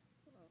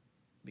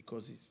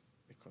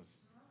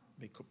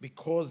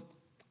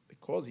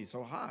he's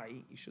so high,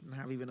 he shouldn't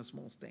have even a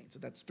small stain. So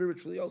that's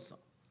spiritually also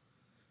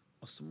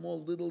a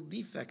small little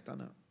defect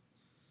on her.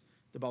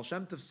 The Baal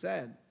Shem Tov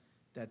said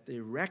that the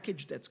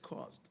wreckage that's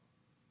caused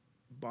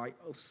by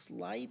a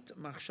slight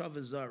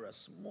machshava zara, a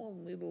small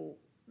little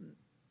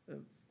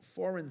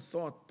foreign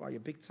thought by a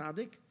big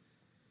tzaddik,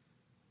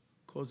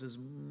 causes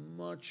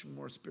much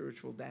more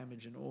spiritual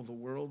damage in all the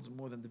worlds,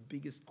 more than the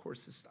biggest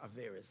coarsest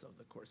averis of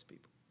the coarse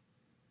people.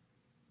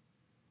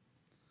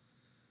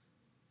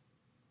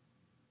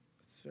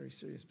 It's very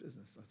serious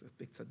business. Like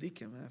big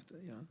tzaddikim have to,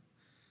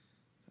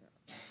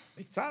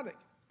 big tzaddik.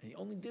 And he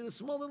only did a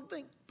small little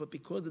thing, but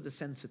because of the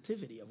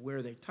sensitivity of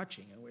where they're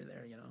touching and where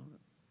they're,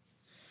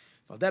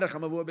 Valderech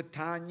Hamavur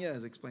b'Tanya,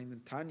 as explained in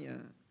Tanya,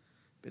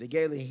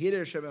 b'negei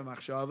lehirer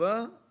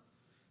shebemachshava,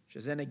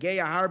 shezenegei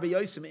ahar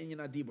b'yosim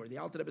inyan adibur. The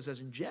Alter Rebbe says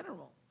in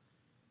general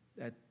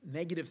that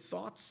negative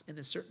thoughts in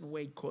a certain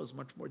way cause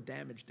much more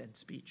damage than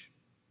speech,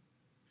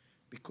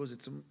 because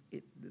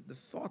the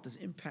thought is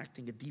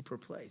impacting a deeper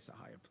place, a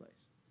higher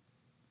place.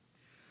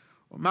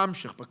 Or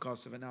mamshech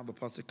because of it. Now the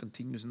pasuk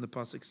continues, and the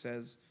pasuk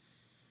says,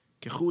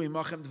 "Kechu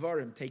imachem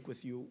dvarim." Take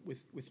with you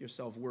with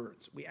yourself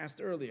words. We asked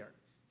earlier,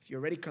 if you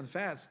already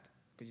confessed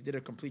because you did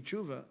a complete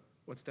tshuva,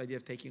 what's the idea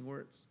of taking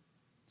words?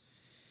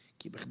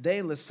 Because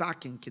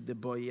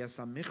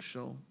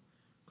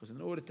in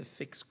order to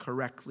fix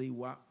correctly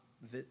what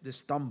the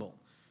stumble,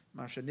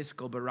 masha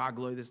niskal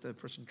baragloy, this the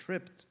person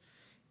tripped.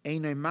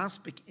 Einay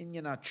maspik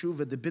inyan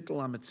tshuva the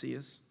bittul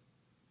ametzias.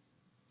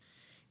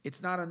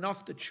 It's not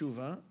enough to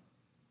tshuva.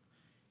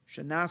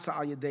 Shenasa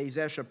al yedei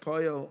zeh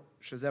shepoil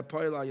shezeh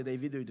poil al yedei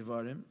vidu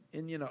dvarim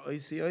inyan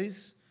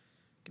oisiyos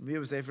can be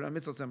able to say for a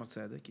mitzvah tzemach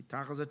tzedek ki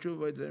tachas a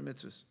tshuva v'eder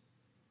mitzvahs.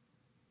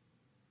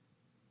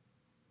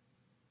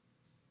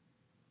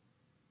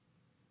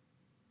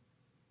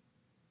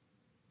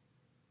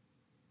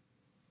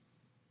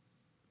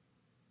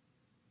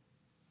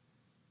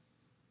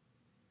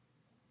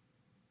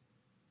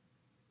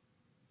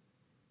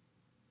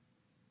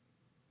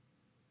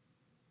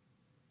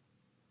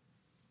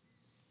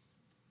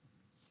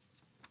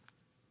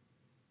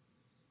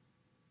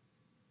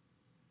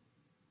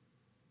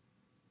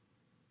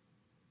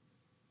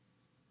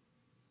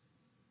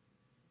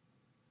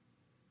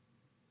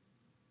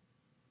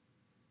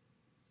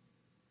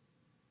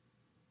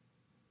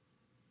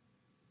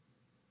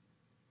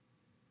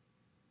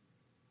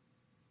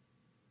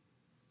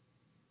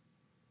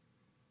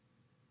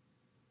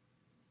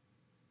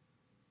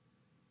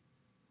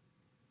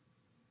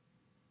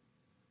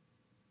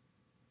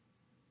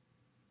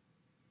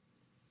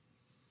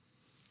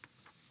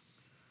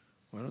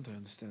 Why don't I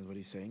understand what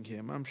he's saying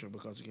here? Mamshach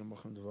because you can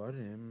mochem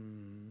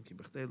dvarim ki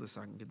b'chtei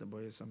l'saken ki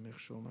daboy samich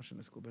shol mashen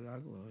eskul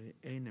beraglo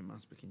eine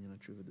masbekin yana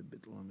tshuva the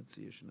bittul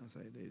ametziah shenas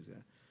hayidei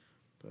zeh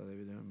but they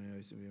don't may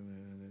also be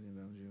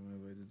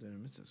by the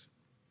mitzvahs.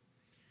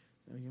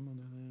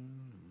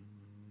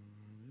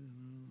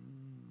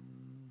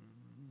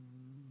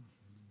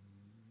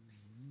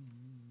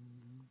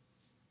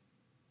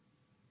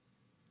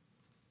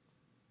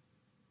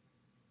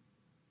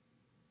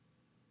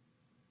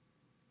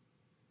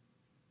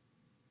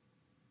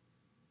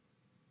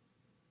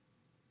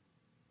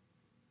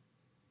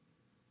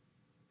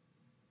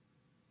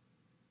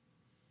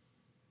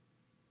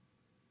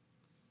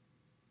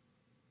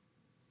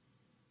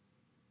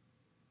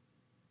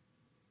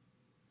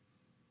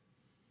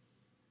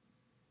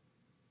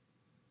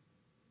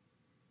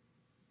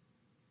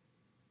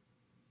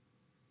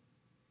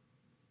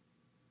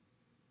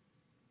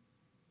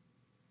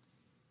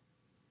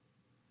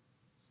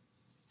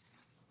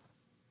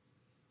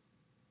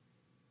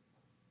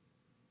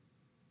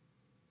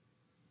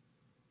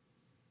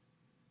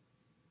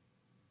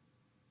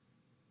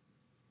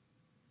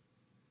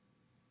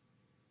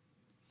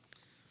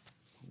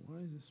 Why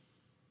is this?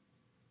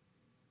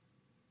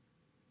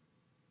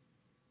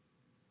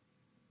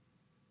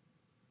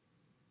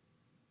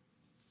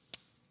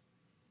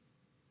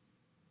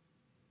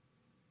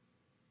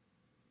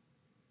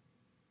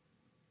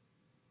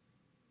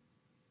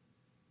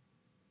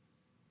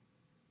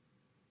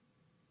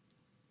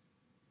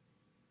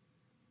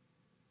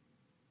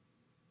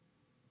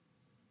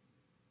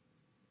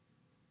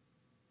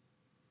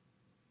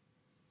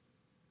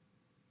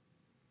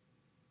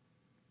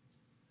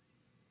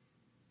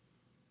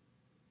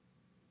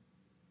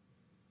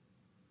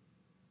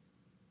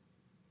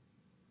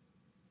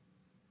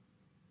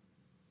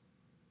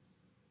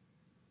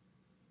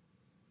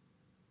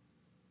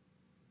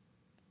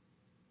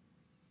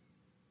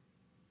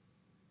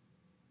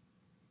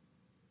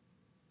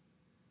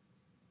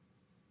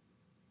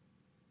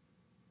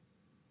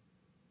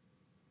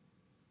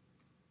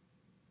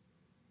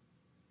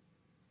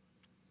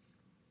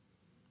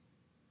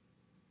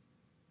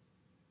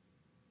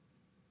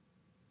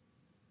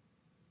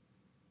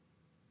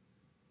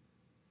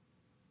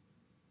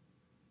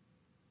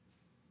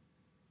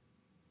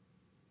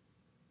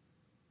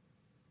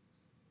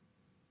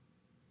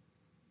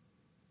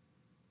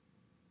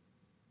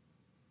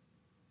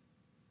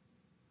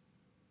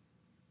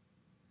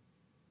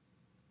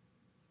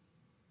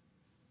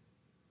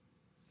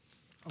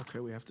 Okay,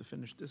 we have to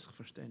finish this. Ich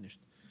verstehe nicht.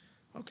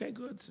 Okay,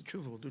 good. It's a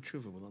tshuva. We'll do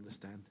tshuva. We'll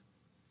understand.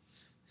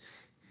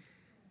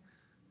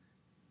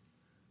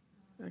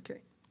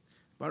 Okay.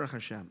 Baruch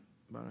Hashem.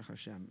 Baruch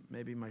Hashem.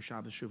 Maybe my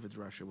Shabbos Shuvah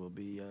Drasha will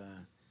be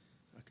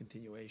a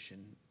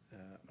continuation,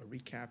 a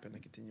recap and a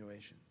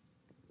continuation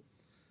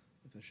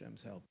with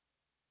Hashem's help.